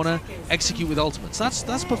into a corner, execute with ultimates.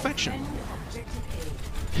 That's perfection.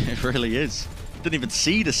 It really is. Didn't even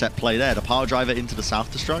see the set play there. The power driver into the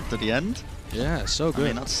South Destruct at the end. Yeah, so good.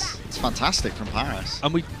 I mean, it's fantastic from Paris.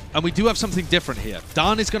 And we do have something different here.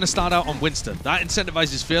 Dan is going to start out on Winston. That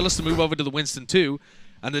incentivizes Fearless to move over to the Winston too.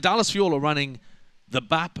 And the Dallas Fuel are running the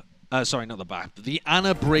BAP, sorry, not the BAP, the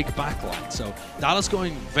Ana Brig backline. So Dallas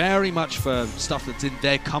going very much for stuff that's in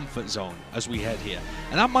their comfort zone as we head here.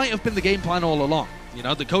 And that might have been the game plan all along. You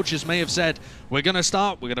know, the coaches may have said, we're going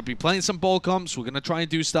to be playing some ball comps, we're going to try and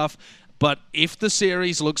do stuff. But if the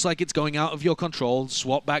series looks like it's going out of your control,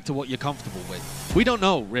 swap back to what you're comfortable with. We don't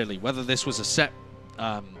know, really, whether this was a set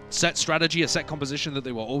strategy, a set composition that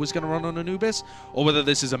they were always going to run on Anubis, or whether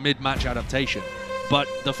this is a mid-match adaptation. But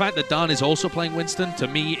the fact that Dan is also playing Winston, to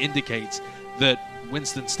me, indicates that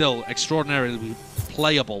Winston's still extraordinarily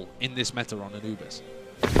playable in this meta on Anubis.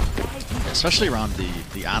 Especially around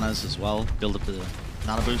the Anas as well. Build up the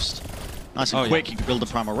Nano Boost. Nice and quick. You can build a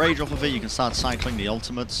Primal Rage off of it. You can start cycling the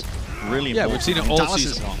ultimates. Really important. Yeah, we've seen it all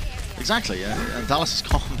season long. Exactly, yeah. And Dallas's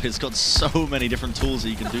comp has got so many different tools that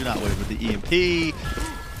you can do that with the EMP,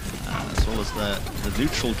 as well as the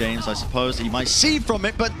neutral games, I suppose, that you might see from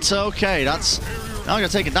it. But okay, that's now going to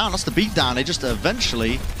take it down. That's the beat down. They just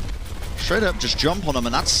eventually, straight up, just jump on them,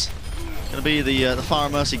 and that's going to be the Fire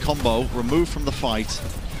and Mercy combo removed from the fight.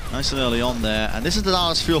 Nice and early on there. And this is the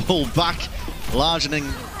Dallas Fuel back large and in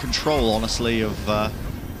control, honestly, of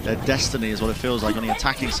their destiny is what it feels like on the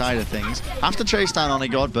attacking side of things. Have to chase down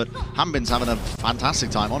Onigod, but Hanbin's having a fantastic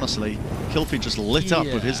time, honestly. Killfeed just lit up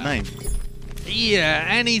with his name. Yeah,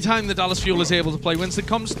 anytime the Dallas Fuel is able to play Winston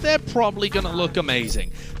comps, they're probably going to look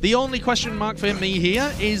amazing. The only question mark for me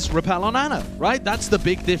here is Repel on Ana, right? That's the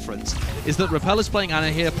big difference, is that Repel is playing Ana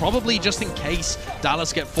here, probably just in case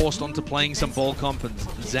Dallas get forced onto playing some ball comp and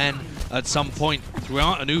Zen at some point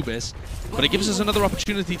throughout Anubis. But it gives us another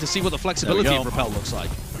opportunity to see what the flexibility of Repel looks like.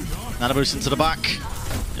 Nano Boost into the back.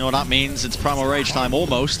 You know what that means? It's Primal Rage time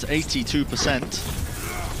almost, 82%.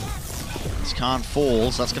 This can't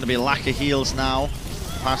fall, so that's going to be a lack of heals now.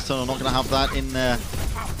 Pass Tunnel not going to have that in their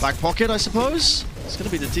back pocket, I suppose. It's going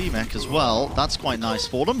to be the D-Mech as well. That's quite nice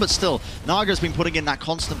for them, but still, Naga's been putting in that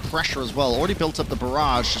constant pressure as well. Already built up the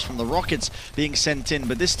barrage just from the rockets being sent in,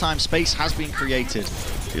 but this time space has been created.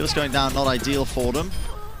 Feels going down, not ideal for them.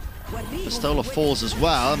 Pistola falls as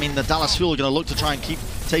well. I mean, the Dallas Fuel are going to look to try and keep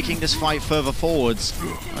taking this fight further forwards.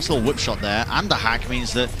 Nice little whip shot there, and the hack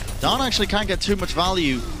means that Dan actually can't get too much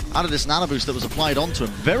value out of this Nano Boost that was applied onto him.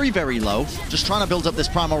 Very, very low. Just trying to build up this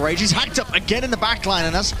Primal Rage. He's hacked up again in the backline,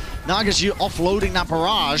 and that's Naga's offloading that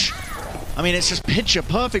barrage. I mean, it's just picture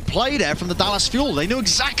perfect play there from the Dallas Fuel. They knew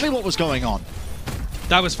exactly what was going on.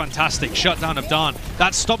 That was fantastic. Shutdown of Dan.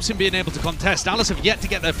 That stops him being able to contest. Dallas have yet to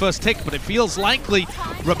get their first tick, but it feels likely.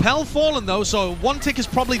 Repel fallen though, so one tick is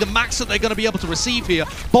probably the max that they're going to be able to receive here.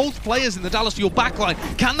 Both players in the Dallas Fuel backline.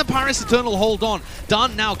 Can the Paris Eternal hold on?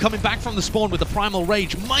 Dan now coming back from the spawn with the Primal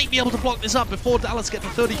Rage. Might be able to block this up before Dallas get to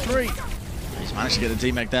 33. He's managed to get the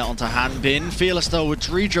D-Mech there onto Hanbin. Fearless though with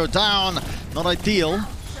Drijo down. Not ideal.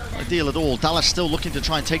 Not ideal at all. Dallas still looking to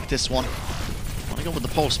try and take this one. Want to go with the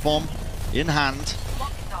pulse bomb in hand.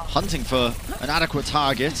 Hunting for an adequate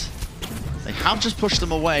target. They have just pushed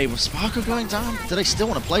them away. With Sparko going down, do they still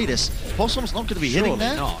want to play this? Pulse bomb's not going to be hitting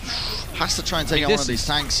there. Not. Has to try and take out one of these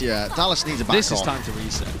tanks. Yeah, Dallas needs a back on. This is time to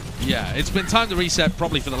reset. Yeah, it's been time to reset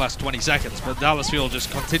probably for the last 20 seconds, but Dallas Fuel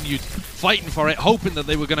just continued fighting for it, hoping that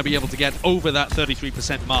they were going to be able to get over that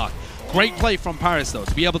 33% mark. Great play from Paris, though,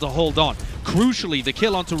 to be able to hold on. Crucially, the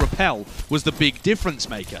kill onto Repel was the big difference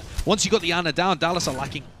maker. Once you got the Ana down, Dallas are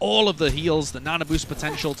lacking all of the heals, the Nano Boost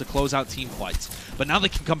potential to close out team fights. But now they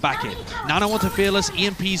can come back in. Nano onto Fearless,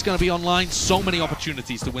 EMP is going to be online. So many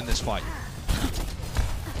opportunities to win this fight.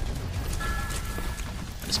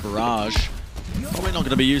 This barrage probably not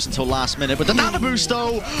going to be used until last minute, but the Nano Boost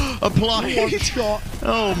though applied.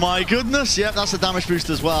 Oh my goodness, yep, that's the damage boost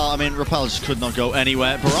as well. I mean, Repel just could not go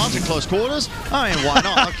anywhere. Barrage in close quarters, I mean, why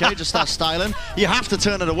not? Okay, just start styling. You have to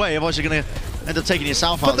turn it away, otherwise you're going to end up taking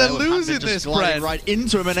yourself out. But they're losing this, Brett. Right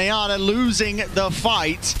into him, and they are. They're losing the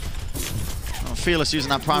fight. Oh, Fearless using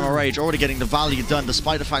that Primal Rage, already getting the value done,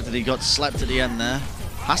 despite the fact that he got slept at the end there.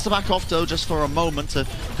 Has to back off though, just for a moment, to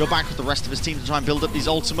go back with the rest of his team to try and build up these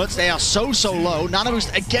ultimates. They are so low. Nano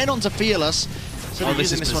Boost again onto Fearless. So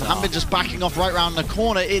this one. Hanbin just backing off right around the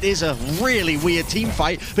corner. It is a really weird team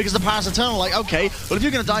fight because the Paris Eternal like, okay, well if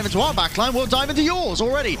you're going to dive into our backline, we'll dive into yours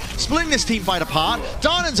already. Splitting this team fight apart.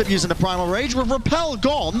 Dan ends up using the Primal Rage. With Repel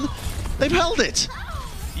gone, they've held it.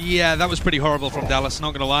 Yeah, that was pretty horrible from Dallas,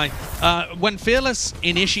 not going to lie. When Fearless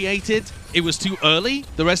initiated, it was too early.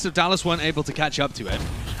 The rest of Dallas weren't able to catch up to him.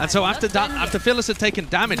 And so after Fearless had taken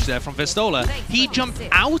damage there from Vistola, he jumped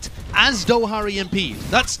out as Dohari EMP'd.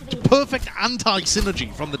 That's perfect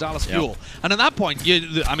anti-synergy from the Dallas Fuel. And at that point,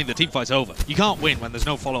 I mean, the team fight's over. You can't win when there's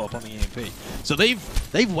no follow-up on the EMP. So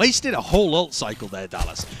they've wasted a whole ult cycle there,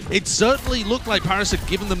 Dallas. It certainly looked like Paris had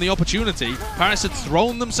given them the opportunity. Paris had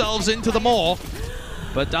thrown themselves into the maw.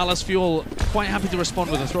 But Dallas Fuel quite happy to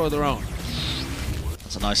respond with a throw of their own.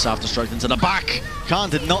 That's a nice self-destruct into the back. Khan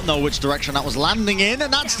did not know which direction that was landing in,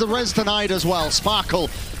 and that's the res denied as well. Sparkle,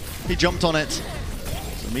 he jumped on it.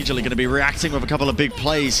 So immediately going to be reacting with a couple of big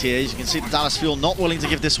plays here. As you can see, the Dallas Fuel not willing to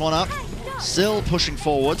give this one up. Still pushing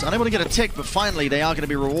forward. Unable to get a tick, but finally they are going to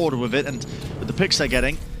be rewarded with it, and with the picks they're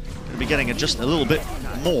getting, going to be getting just a little bit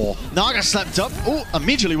more. Naga slept up. Oh,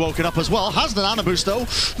 immediately woken up as well. Has the nano boost though.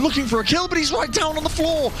 Looking for a kill, but he's right down on the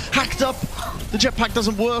floor. Hacked up. The jetpack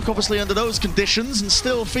doesn't work, obviously, under those conditions, and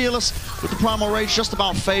still Fearless with the Primal Rage just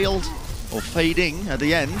about failed, or fading at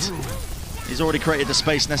the end. He's already created the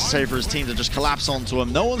space necessary for his team to just collapse onto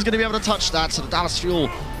him. No one's going to be able to touch that, so the Dallas Fuel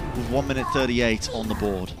with 1 minute 38 on the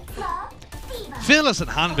board. Fearless and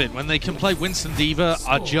Hanbin, when they can play Winston D.Va,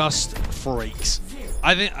 are just freaks.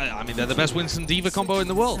 I mean, they're the best Winston D.Va combo in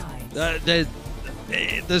the world.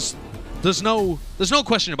 There's no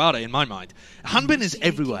question about it in my mind. Hanbin is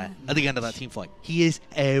everywhere at the end of that team fight. He is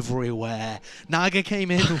everywhere. Naga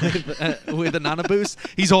came in with a nano boost.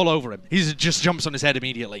 He's all over him. He just jumps on his head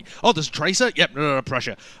immediately. Oh, there's Tracer? Yep, no,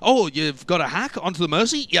 pressure. Oh, you've got a hack onto the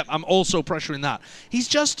Mercy? Yep, I'm also pressuring that. He's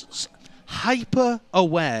just hyper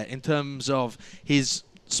aware in terms of his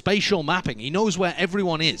spatial mapping. He knows where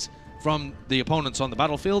everyone is from the opponents on the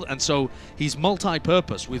battlefield, and so he's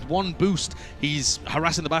multi-purpose. With one boost, he's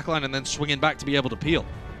harassing the backline and then swinging back to be able to peel.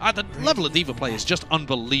 The level of D.Va play is just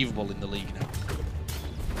unbelievable in the league now.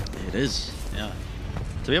 It is, yeah.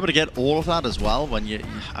 To be able to get all of that as well, when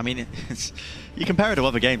I mean, you compare it to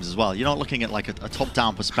other games as well. You're not looking at like a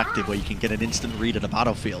top-down perspective where you can get an instant read at a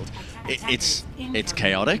battlefield. It's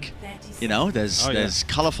chaotic, you know. There's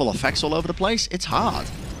colorful effects all over the place. It's hard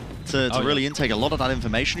to really intake a lot of that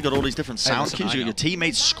information. You got all these different sound cues. You got your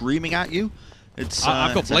teammates screaming at you.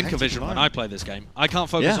 I've got blinker vision when I play this game. I can't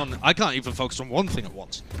focus on. I can't even focus on one thing at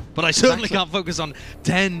once. But I certainly can't focus on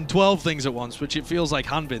 10, 12 things at once, which it feels like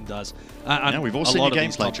Hanbin does. Yeah, we've all seen your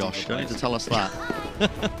gameplay, Josh. Don't need to tell us that.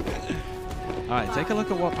 All right, take a look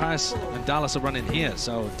at what Paris and Dallas are running here.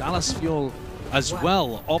 So Dallas Fuel as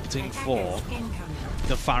well opting for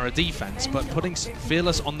the Pharah defense, but putting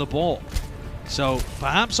Fearless on the ball. So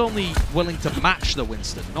perhaps only willing to match the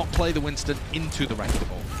Winston, not play the Winston into the wrecking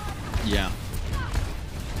ball. Yeah.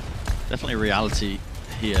 Definitely reality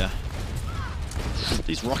here.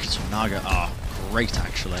 These rockets from Naga are great,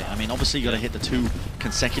 actually. I mean, obviously you got to hit the 2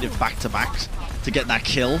 consecutive back-to-backs to get that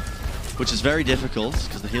kill, which is very difficult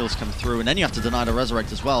because the heals come through, and then you have to deny the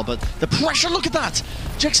resurrect as well. But the pressure, look at that!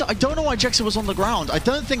 Jexa, I don't know why Jexa was on the ground. I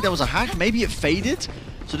don't think there was a hack. Maybe it faded,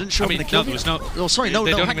 so it didn't show up in the kill. No, there was no. Oh, sorry, no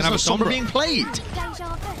hack. There's no Sombra being played.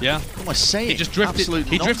 Yeah. What am I saying? He just drifted.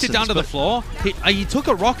 He drifted down to the floor. He took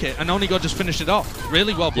a rocket and only got just finished it off.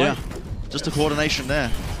 Really well played. Yeah. Just the coordination there.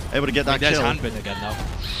 Able to get that kill. There's Hanbin again now.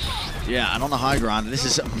 Yeah, and on the high ground, this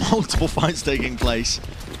is multiple fights taking place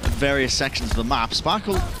at various sections of the map.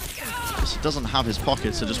 Sparkle doesn't have his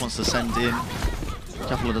pocket, so just wants to send in a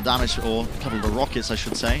couple of the damage, or a couple of the rockets, I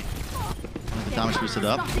should say. The damage boosted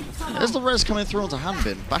up. There's the res coming through onto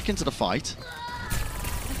Hanbin. Back into the fight.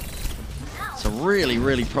 It's a really,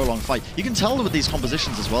 really prolonged fight. You can tell with these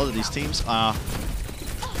compositions as well that these teams are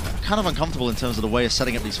kind of uncomfortable in terms of the way of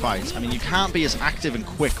setting up these fights. I mean, you can't be as active and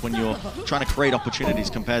quick when you're trying to create opportunities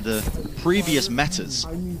compared to previous metas.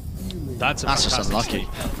 That's just unlucky.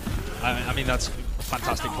 I mean, that's a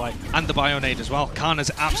fantastic fight. And the Bionade as well. Khan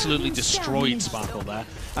has absolutely destroyed Sparkle there.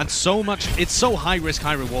 And so much, it's so high risk,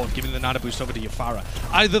 high reward giving the nano boost over to your Pharah.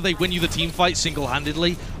 Either they win you the team fight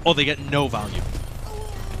single-handedly, or they get no value.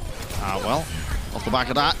 Well, off the back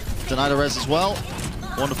of that, deny the res as well.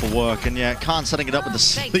 Wonderful work, and yeah, Khan setting it up with the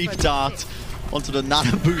sleep dart onto the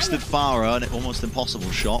nano-boosted Pharah, and an almost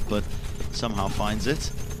impossible shot, but somehow finds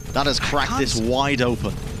it. That has cracked this wide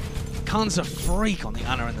open. Khan's a freak on the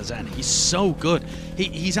Ana and the Zen. He's so good.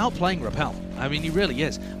 He's outplaying Repel. I mean, he really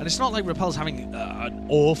is. And it's not like Repel's having an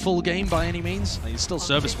awful game by any means. He's still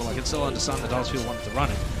serviceable. I can still understand that Dallas Fuel wanted to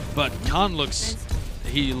run it. But Khan looks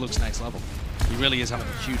next level. He really is having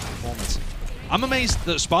a huge performance. I'm amazed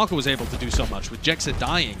that Sparkle was able to do so much with Jexa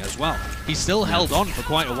dying as well. He still held on for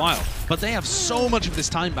quite a while, but they have so much of this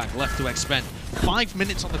time bank left to expend. 5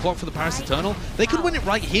 minutes on the clock for the Paris Eternal. They could win it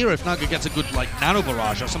right here if Naga gets a good like nano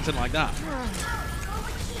barrage or something like that.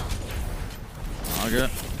 Naga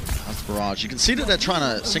has the barrage. You can see that they're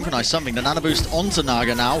trying to synchronize something. The nano boost onto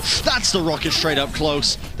Naga now. That's the rocket straight up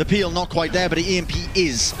close. The peel not quite there, but the EMP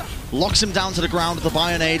is. Locks him down to the ground with the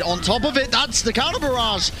Bionade. On top of it, that's the counter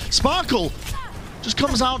barrage. Sparkle just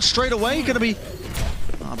comes out straight away. Going to be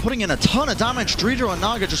putting in a ton of damage. Dredro and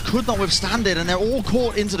Naga just could not withstand it, and they're all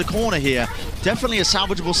caught into the corner here. Definitely a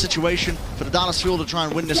salvageable situation for the Dallas Fuel to try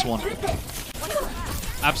and win this one.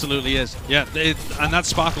 Absolutely is. Yeah, and that's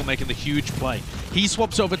Sparkle making the huge play. He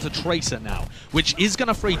swaps over to Tracer now, which is going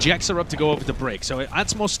to free Jexer up to go over to Brick. So it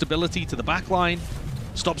adds more stability to the backline,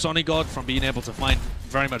 stops Onigod from being able to find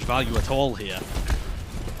very much value at all here.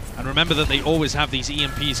 And remember that they always have these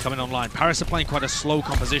EMPs coming online. Paris are playing quite a slow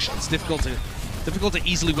composition. It's difficult to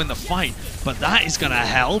easily win the fight, but that is going to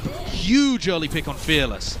help. Huge early pick on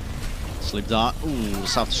Fearless. Sleep Dart. Ooh,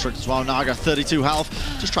 self-destruct as well. Naga, 32 health.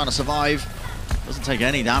 Just trying to survive. Doesn't take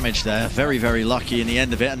any damage there. Very, very lucky in the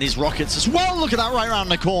end of it. And these rockets as well. Look at that right around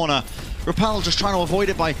the corner. Repel just trying to avoid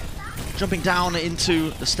it by jumping down into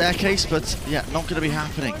the staircase, but yeah, not going to be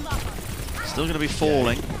happening. Still going to be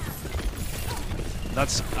falling.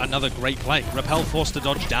 That's another great play. Repel forced to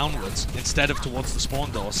dodge downwards instead of towards the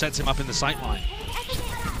spawn door. Sets him up in the sight line.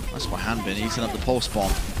 That's my Hanbin eating up the pulse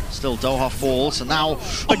bomb. Still Doha falls, and now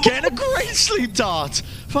again a great sleep dart.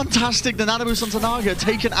 Fantastic. The nano boost onto Naga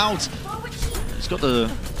taken out. He's got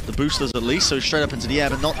the boosters at least, so straight up into the air,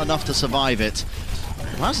 but not enough to survive it.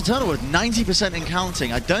 Paris Eternal with 90% in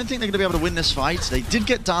counting. I don't think they're going to be able to win this fight. They did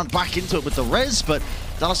get down back into it with the res, but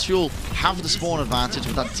Dallas Fuel have the spawn advantage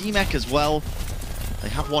with that D-Mech as well. They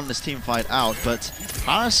have won this team fight out, but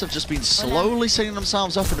Paris have just been slowly setting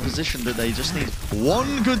themselves up in a position that they just need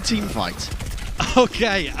one good team fight.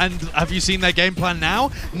 Okay, and have you seen their game plan now?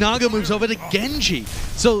 Naga moves over to Genji.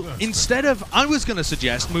 So instead of, I was going to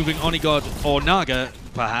suggest moving Onigod or Naga,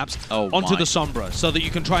 perhaps, onto the Sombra, so that you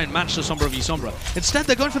can try and match the Sombra v Sombra. Instead,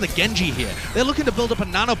 they're going for the Genji here. They're looking to build up a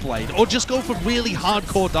Nano Blade, or just go for really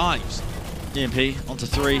hardcore dives. EMP onto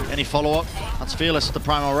 3. Any follow-up? That's Fearless with the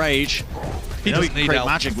Primal Rage. He doesn't need help.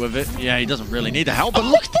 Magic with it. Yeah, he doesn't really need the help, but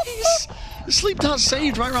look at this! The Sleep Dart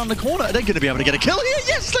saved right around the corner. Are they going to be able to get a kill here?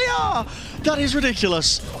 Yes, they are! That is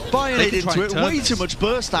ridiculous. Bionade into it, way too much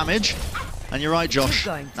burst damage. And you're right, Josh.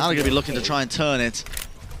 Now they're going to be looking to try and turn it.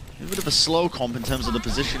 A bit of a slow comp in terms of the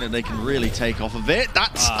position that they can really take off of it.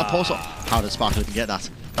 That's a pulse. How did Sparkle even get that?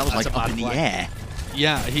 That was like up in the air.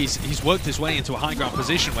 Yeah, he's worked his way into a high ground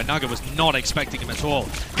position where Naga was not expecting him at all.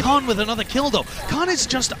 Khan with another kill though. Khan is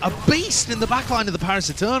just a beast in the backline of the Paris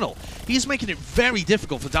Eternal. He's making it very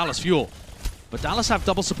difficult for Dallas Fuel. But Dallas have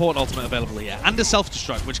double support ultimate available here, and a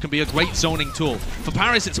self-destruct, which can be a great zoning tool. For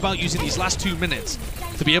Paris, it's about using these last 2 minutes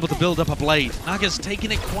to be able to build up a blade. Naga's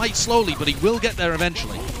taking it quite slowly, but he will get there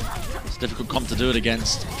eventually. It's a difficult comp to do it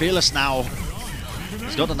against. Fearless now.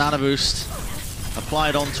 He's got the nano boost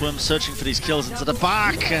applied onto him, searching for these kills into the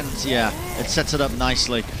back, and yeah, it sets it up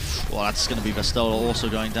nicely. Well, that's going to be Vestola also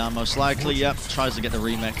going down most likely. Yep, tries to get the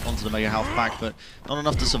remake onto the Mega Health pack, but not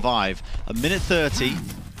enough to survive. A minute 30.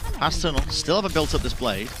 Paris Eternal still haven't built up this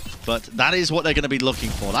blade, but that is what they're going to be looking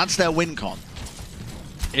for. That's their win con.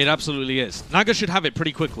 It absolutely is. Naga should have it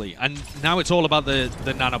pretty quickly, and now it's all about the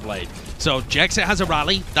Nano Blade. So Jexit has a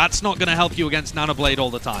rally. That's not going to help you against Nano Blade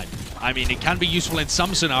all the time. I mean, it can be useful in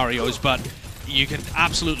some scenarios, but you can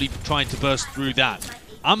absolutely try to burst through that.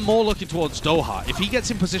 I'm more looking towards Doha. If he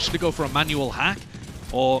gets in position to go for a manual hack,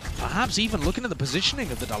 or perhaps even looking at the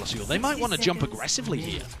positioning of the Dallas Fuel, they might want to jump aggressively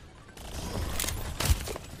here.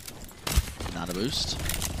 Nano boost.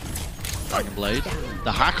 Dragon Blade.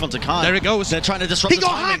 The hack onto Khan. There it goes. They're trying to disrupt the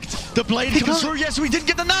timing. Hacked. The blade comes through. Yes, we didn't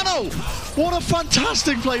get the nano. What a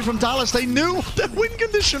fantastic play from Dallas. They knew what their win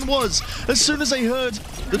condition was. As soon as they heard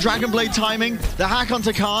the Dragon Blade timing, the hack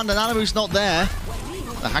onto Khan, the nano boost not there.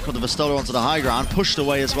 The hack with the Vestola onto the high ground, pushed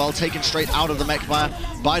away as well, taken straight out of the mech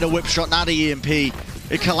by the whip shot. Now the EMP.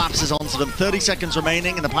 It collapses onto them. 30 seconds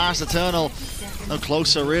remaining, and the Paris Eternal no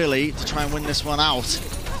closer really to try and win this one out.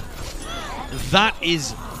 That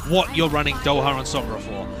is what you're running Doha on Sombra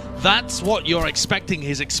for. That's what you're expecting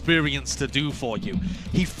his experience to do for you.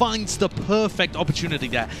 He finds the perfect opportunity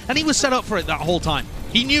there, and he was set up for it that whole time.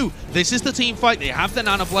 He knew this is the team fight, they have the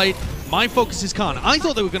Nano Blade, my focus is Khan. I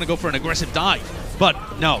thought they were going to go for an aggressive dive, but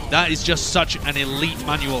no, that is just such an elite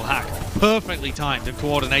manual hack. Perfectly timed and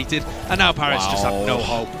coordinated, and now Paris just have no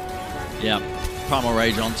hope. Yeah, Primal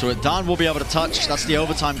Rage onto it. Dan will be able to touch, that's the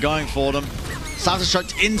overtime going for them.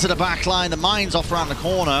 Self-destruct into the back line, the mine's off around the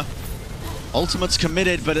corner. Ultimate's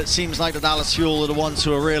committed, but it seems like the Dallas Fuel are the ones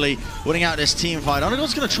who are really winning out this team fight.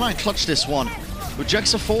 One's going to try and clutch this one.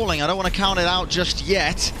 Rejects are falling. I don't want to count it out just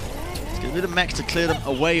yet. Let's get a bit of mech to clear them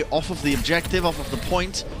away off of the objective, off of the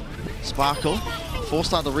point. Sparkle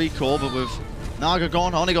forced out the recall, but with Naga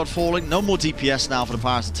gone, only got falling. No more DPS now for the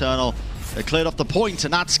Pirates Eternal. They cleared off the point,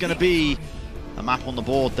 and that's going to be a map on the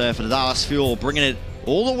board there for the Dallas Fuel, bringing it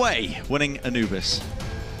all the way, winning Anubis.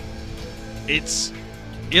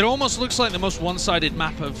 It almost looks like the most one-sided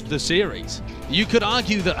map of the series. You could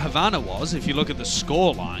argue that Havana was, if you look at the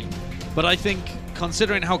score line, but I think,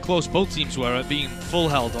 considering how close both teams were at being full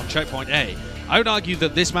held on checkpoint A, I would argue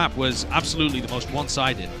that this map was absolutely the most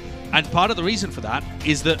one-sided. And part of the reason for that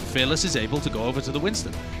is that Fearless is able to go over to the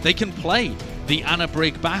Winston. They can play the Ana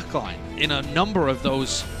break backline in a number of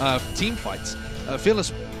those team fights.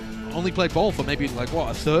 Fearless only played ball for maybe like, what,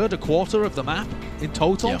 a third, a quarter of the map in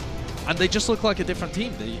total? Yeah. And they just look like a different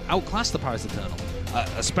team. They outclassed the Pirates Eternal,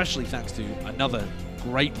 especially thanks to another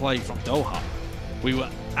great play from Doha. We were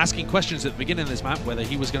asking questions at the beginning of this map whether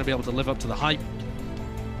he was going to be able to live up to the hype,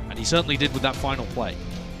 and he certainly did with that final play.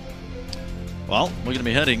 Well, we're going to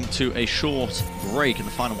be heading to a short break in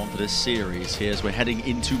the final one for this series here as we're heading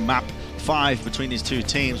into map 5 between these two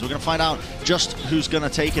teams. We're going to find out just who's going to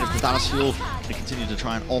take it if the Dallas Fuel they continue to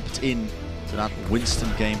try and opt in to that Winston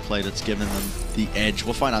gameplay that's given them the edge.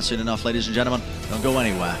 We'll find out soon enough, ladies and gentlemen. Don't go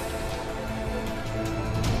anywhere.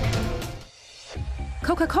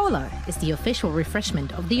 Coca-Cola is the official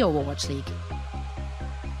refreshment of the Overwatch League.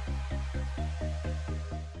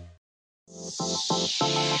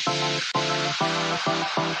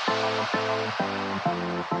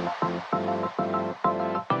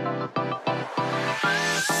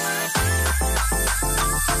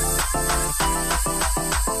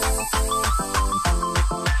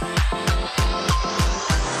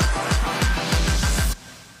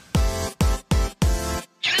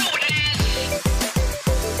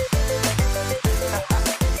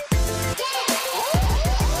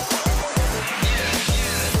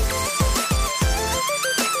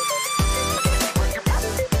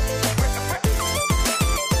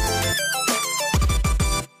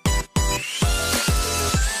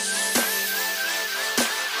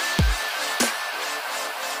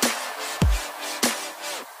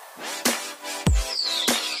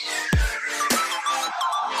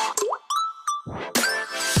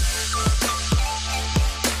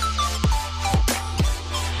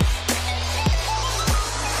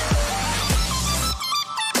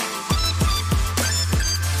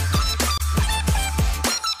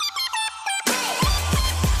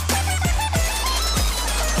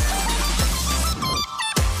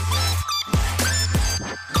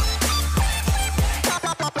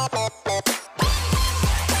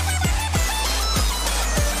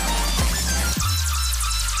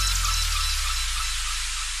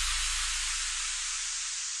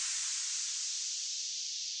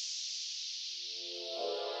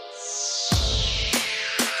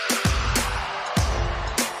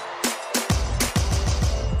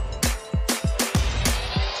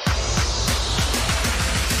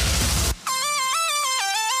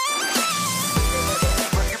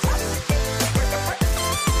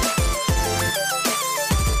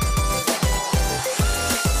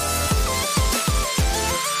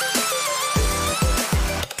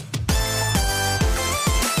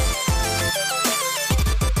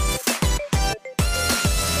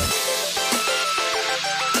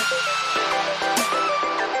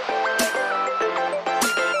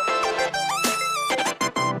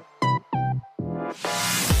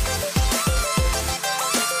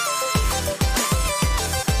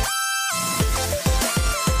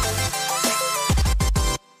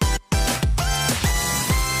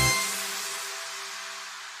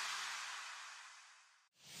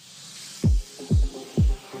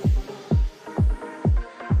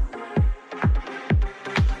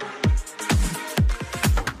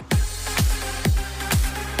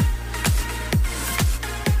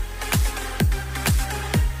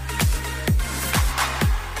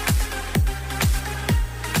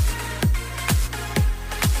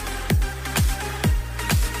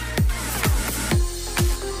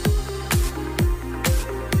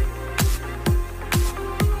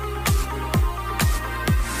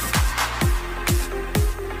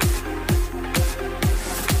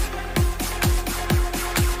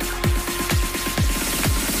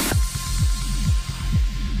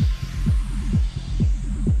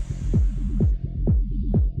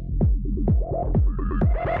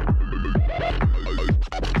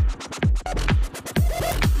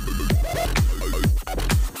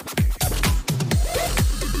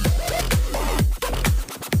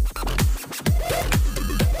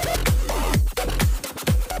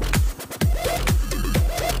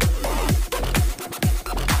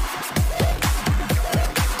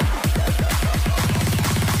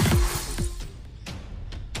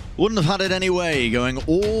 Wouldn't have had it anyway, going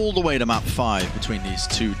all the way to map 5 between these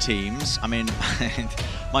two teams. I mean,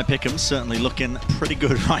 my pick'em's certainly looking pretty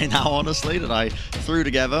good right now, honestly, that I threw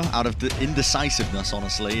together out of the indecisiveness,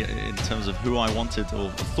 honestly, in terms of who I wanted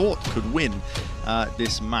or thought could win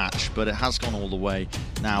this match. But it has gone all the way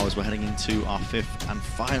now as we're heading into our 5th and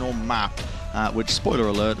final map, which, spoiler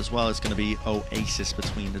alert as well, is going to be Oasis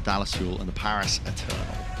between the Dallas Fuel and the Paris Eternal.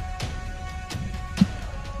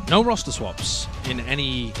 No roster swaps in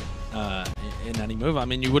any move. I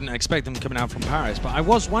mean, you wouldn't expect them coming out from Paris, but I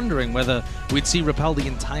was wondering whether we'd see Repel the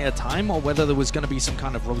entire time or whether there was going to be some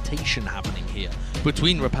kind of rotation happening here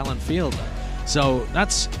between Repel and Fielder. So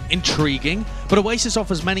that's intriguing, but Oasis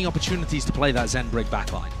offers many opportunities to play that Zen Brig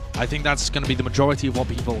backline. I think that's going to be the majority of what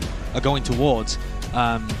people are going towards.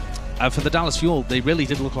 For the Dallas Fuel, they really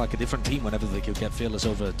did look like a different team whenever they could get Fearless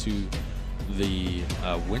over to the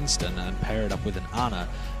Winston and pair it up with an Ana.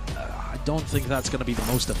 I don't think that's going to be the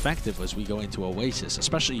most effective as we go into Oasis,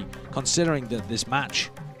 especially considering that this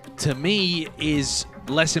match, to me, is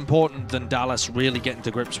less important than Dallas really getting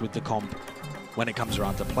to grips with the comp when it comes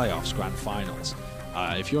around to playoffs, grand finals.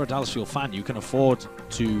 If you're a Dallas Fuel fan, you can afford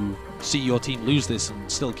to see your team lose this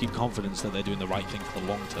and still keep confidence that they're doing the right thing for the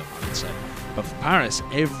long term, I would say. But for Paris,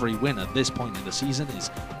 every win at this point in the season is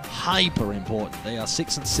hyper important. They are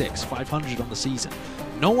 6-6, 500 on the season.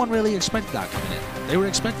 No one really expected that coming in. They were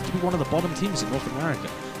expected to be one of the bottom teams in North America,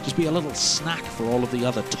 just be a little snack for all of the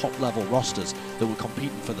other top-level rosters that were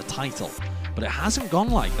competing for the title. But it hasn't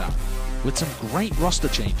gone like that. With some great roster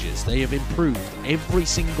changes, they have improved every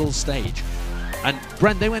single stage. And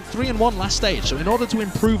Brent, they went 3-1 last stage, so in order to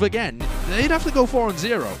improve again, they'd have to go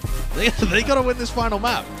 4-0. They got to win this final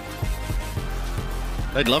map.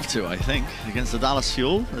 They'd love to, I think, against the Dallas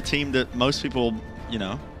Fuel, a team that most people, you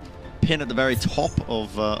know, pin at the very top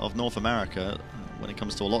of North America when it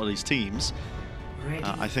comes to a lot of these teams.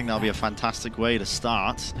 I think that'll be a fantastic way to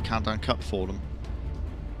start the Countdown Cup for them.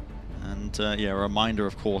 And yeah, a reminder,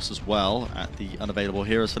 of course, as well, at the unavailable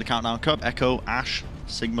heroes for the Countdown Cup: Echo, Ashe,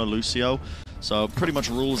 Sigma, Lucio. So pretty much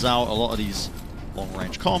rules out a lot of these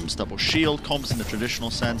long-range comps, double shield comps in the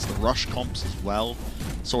traditional sense, the rush comps as well.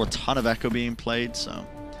 Saw a ton of Echo being played, so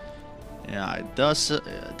yeah, it does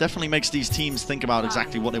definitely makes these teams think about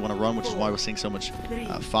exactly what they want to run, which is why we're seeing so much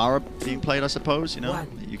Pharah being played, I suppose. You know,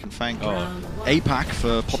 you can thank APAC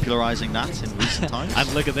for popularizing that in recent times.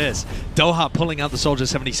 And look at this, Doha pulling out the Soldier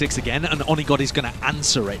 76 again, and Onigod is going to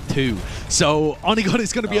answer it too. So Onigod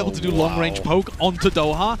is going to be able to do long-range poke onto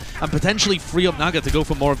Doha and potentially free up Naga to go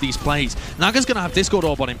for more of these plays. Naga's going to have Discord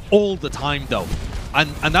Orb on him all the time though.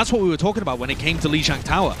 And that's what we were talking about when it came to Lijiang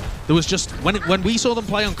Tower. There was just, when we saw them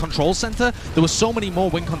play on Control Center, there were so many more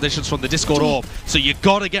win conditions from the Discord Orb. So you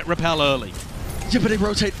gotta get Repel early. Yeah, but they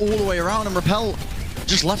rotate all the way around, and Repel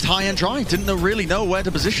just left high and dry. Didn't really know where to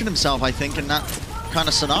position himself, I think, in that kind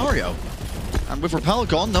of scenario. And with Repel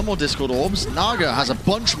gone, no more Discord Orbs. Naga has a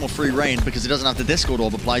bunch more free reign because he doesn't have the Discord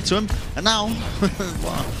Orb applied to him. And now,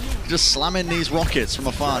 wow, just slamming these rockets from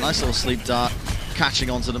afar. Nice little sleep dart. Catching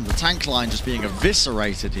onto them, the tank line just being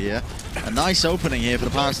eviscerated here. A nice opening here for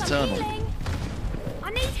the Paris Eternal.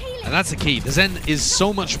 And that's the key. The Zen is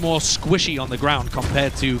so much more squishy on the ground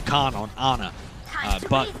compared to Khan on Ana.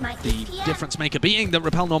 But the difference maker being that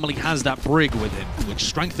Repel normally has that Brig with him, which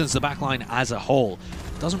strengthens the backline as a whole.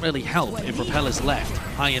 Doesn't really help if Repel is left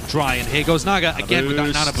high and dry. And here goes Naga again with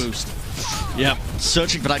that Nana boost. Yeah,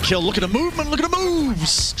 searching for that kill. Look at the movement, look at the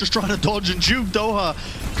moves! Just trying to dodge and juke. Doha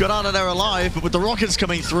got out of there alive, but with the rockets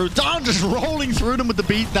coming through, Dan just rolling through them with the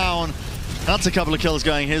beat down. That's a couple of kills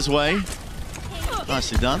going his way.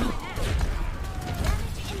 Nicely done.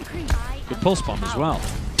 Good pulse bomb as well.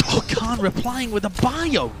 Oh, Khan replying with a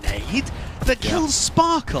bio nade that kills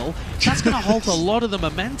Sparkle. That's going to halt a lot of the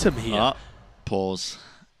momentum here. Pause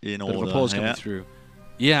in order. Bit of a pause coming through.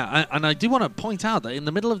 Yeah, and I do want to point out that in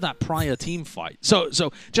the middle of that prior team fight, so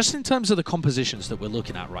just in terms of the compositions that we're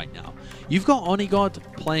looking at right now, you've got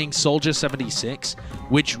Onigod playing Soldier 76,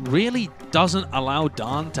 which really doesn't allow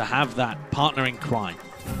Dan to have that partner in crime.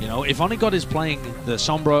 You know, if Onigod is playing the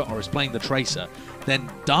Sombra or is playing the Tracer, then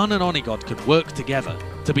Dan and Onigod could work together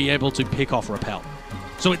to be able to pick off Repel.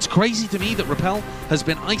 So it's crazy to me that Repel has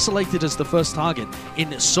been isolated as the first target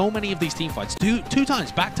in so many of these team fights. Two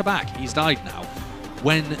times back to back, he's died now,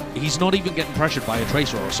 when he's not even getting pressured by a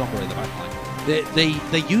Tracer or a Sombra in the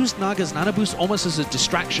backline. They used Naga's Nana Boost almost as a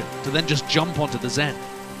distraction to then just jump onto the Zen.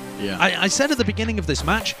 Yeah. I said at the beginning of this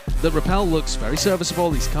match that Repel looks very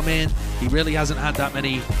serviceable. He's come in. He really hasn't had that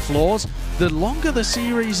many flaws. The longer the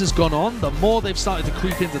series has gone on, the more they've started to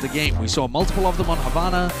creep into the game. We saw multiple of them on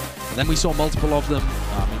Havana, and then we saw multiple of them.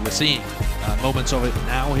 I mean, we're seeing moments of it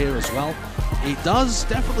now here as well. it does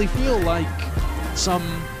definitely feel like some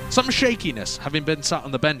shakiness, having been sat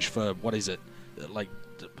on the bench for, what is it, like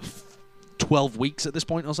 12 weeks at this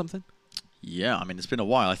point or something? Yeah, I mean, it's been a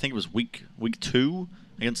while. I think it was week 2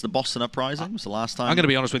 against the Boston Uprising was the last time. I'm going to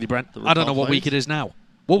be honest with you, Brent. I don't know what week it is now.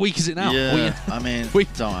 What week is it now? Yeah, I mean,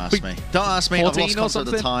 don't ask me. Don't ask me. I've lost concept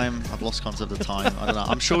of the time. I've lost concept of the time. I don't know.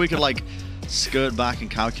 I'm sure we could, like, skirt back and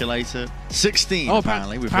calculate it. 16,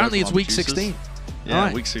 apparently. Apparently it's week 16. Yeah,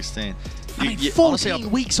 right. week 16. I mean, 14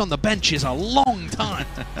 weeks on the bench is a long time.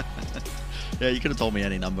 Yeah, you could have told me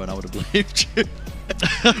any number and I would have believed you,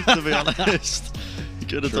 to be honest. You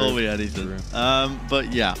could have told me anything.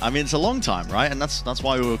 But yeah, I mean, it's a long time, right? And that's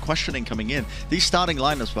why we were questioning coming in. These starting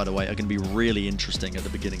lineups, by the way, are going to be really interesting at the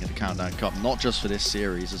beginning of the Countdown Cup, not just for this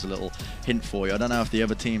series, as a little hint for you. I don't know if the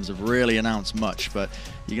other teams have really announced much, but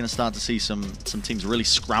you're going to start to see some teams really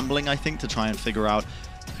scrambling, I think, to try and figure out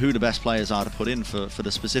who the best players are to put in for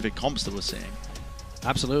the specific comps that we're seeing.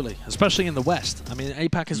 Absolutely, especially in the West. I mean,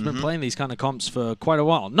 APAC has been playing these kind of comps for quite a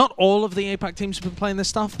while. Not all of the APAC teams have been playing this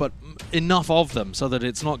stuff, but enough of them so that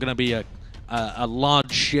it's not going to be a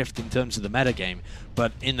large shift in terms of the metagame.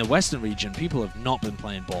 But in the Western region, people have not been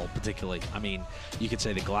playing ball particularly. I mean, you could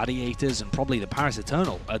say the Gladiators and probably the Paris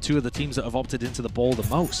Eternal are two of the teams that have opted into the ball the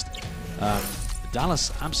most.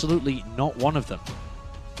 Dallas, absolutely not one of them.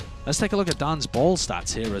 Let's take a look at Dan's ball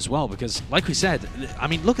stats here as well, because like we said, I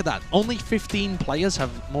mean, look at that. Only 15 players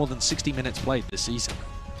have more than 60 minutes played this season.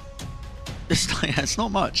 It's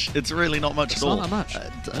not much. It's really not much at all. It's not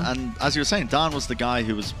that much. And as you were saying, Dan was the guy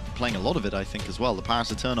who was playing a lot of it, I think, as well. The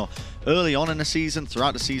Paris Eternal, early on in the season,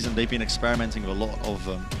 throughout the season, they've been experimenting with a lot of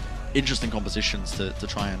interesting compositions to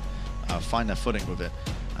try and find their footing with it.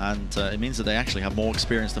 And it means that they actually have more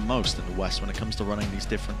experience than most in the West when it comes to running these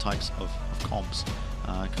different types of comps.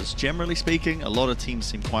 Because generally speaking, a lot of teams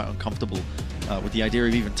seem quite uncomfortable with the idea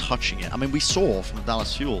of even touching it. I mean, we saw from the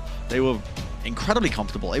Dallas Fuel, they were incredibly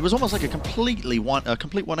comfortable. It was almost like a complete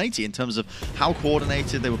 180 in terms of how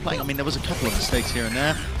coordinated they were playing. I mean, there was a couple of mistakes here and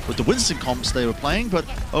there with the Winston comps they were playing, but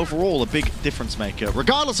overall a big difference maker.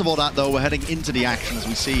 Regardless of all that, though, we're heading into the action as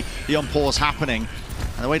we see the unpause happening.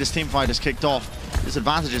 And the way this team fight is kicked off, there's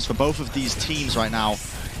advantages for both of these teams right now.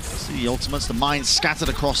 See the ultimates, the mines scattered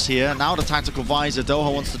across here. Now the tactical visor.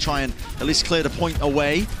 Doha wants to try and at least clear the point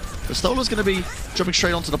away. But Stola's going to be jumping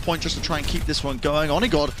straight onto the point just to try and keep this one going.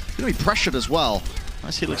 Onigod going to be pressured as well.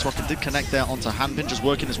 Nice Helix Rocket did connect there onto Handpin, just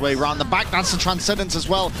working his way around the back. That's the Transcendence as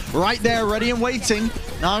well. Right there, ready and waiting.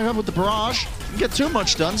 Now with the barrage. Didn't get too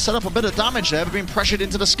much done. Set up a bit of damage there, but being pressured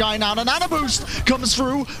into the sky now. And a nano boost comes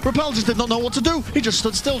through. Repel just did not know what to do. He just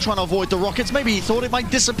stood still trying to avoid the rockets. Maybe he thought it might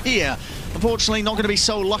disappear. Unfortunately, not going to be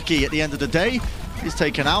so lucky at the end of the day. He's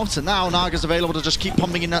taken out, and now Naga's available to just keep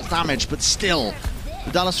pumping in that damage. But still,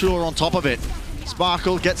 the Dallas Fuel are on top of it.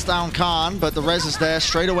 Sparkle gets down Khan, but the res is there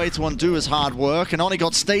straight away to undo his hard work. And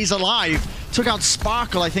Onigod stays alive. Took out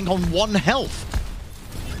Sparkle, I think, on 1 health.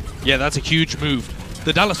 Yeah, that's a huge move.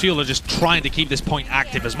 The Dallas Fuel are just trying to keep this point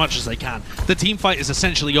active as much as they can. The team fight is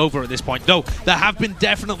essentially over at this point, though there have been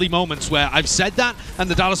definitely moments where I've said that and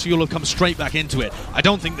the Dallas Fuel have come straight back into it. I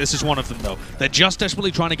don't think this is one of them, though. They're just desperately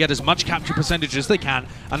trying to get as much capture percentage as they can,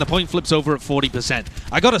 and the point flips over at 40%.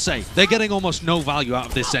 I gotta say, they're getting almost no value out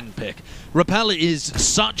of this Zen pick. Repel is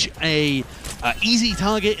such a easy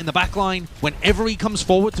target in the backline. Whenever he comes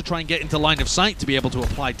forward to try and get into line of sight to be able to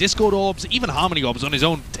apply Discord Orbs, even Harmony Orbs on his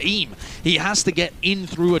own team, he has to get in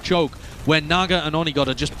through a choke where Naga and Onigod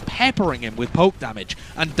are just peppering him with poke damage,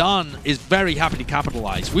 and Dan is very happy to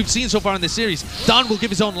capitalize. We've seen so far in this series, Dan will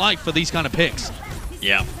give his own life for these kind of picks.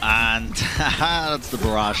 Yeah, and that's the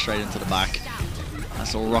barrage straight into the back.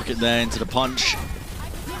 That's all rocket there into the punch.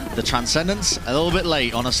 The Transcendence, a little bit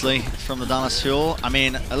late, honestly, from the Dallas Fuel. I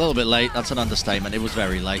mean, a little bit late, that's an understatement. It was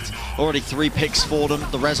very late. Already 3 picks for them.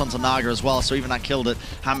 The res onto Naga as well, so even that kill that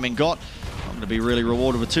hadn't been got. Not going to be really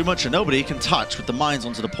rewarded with too much, and nobody can touch with the mines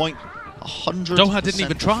onto the point. 100%. Doha didn't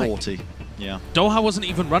even try. 40. Yeah. Doha wasn't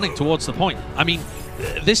even running towards the point. I mean,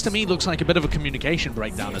 this to me looks like a bit of a communication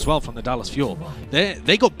breakdown as well from the Dallas Fuel.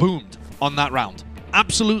 They got boomed on that round.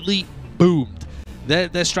 Absolutely boomed.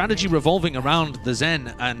 Their strategy revolving around the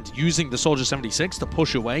Zen and using the Soldier 76 to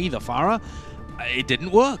push away the Pharah, it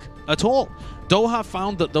didn't work at all. Doha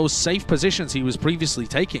found that those safe positions he was previously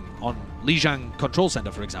taking on Lijiang Control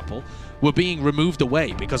Center, for example, were being removed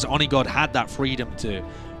away because Onigod had that freedom to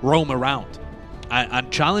roam around and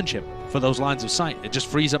challenge him for those lines of sight. It just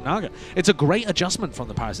frees up Naga. It's a great adjustment from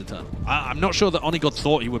the Paris Eternal. I'm not sure that Onigod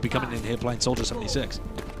thought he would be coming in here playing Soldier 76.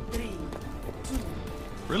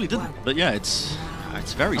 Really didn't, but yeah, it's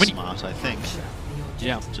very smart, I think.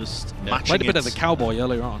 Yeah. Just played a bit of the cowboy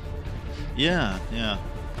earlier on. Yeah, yeah.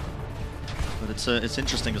 But it's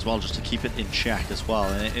interesting as well just to keep it in check as well.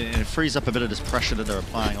 And it frees up a bit of this pressure that they're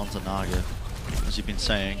applying onto Naga, as you've been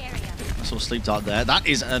saying. I saw Sleep Dart there. That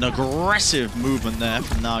is an aggressive movement there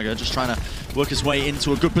from Naga, just trying to work his way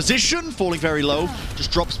into a good position, falling very low.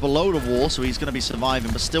 Just drops below the wall, so he's going to be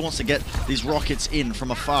surviving, but still wants to get these rockets in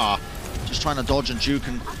from afar. Just trying to dodge and juke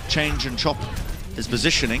and change and chop his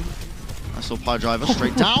positioning. I saw Pie Driver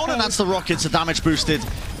straight down, and that's the rockets, the damage boosted.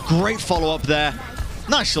 Great follow-up there.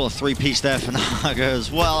 Nice little three-piece there for Naga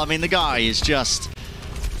as well. I mean, the guy is just...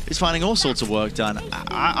 he's finding all sorts of work done.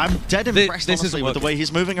 I'm dead impressed, honestly, with the way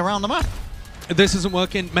he's moving around the map. This isn't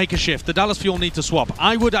working. Make a shift. The Dallas Fuel need to swap.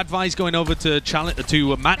 I would advise going over to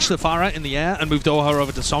match the Pharah in the air and move Doha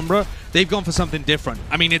over to Sombra. They've gone for something different.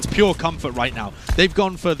 I mean, it's pure comfort right now. They've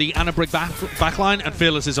gone for the Anabrick backline, and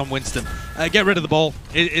Fearless is on Winston. Get rid of the ball.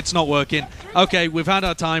 It's not working. Okay, we've had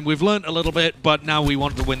our time. We've learned a little bit, but now we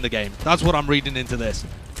want to win the game. That's what I'm reading into this.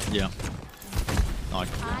 Yeah. No,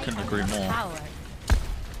 I couldn't agree more.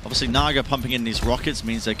 Obviously, Naga pumping in these rockets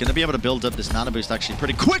means they're going to be able to build up this nano boost actually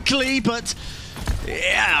pretty quickly, but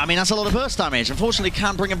yeah, I mean, that's a lot of burst damage. Unfortunately,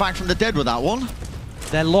 can't bring him back from the dead with that one.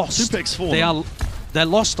 They're lost. 2 picks for them. They're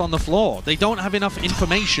lost on the floor. They don't have enough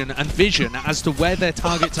information and vision as to where their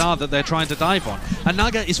targets are that they're trying to dive on. And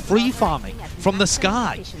Naga is free farming from the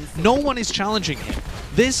sky. No one is challenging him.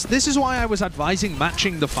 This is why I was advising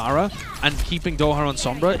matching the Pharah and keeping Doha on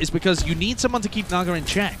Sombra, is because you need someone to keep Naga in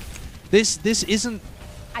check. This isn't...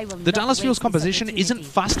 the Dallas Fuel's composition isn't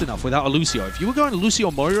fast enough without a Lucio. If you were going to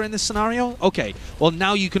Lucio Moira in this scenario, okay, well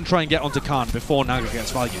now you can try and get onto Khan before Naga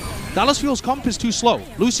gets value. Dallas Fuel's comp is too slow.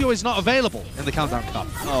 Lucio is not available in the Countdown Cup.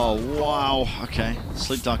 Oh, wow. Okay,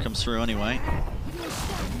 Sleep Dart comes through anyway.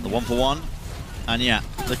 The 1-for-1. And yeah,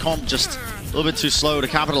 the comp just a little bit too slow to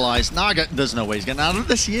capitalize. Naga, there's no way he's getting out of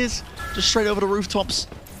this. He is. Just straight over the rooftops.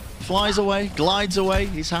 Flies away, glides away.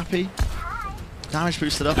 He's happy. Damage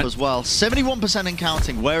boosted up as well. 71% in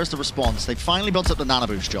counting. Where is the response? They finally built up the nano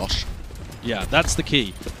boost, Josh. Yeah, that's the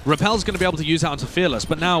key. Repel's going to be able to use that onto Fearless,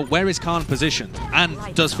 but now where is Khan positioned? And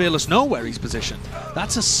does Fearless know where he's positioned?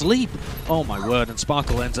 That's asleep. Oh my word, and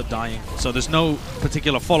Sparkle ends up dying. So there's no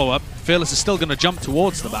particular follow-up. Fearless is still going to jump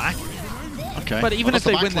towards the back. Okay. But even if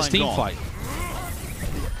they win this team fight...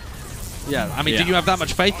 yeah, I mean, do you have that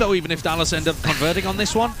much faith, though, even if Dallas end up converting on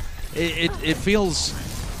this one? It feels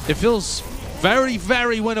very,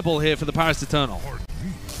 very winnable here for the Paris Eternal.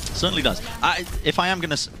 Certainly does. If I am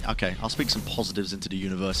going to... okay, I'll speak some positives into the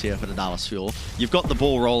universe here for the Dallas Fuel. You've got the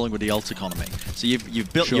ball rolling with the ult economy. So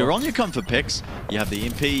you've built... you're on your comfort picks. You have the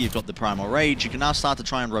EMP, you've got the Primal Rage. You can now start to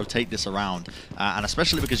try and rotate this around. And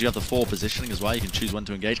especially because you have the 4 positioning as well, you can choose when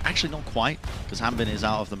to engage. Actually, not quite, because Hanbin is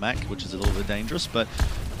out of the mech, which is a little bit dangerous. But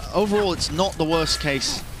overall, it's not the worst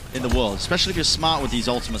case in the world, especially if you're smart with these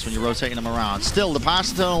ultimates when you're rotating them around. Still, the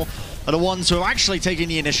Paris Eternal are the ones who are actually taking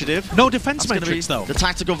the initiative. No defense matrix, though. The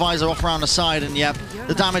tactical visor off around the side, and yep,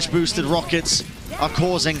 the damage-boosted rockets are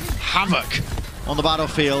causing havoc on the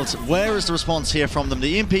battlefield. Where is the response here from them?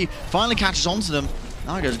 The EMP finally catches onto them.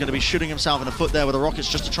 Naga's going to be shooting himself in the foot there with the rockets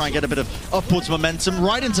just to try and get a bit of upwards momentum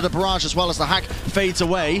right into the barrage, as well as the hack fades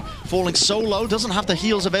away. Falling so low, doesn't have the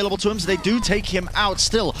heals available to him, so they do take him out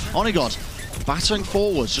still. Onigod battering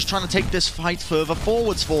forwards, just trying to take this fight further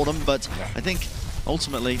forwards for them, but I think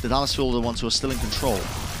ultimately the Dallas Fuel are the ones who are still in control.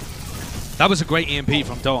 That was a great EMP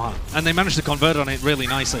from Doha, and they managed to convert on it really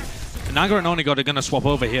nicely. Naga and Onigod are going to swap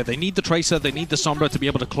over here. They need the Tracer, they need the Sombra to be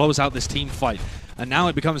able to close out this team fight. And now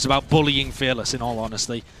it becomes about bullying Fearless, in all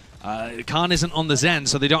honesty. Khan isn't on the Zen,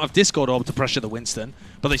 so they don't have Discord Orb to pressure the Winston,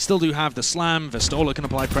 but they still do have the Slam. Vestola can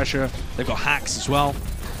apply pressure. They've got hacks as well.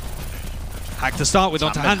 Hack to start with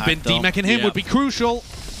onto Hanbin. Demecking him would be crucial.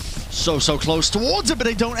 So close towards it, but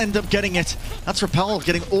they don't end up getting it. That's Repel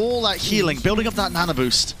getting all that healing, building up that nano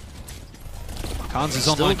boost. Khan's is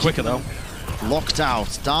online quicker, though. Locked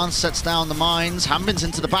out. Dance sets down the mines. Hanbin's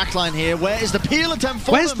into the backline here. Where is the peel attempt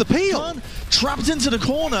for Where's them? the peel? Khan trapped into the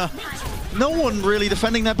corner. No one really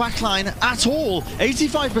defending their backline at all.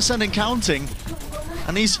 85% in counting.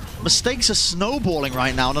 And these mistakes are snowballing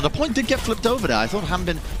right now. Now, the point did get flipped over there. I thought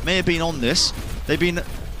Hanbin may have been on this. They've been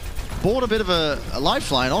bought a bit of a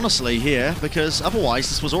lifeline, honestly, here, because otherwise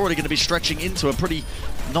this was already going to be stretching into a pretty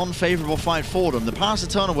non-favorable fight for them. The Paris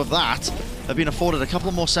Eternal with that have been afforded a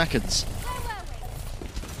couple more seconds.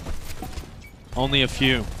 Only a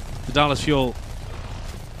few. The Dallas Fuel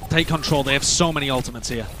take control. They have so many ultimates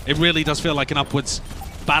here. It really does feel like an upwards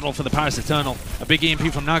battle for the Paris Eternal. A big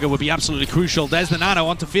EMP from Naga would be absolutely crucial. There's the Nano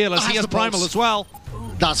onto Fearless. He has Primal as well.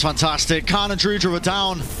 That's fantastic. Khan and Drudra are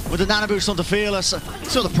down with the Nano Boost onto Fearless.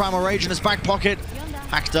 Still the Primal Rage in his back pocket.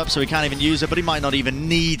 Hacked up so he can't even use it, but he might not even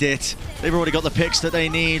need it. They've already got the picks that they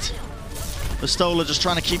need. Vistola just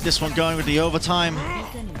trying to keep this one going with the overtime.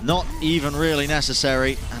 Not even really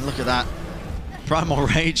necessary. And look at that. Primal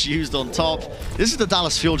Rage used on top. This is the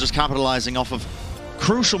Dallas Fuel just capitalizing off of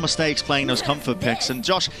crucial mistakes playing those comfort picks. And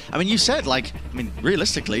Josh, I mean, you said, like, I mean,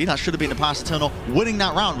 realistically, that should have been the Pass Eternal winning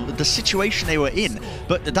that round with the situation they were in.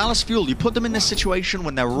 But the Dallas Fuel, you put them in this situation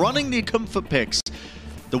when they're running the comfort picks,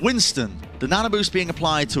 the Winston, the Nano Boost being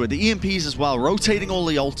applied to it, the EMPs as well, rotating all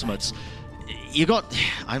the ultimates. You got,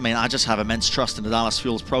 I mean, I just have immense trust in the Dallas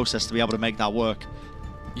Fuel's process to be able to make that work.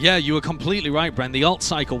 Yeah, you were completely right, Bren. The ult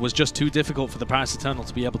cycle was just too difficult for the Paris Eternal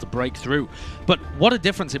to be able to break through. But what a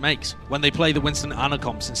difference it makes when they play the Winston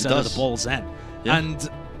Anacomps instead of the Ball Zen. Yeah. And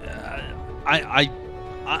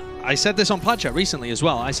I said this on Plat recently as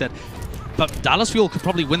well. I said, but Dallas Fuel could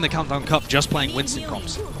probably win the Countdown Cup just playing Winston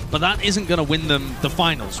comps. But that isn't going to win them the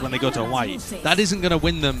finals when they go to Hawaii. That isn't going to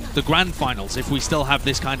win them the grand finals if we still have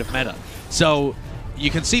this kind of meta. So you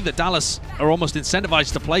can see that Dallas are almost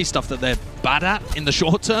incentivized to play stuff that they're bad at in the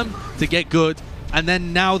short term to get good, and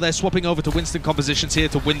then now they're swapping over to Winston compositions here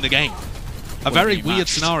to win the game. A very weird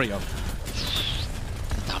scenario.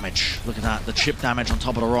 The damage, look at that, the chip damage on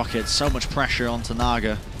top of the rocket, so much pressure onto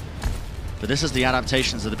Naga. But this is the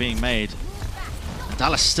adaptations that are being made. And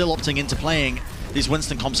Dallas still opting into playing these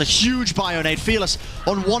Winston comps. A huge Bionade. Fearless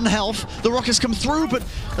on 1 health. The rockets come through, but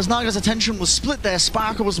as Naga's attention was split there,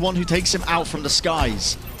 Sparkle was the one who takes him out from the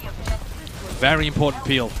skies. Very important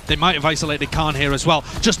peel. They might have isolated Khan here as well.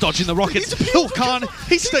 Just dodging the rockets. Oh, Khan,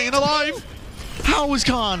 he's staying alive. How is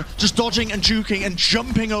Khan just dodging and juking and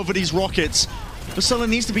jumping over these rockets? Vasilla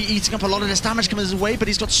needs to be eating up a lot of this damage coming his way, but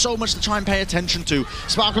he's got so much to try and pay attention to.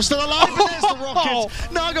 Sparkle's still alive, but there's the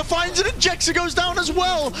rocket. Naga finds it, and Jexa goes down as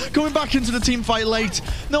well. Going back into the team fight late.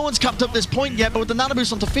 No one's capped up this point yet, but with the Nano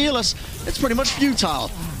Boost onto Fearless, it's pretty much futile.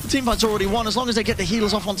 The team fight's already won. As long as they get the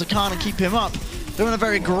healers off onto Khan and keep him up, they're in a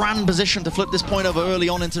very grand position to flip this point over early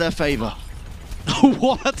on into their favor.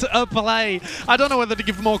 What a play. I don't know whether to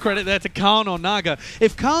give more credit there to Khan or Naga.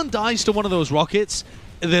 If Khan dies to one of those rockets,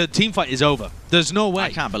 the team fight is over. There's no way.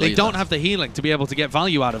 I can't believe they don't have the healing to be able to get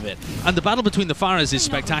value out of it. And the battle between the Faras is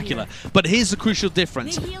spectacular. But here's the crucial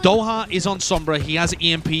difference. Doha is on Sombra. He has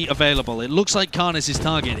EMP available. It looks like Khan is his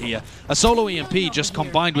target here. A solo EMP just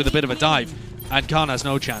combined with a bit of a dive. And Khan has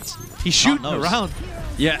no chance. He's shooting around.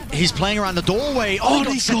 Yeah, he's playing around the doorway. Oh,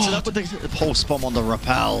 he sets it up with the pulse bomb on the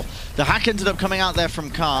rappel. The hack ended up coming out there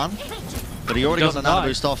from Khan. But he already got the Nano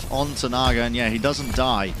Boost off onto Naga. And yeah, he doesn't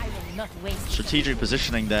die. Strategic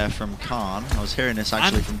positioning there from Khan. I was hearing this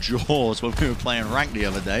actually from Jaws when we were playing ranked the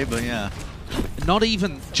other day, but yeah. Not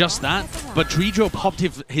even just that, but Dredro popped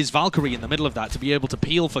his Valkyrie in the middle of that to be able to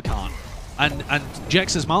peel for Khan. And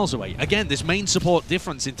Jex is miles away. Again, this main support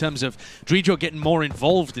difference in terms of Dredro getting more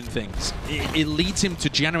involved in things. It leads him to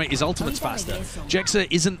generate his ultimates faster. Jexa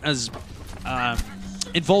isn't as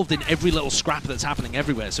involved in every little scrap that's happening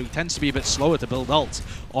everywhere, so he tends to be a bit slower to build ult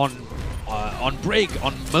on Brig,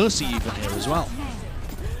 on Mercy even here as well.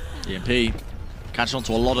 EMP catching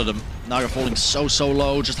onto a lot of them. Naga falling so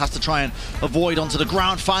low, just has to try and avoid onto the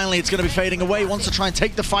ground. Finally, it's going to be fading away. Wants to try and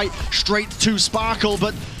take the fight straight to Sparkle,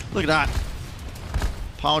 but look at that.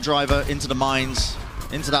 Power driver into the mines,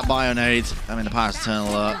 into that Bionade. I mean, the Paris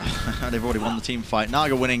Eternal, they've already won the team fight.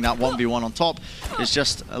 Naga winning that 1v1 on top is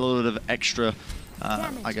just a little bit of extra,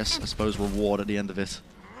 I suppose, reward at the end of it.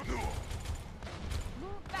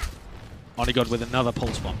 Onigod with another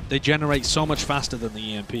pulse bomb. They generate so much faster than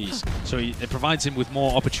the EMPs, so it provides him with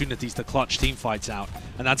more opportunities to clutch team fights out,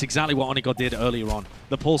 and that's exactly what Onigod did earlier on.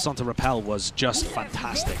 The pulse onto Repel was just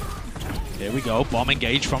fantastic. Here we go, bomb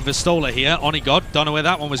engage from Vistola here. Onigod, don't know where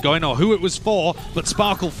that one was going or who it was for, but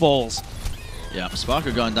Sparkle falls. Yeah,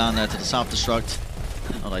 Sparkle going down there to the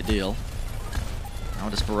self-destruct. Not ideal. Now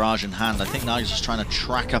with this barrage in hand, I think Naga's just trying to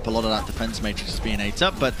track up a lot of that defense matrix that's being ate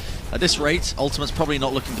up, but at this rate, Ultimate's probably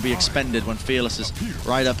not looking to be expended when Fearless is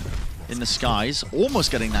right up in the skies, almost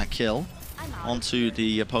getting that kill onto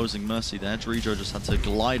the opposing Mercy there. Dredro just had to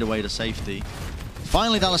glide away to safety.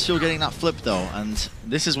 Finally, Dallas Fuel getting that flip though, and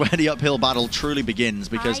this is where the uphill battle truly begins,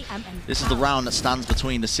 because this is the round that stands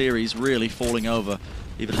between the series really falling over.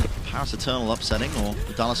 Either the Paris Eternal upsetting or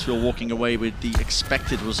the Dallas Fuel walking away with the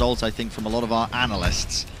expected results, I think, from a lot of our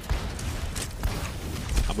analysts.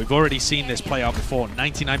 And we've already seen this play out before.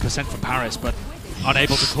 99% for Paris, but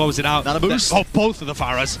unable to close it out. Nano Boost. Oh, both of the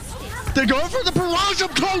Faras. They're going for the barrage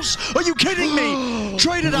up close! Are you kidding me?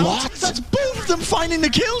 Traded out. What? That's both of them finding the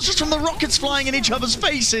kills just from the rockets flying in each other's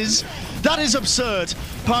faces. That is absurd.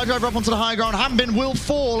 Power driver up onto the high ground. Hanbin will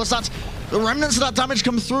fall as that The remnants of that damage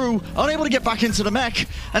come through, unable to get back into the mech,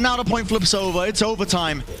 and now the point flips over. It's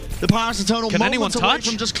overtime. The Pirates Eternal moments away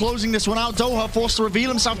from just closing this one out. Doha forced to reveal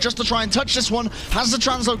himself just to try and touch this one. Has the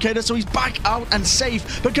translocator, so he's back out and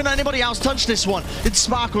safe. But can anybody else touch this one? It's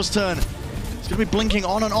Sparkle's turn. He's going to be blinking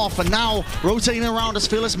on and off, and now rotating around as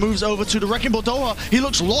Fearless moves over to the Wrecking Ball. Doha, he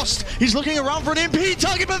looks lost. He's looking around for an MP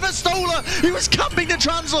target, but Vestola, he was camping the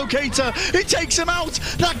translocator. He takes him out.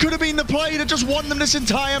 That could have been the play that just won them this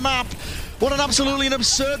entire map. What an absolutely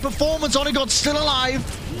absurd performance. Onigod's still alive,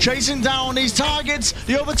 chasing down these targets.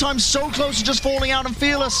 The overtime's so close to just falling out, and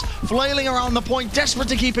Fearless flailing around the point, desperate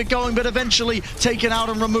to keep it going, but eventually taken out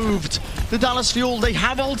and removed. The Dallas Fuel, they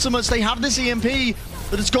have ultimates, they have this EMP,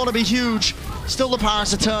 but it's got to be huge. Still the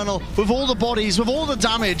Paris Eternal, with all the bodies, with all the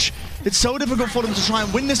damage. It's so difficult for them to try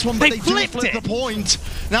and win this one, but they do flip the point.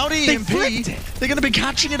 Now the EMP, they're going to be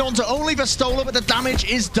catching it onto only Vestola, but the damage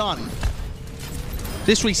is done.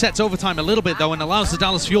 This resets overtime a little bit, though, and allows the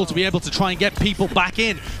Dallas Fuel to be able to try and get people back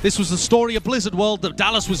in. This was the story of Blizzard World, that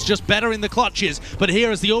Dallas was just better in the clutches. But here,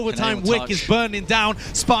 as the overtime wick is burning down,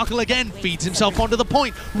 Sparkle again feeds himself onto the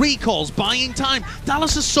point. Recalls, buying time.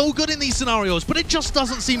 Dallas is so good in these scenarios, but it just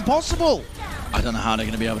doesn't seem possible. I don't know how they're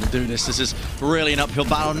going to be able to do this. This is really an uphill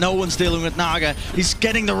battle. No one's dealing with Naga. He's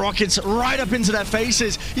getting the rockets right up into their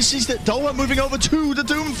faces. He sees that Doha moving over to the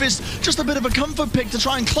Doomfist. Just a bit of a comfort pick to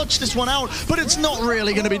try and clutch this one out, but it's not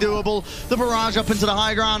really going to be doable. The barrage up into the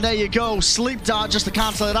high ground. There you go. Sleep Dart just to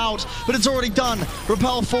cancel it out, but it's already done.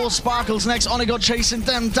 Repel 4 Sparkles next. Onigod chasing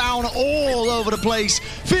them down all over the place.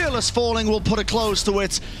 Fearless falling will put a close to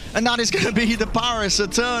it, and that is going to be the Paris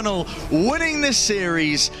Eternal winning this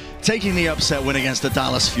series, taking the upset win against the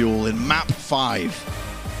Dallas Fuel in Map 5.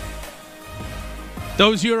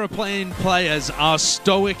 Those European players are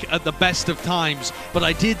stoic at the best of times, but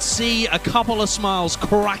I did see a couple of smiles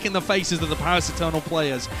crack in the faces of the Paris Eternal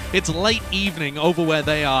players. It's late evening over where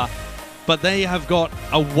they are, but they have got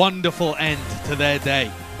a wonderful end to their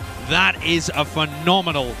day. That is a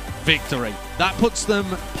phenomenal victory. That puts them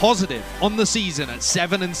positive on the season at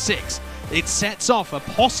 7-6. It sets off a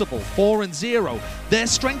possible 4-0. Their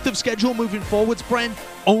strength of schedule moving forwards, Brent,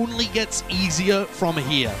 only gets easier from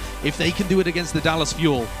here. If they can do it against the Dallas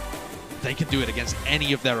Fuel, they can do it against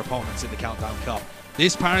any of their opponents in the Countdown Cup.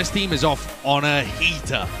 This Paris team is off on a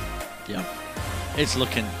heater. Yeah, it's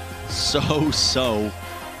looking so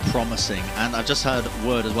promising. And I've just heard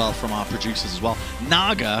word as well from our producers as well.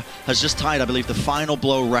 Naga has just tied, I believe, the final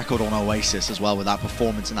blow record on Oasis as well with that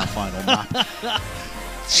performance in that final map.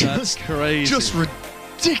 That's crazy. Just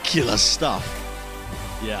ridiculous stuff.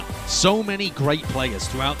 Yeah. So many great players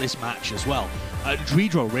throughout this match as well.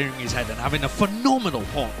 Dredro rearing his head and having a phenomenal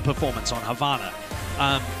performance on Havana.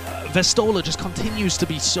 Vestola just continues to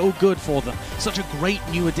be so good for them. Such a great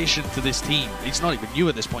new addition to this team. He's not even new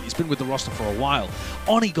at this point. He's been with the roster for a while.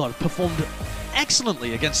 Onigod performed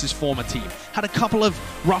excellently against his former team. Had a couple of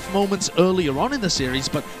rough moments earlier on in the series,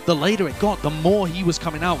 but the later it got, the more he was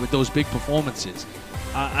coming out with those big performances.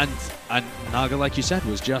 And Naga, like you said,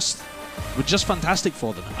 was just fantastic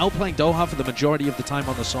for them. Outplaying Doha for the majority of the time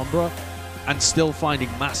on the Sombra, and still finding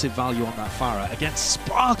massive value on that Pharah against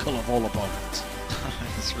Sparkle of all opponents.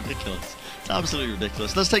 It's ridiculous. It's absolutely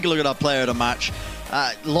ridiculous. Let's take a look at our player of the match.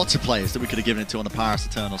 Lots of players that we could have given it to on the Paris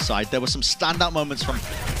Eternal side. There were some standout moments from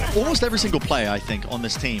almost every single player, I think, on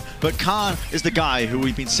this team. But Khan is the guy who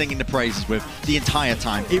we've been singing the praises with the entire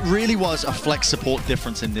time. It really was a flex support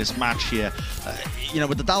difference in this match here. You know,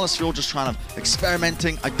 with the Dallas Fuel just trying to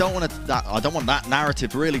experimenting, I don't want that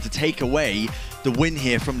narrative really to take away the win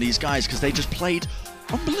here from these guys, because they just played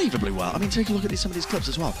unbelievably well. I mean, take a look at some of these clips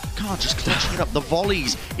as well. Khan just clutching it up, the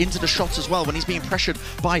volleys into the shots as well when he's being pressured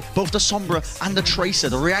by both the Sombra and the Tracer,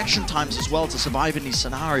 the reaction times as well to survive in these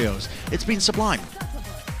scenarios. It's been sublime.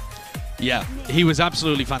 Yeah, he was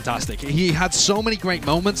absolutely fantastic. He had so many great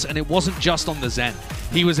moments, and it wasn't just on the Zen.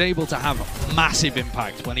 He was able to have massive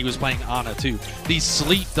impact when he was playing Ana too. These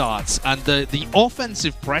sleep darts and the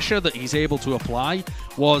offensive pressure that he's able to apply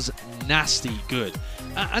was nasty good.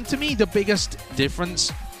 And to me, the biggest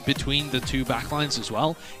difference between the two backlines as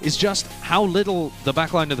well is just how little the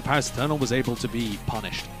backline of the Paris Eternal was able to be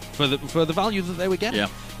punished for the value that they were getting. Yeah.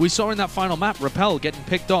 We saw in that final map, Repel getting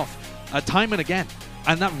picked off time and again,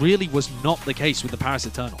 and that really was not the case with the Paris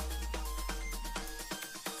Eternal.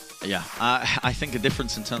 Yeah, I think the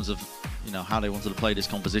difference in terms of, you know, how they wanted to play these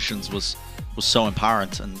compositions was so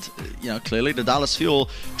apparent. And, you know, clearly the Dallas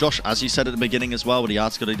Fuel, Josh, as you said at the beginning as well with the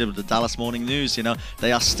article they did with the Dallas Morning News, you know,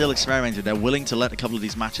 they are still experimenting. They're willing to let a couple of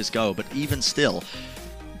these matches go. But even still,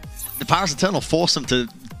 the Paris Eternal forced them to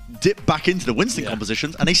dip back into the Winston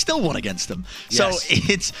compositions, and they still won against them. So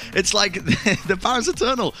it's like the Paris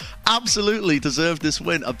Eternal absolutely deserved this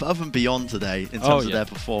win above and beyond today in terms of their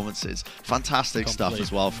performances. Fantastic stuff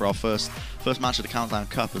as well for our first match of the Countdown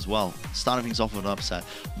Cup as well. Starting things off with an upset.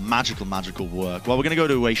 Magical work. Well, we're going to go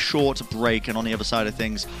to a short break, and on the other side of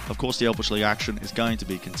things, of course, the Overwatch League action is going to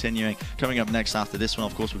be continuing. Coming up next after this one,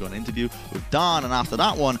 of course, we've got an interview with Dan, and after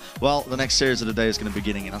that one, well, the next series of the day is going to be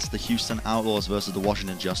beginning, and that's the Houston Outlaws versus the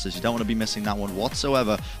Washington Justice. You don't want to be missing that one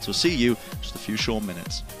whatsoever. So we'll see you in just a few short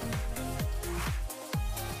minutes.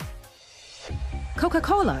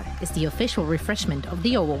 Coca-Cola is the official refreshment of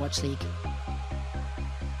the Overwatch League.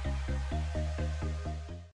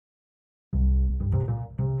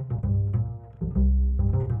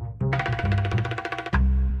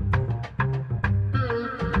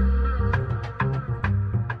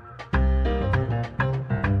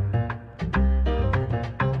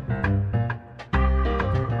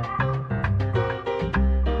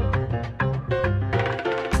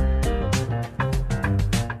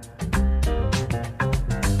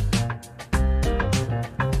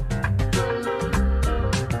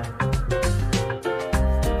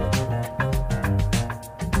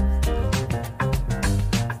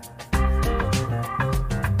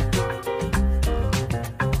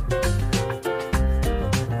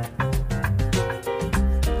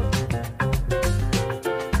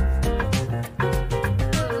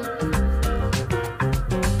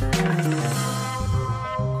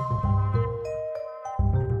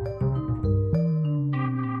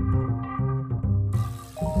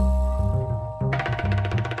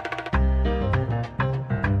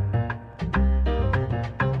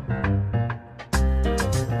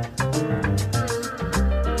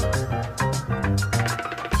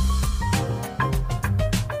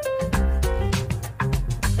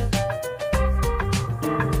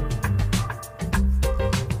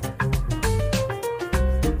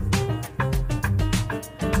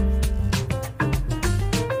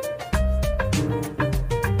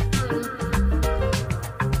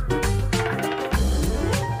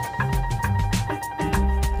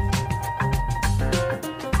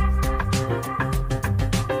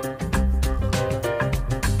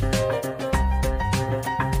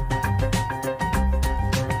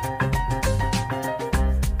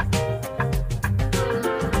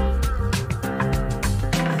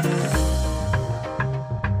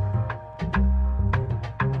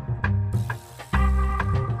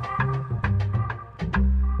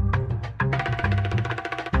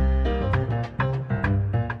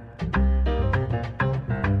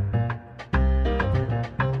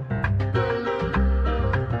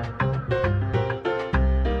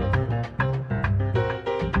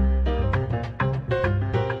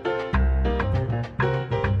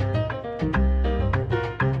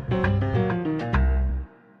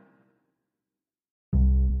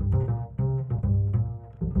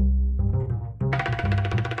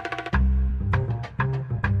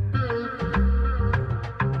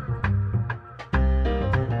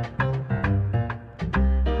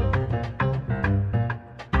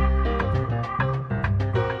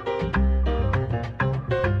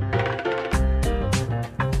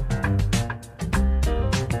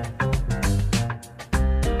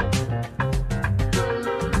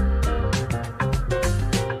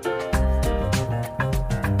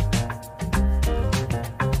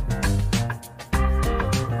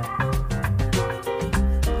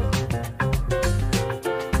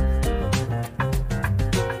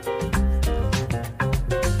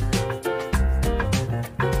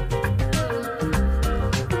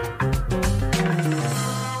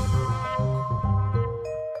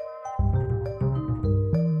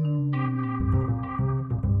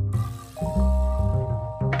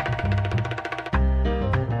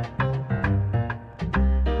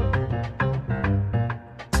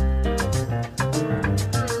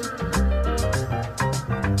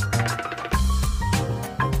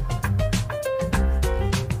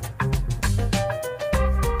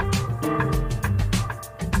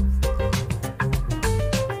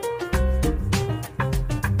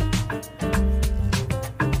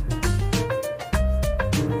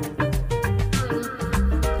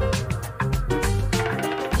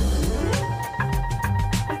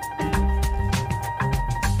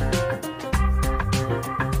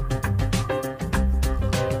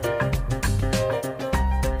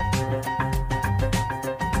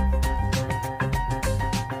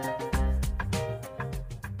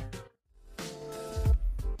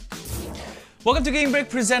 Welcome to Game Break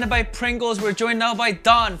presented by Pringles. We're joined now by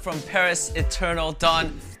Don from Paris Eternal.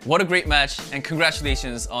 Don, what a great match and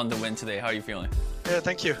congratulations on the win today. How are you feeling? Yeah,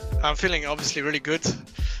 thank you. I'm feeling obviously really good.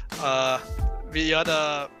 We had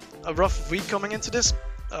a a rough week coming into this,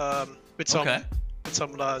 with some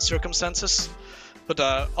circumstances.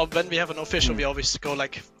 But when we have an official, we always go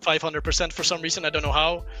like 500% for some reason. I don't know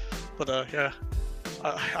how, but yeah,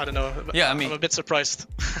 I don't know. Yeah, I mean, I'm a bit surprised.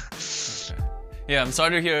 Yeah, I'm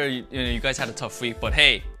sorry to hear you guys had a tough week, but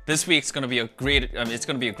hey, this week's gonna be a great. It's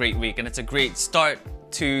gonna be a great week, and it's a great start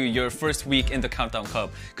to your first week in the Countdown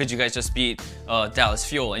Cup, because you guys just beat Dallas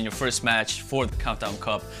Fuel in your first match for the Countdown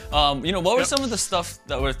Cup. You know, what were some of the stuff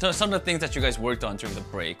that were some of the things that you guys worked on during the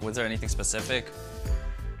break? Was there anything specific?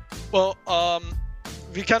 Well,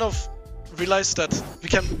 we kind of realized that we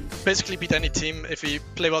can basically beat any team if we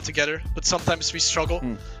play well together, but sometimes we struggle.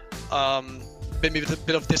 Maybe with a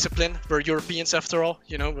bit of discipline. We're Europeans after all,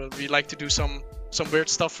 you know. We like to do some weird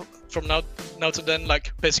stuff from now to then,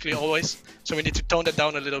 like basically always. So we need to tone that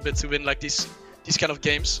down a little bit to win like these kind of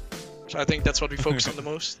games. So I think that's what we focus on the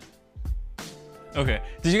most. Okay.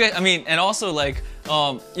 Did you guys? I mean, and also like,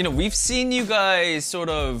 you know, we've seen you guys sort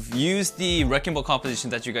of use the Wrecking Ball composition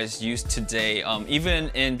that you guys used today, even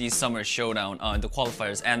in the Summer Showdown, the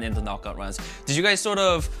qualifiers and in the knockout rounds. Did you guys sort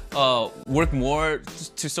of work more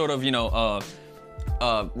to sort of, you know,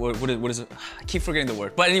 what is it? I keep forgetting the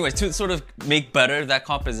word. But anyways, to sort of make better that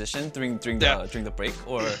composition during the break,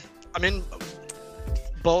 or? I mean,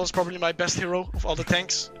 Ball is probably my best hero of all the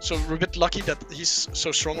tanks, so we're a bit lucky that he's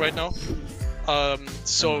so strong right now.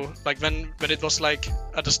 So like when it was like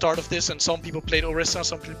at the start of this, and some people played Orisa,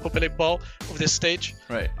 some people played Ball of this stage,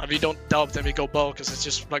 right? And we don't doubt, and we go Ball because it's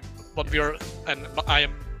just like what we are, and I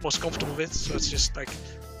am most comfortable with. So it's just like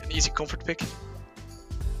an easy comfort pick.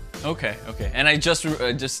 Okay. And I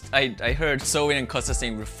I heard Zoe and Costa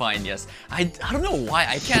saying refine. Yes, I don't know why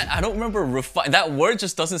I don't remember refine. That word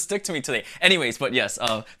just doesn't stick to me today. Anyways, but yes,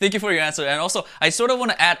 thank you for your answer. And also, I sort of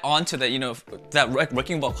want to add on to that. You know, that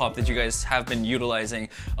Wrecking Ball comp that you guys have been utilizing.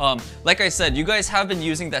 Like I said, you guys have been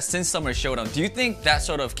using that since Summer Showdown. Do you think that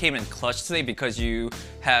sort of came in clutch today because you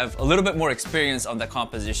have a little bit more experience on that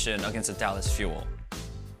composition against the Dallas Fuel?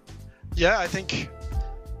 Yeah, I think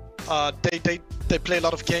they play a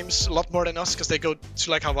lot of games, a lot more than us, because they go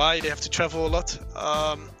to like Hawaii, they have to travel a lot.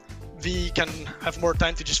 We can have more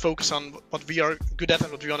time to just focus on what we are good at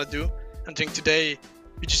and what we want to do. And I think today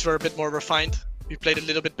we just were a bit more refined. We played a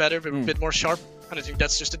little bit better, we were a bit more sharp, and I think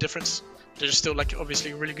that's just the difference. They're still like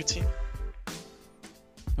obviously a really good team.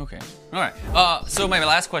 Okay, all right. So my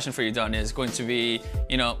last question for you, Don, is going to be,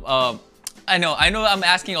 you know, I know I'm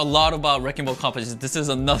asking a lot about Wrecking Ball compositions. This is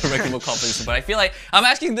another Wrecking Ball composition, but I feel like I'm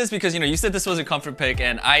asking this because, you know, you said this was a comfort pick,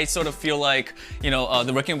 and I sort of feel like, you know,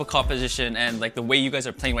 the Wrecking Ball composition and like the way you guys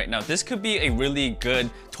are playing right now, this could be a really good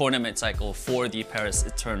tournament cycle for the Paris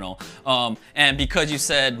Eternal. And because you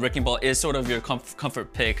said Wrecking Ball is sort of your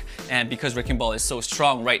comfort pick, and because Wrecking Ball is so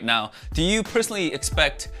strong right now, do you personally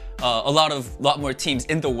expect a lot more teams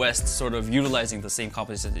in the West sort of utilizing the same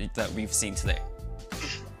composition that we've seen today?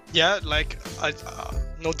 Yeah, like,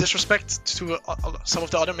 no disrespect to some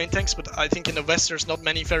of the other main tanks, but I think in the West there's not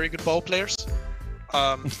many very good ball players.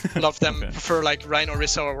 A lot of them prefer like Ryan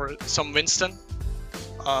Orisa or some Winston.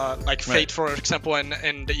 Like Fate, for example,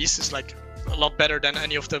 in the East is like a lot better than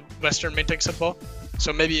any of the Western main tanks at ball.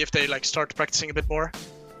 So maybe if they like start practicing a bit more,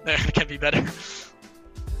 it can be better.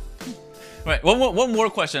 Right. One more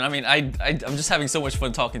question. I mean, I'm just having so much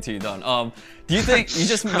fun talking to you, Don. Do you think you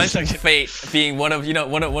just mentioned Fate being one of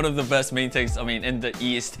the best main tanks? I mean, in the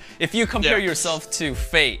East. If you compare yourself to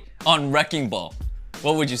Fate on Wrecking Ball,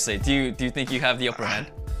 what would you say? Do you think you have the upper hand?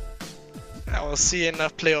 Yeah, we'll see in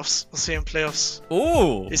playoffs. We'll see in playoffs.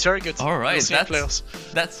 Ooh. He's very good. All right. We'll see in playoffs.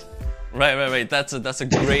 That's. Right. That's a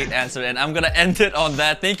great answer, and I'm gonna end it on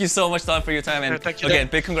that. Thank you so much, Don, for your time, and thank you, again,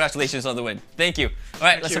 big congratulations on the win. Thank you. All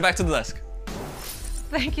right, let's get back to the desk.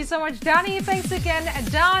 Thank you so much, Danny. Thanks again,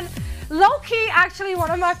 Don. Low-key, actually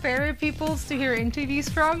one of my favorite people to hear interviews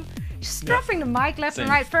from. Just dropping the mic left and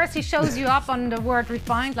right. First, he shows you up on the word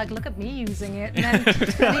refined, like, look at me using it. And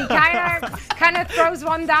then he kind of throws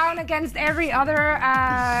one down against every other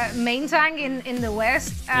main tank in the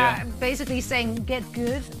West, basically saying, get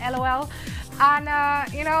good, LOL.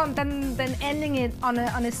 And, you know, then ending it on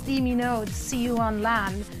a steamy note, see you on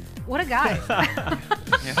land. What a guy.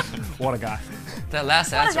 What a guy. That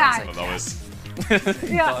last answer was like,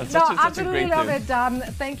 yeah, no, absolutely love it, Don.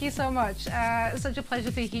 Thank you so much. Such a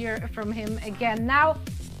pleasure to hear from him again. Now,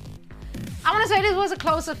 I want to say this was a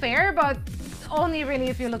close affair, but only really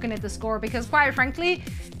if you're looking at the score, because quite frankly,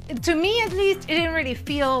 to me at least, it didn't really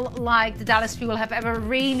feel like the Dallas Fuel have ever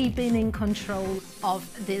really been in control of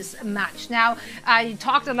this match. Now, I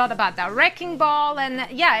talked a lot about that Wrecking Ball, and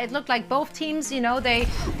yeah, it looked like both teams, you know, they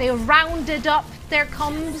rounded up their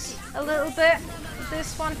comms a little bit.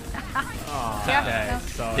 this one. Okay,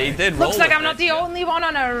 so They did roll Looks like with I'm not it, the only one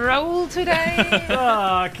on a roll today.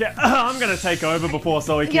 okay. I'm gonna take over before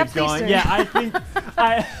Zoe keeps please going. do. Yeah,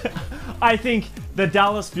 I think the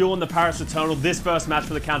Dallas Fuel and the Paris Eternal, this first match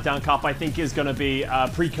for the Countdown Cup, I think is going to be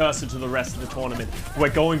a precursor to the rest of the tournament. We're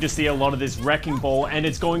going to see a lot of this wrecking ball, and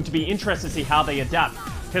it's going to be interesting to see how they adapt.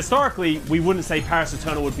 Historically, we wouldn't say Paris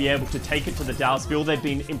Eternal would be able to take it to the Dallas Fuel. They've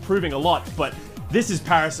been improving a lot, but this is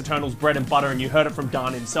Paris Eternal's bread and butter, and you heard it from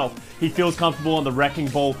Dan himself. He feels comfortable on the wrecking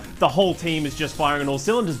ball. The whole team is just firing on all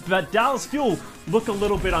cylinders, but Dallas Fuel look a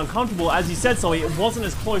little bit uncomfortable. As you said, Zoe, it wasn't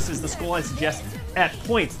as close as the scoreline suggests at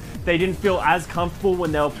points. They didn't feel as comfortable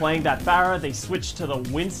when they were playing that Pharah. They switched to the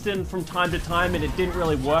Winston from time to time, and it didn't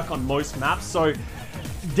really work on most maps. So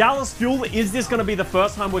Dallas Fuel, is this going to be the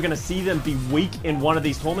first time we're going to see them be weak in one of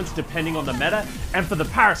these tournaments, depending on the meta? And for the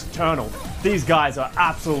Paris Eternal, these guys are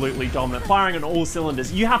absolutely dominant, firing on all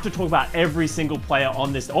cylinders. You have to talk about every single player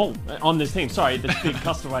on this team. Sorry, the big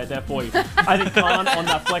customer right there for you. I think Khan on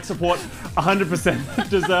that flex support 100%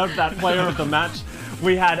 deserved that player of the match.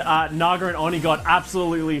 We had Naga and Onigod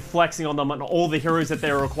absolutely flexing on them and all the heroes that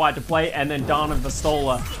they were required to play, and then Dan and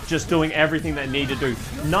Vastola just doing everything they need to do.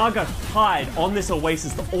 Naga tied on this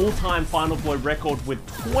Oasis the all-time final blow record with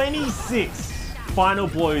 26 final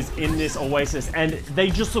blows in this Oasis, and they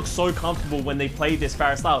just look so comfortable when they play this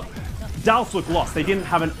Pharah style. Dallas looked lost. They didn't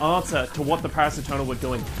have an answer to what the Paris Eternal were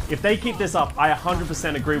doing. If they keep this up, I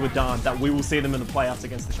 100% agree with Dan that we will see them in the playoffs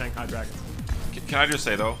against the Shanghai Dragons. Can I just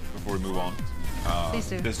say though, before we move on? Please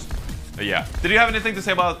do. Yeah. Did you have anything to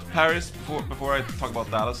say about Paris before I talk about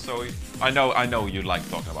Dallas? So I know you like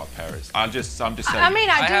talking about Paris. I'm just saying. I mean,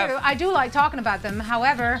 I do like talking about them.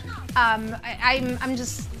 However, I'm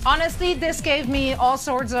just honestly, this gave me all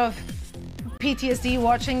sorts of PTSD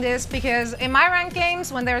watching this, because in my ranked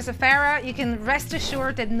games, when there's a Pharah, you can rest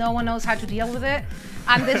assured that no one knows how to deal with it.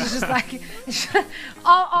 And this is just like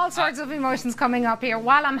all sorts of emotions coming up here.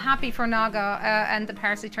 While I'm happy for Naga and the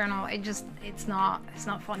Paris Eternal, it's not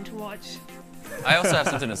fun to watch. I also have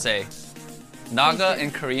something to say. Naga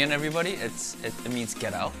in Korean, everybody, it means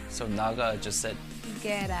get out. So Naga just said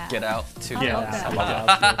get out. Get out to I love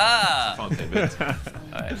Dallas. that. Fun tidbit.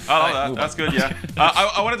 Oh, that's good. Yeah.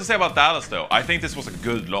 I wanted to say about Dallas though. I think this was a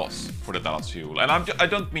good loss for the Dallas Fuel, and I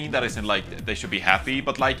don't mean that as in like they should be happy,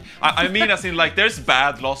 but like I mean as in like there's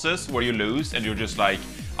bad losses where you lose and you're just like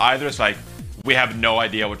either it's like we have no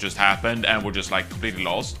idea what just happened and we're just like completely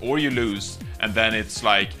lost, or you lose and then it's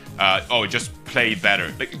like oh, just play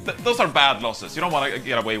better. Like those are bad losses. You don't want to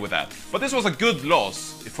get away with that. But this was a good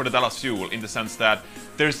loss for the Dallas Fuel in the sense that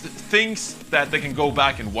there's things that they can go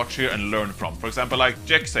back and watch here and learn from. For example, like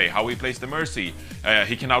Jexay, how he plays the Mercy.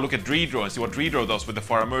 He can now look at Dreedro and see what Dreedro does with the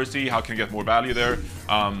Pharah Mercy, how can he get more value there.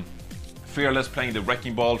 Fearless playing the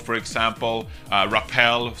Wrecking Ball, for example.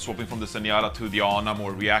 Rappel swapping from the Zenyatta to the Ana,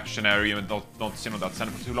 more reactionary and don't sit on that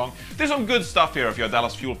center for too long. There's some good stuff here if you're a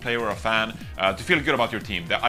Dallas Fuel player or a fan to feel good about your team.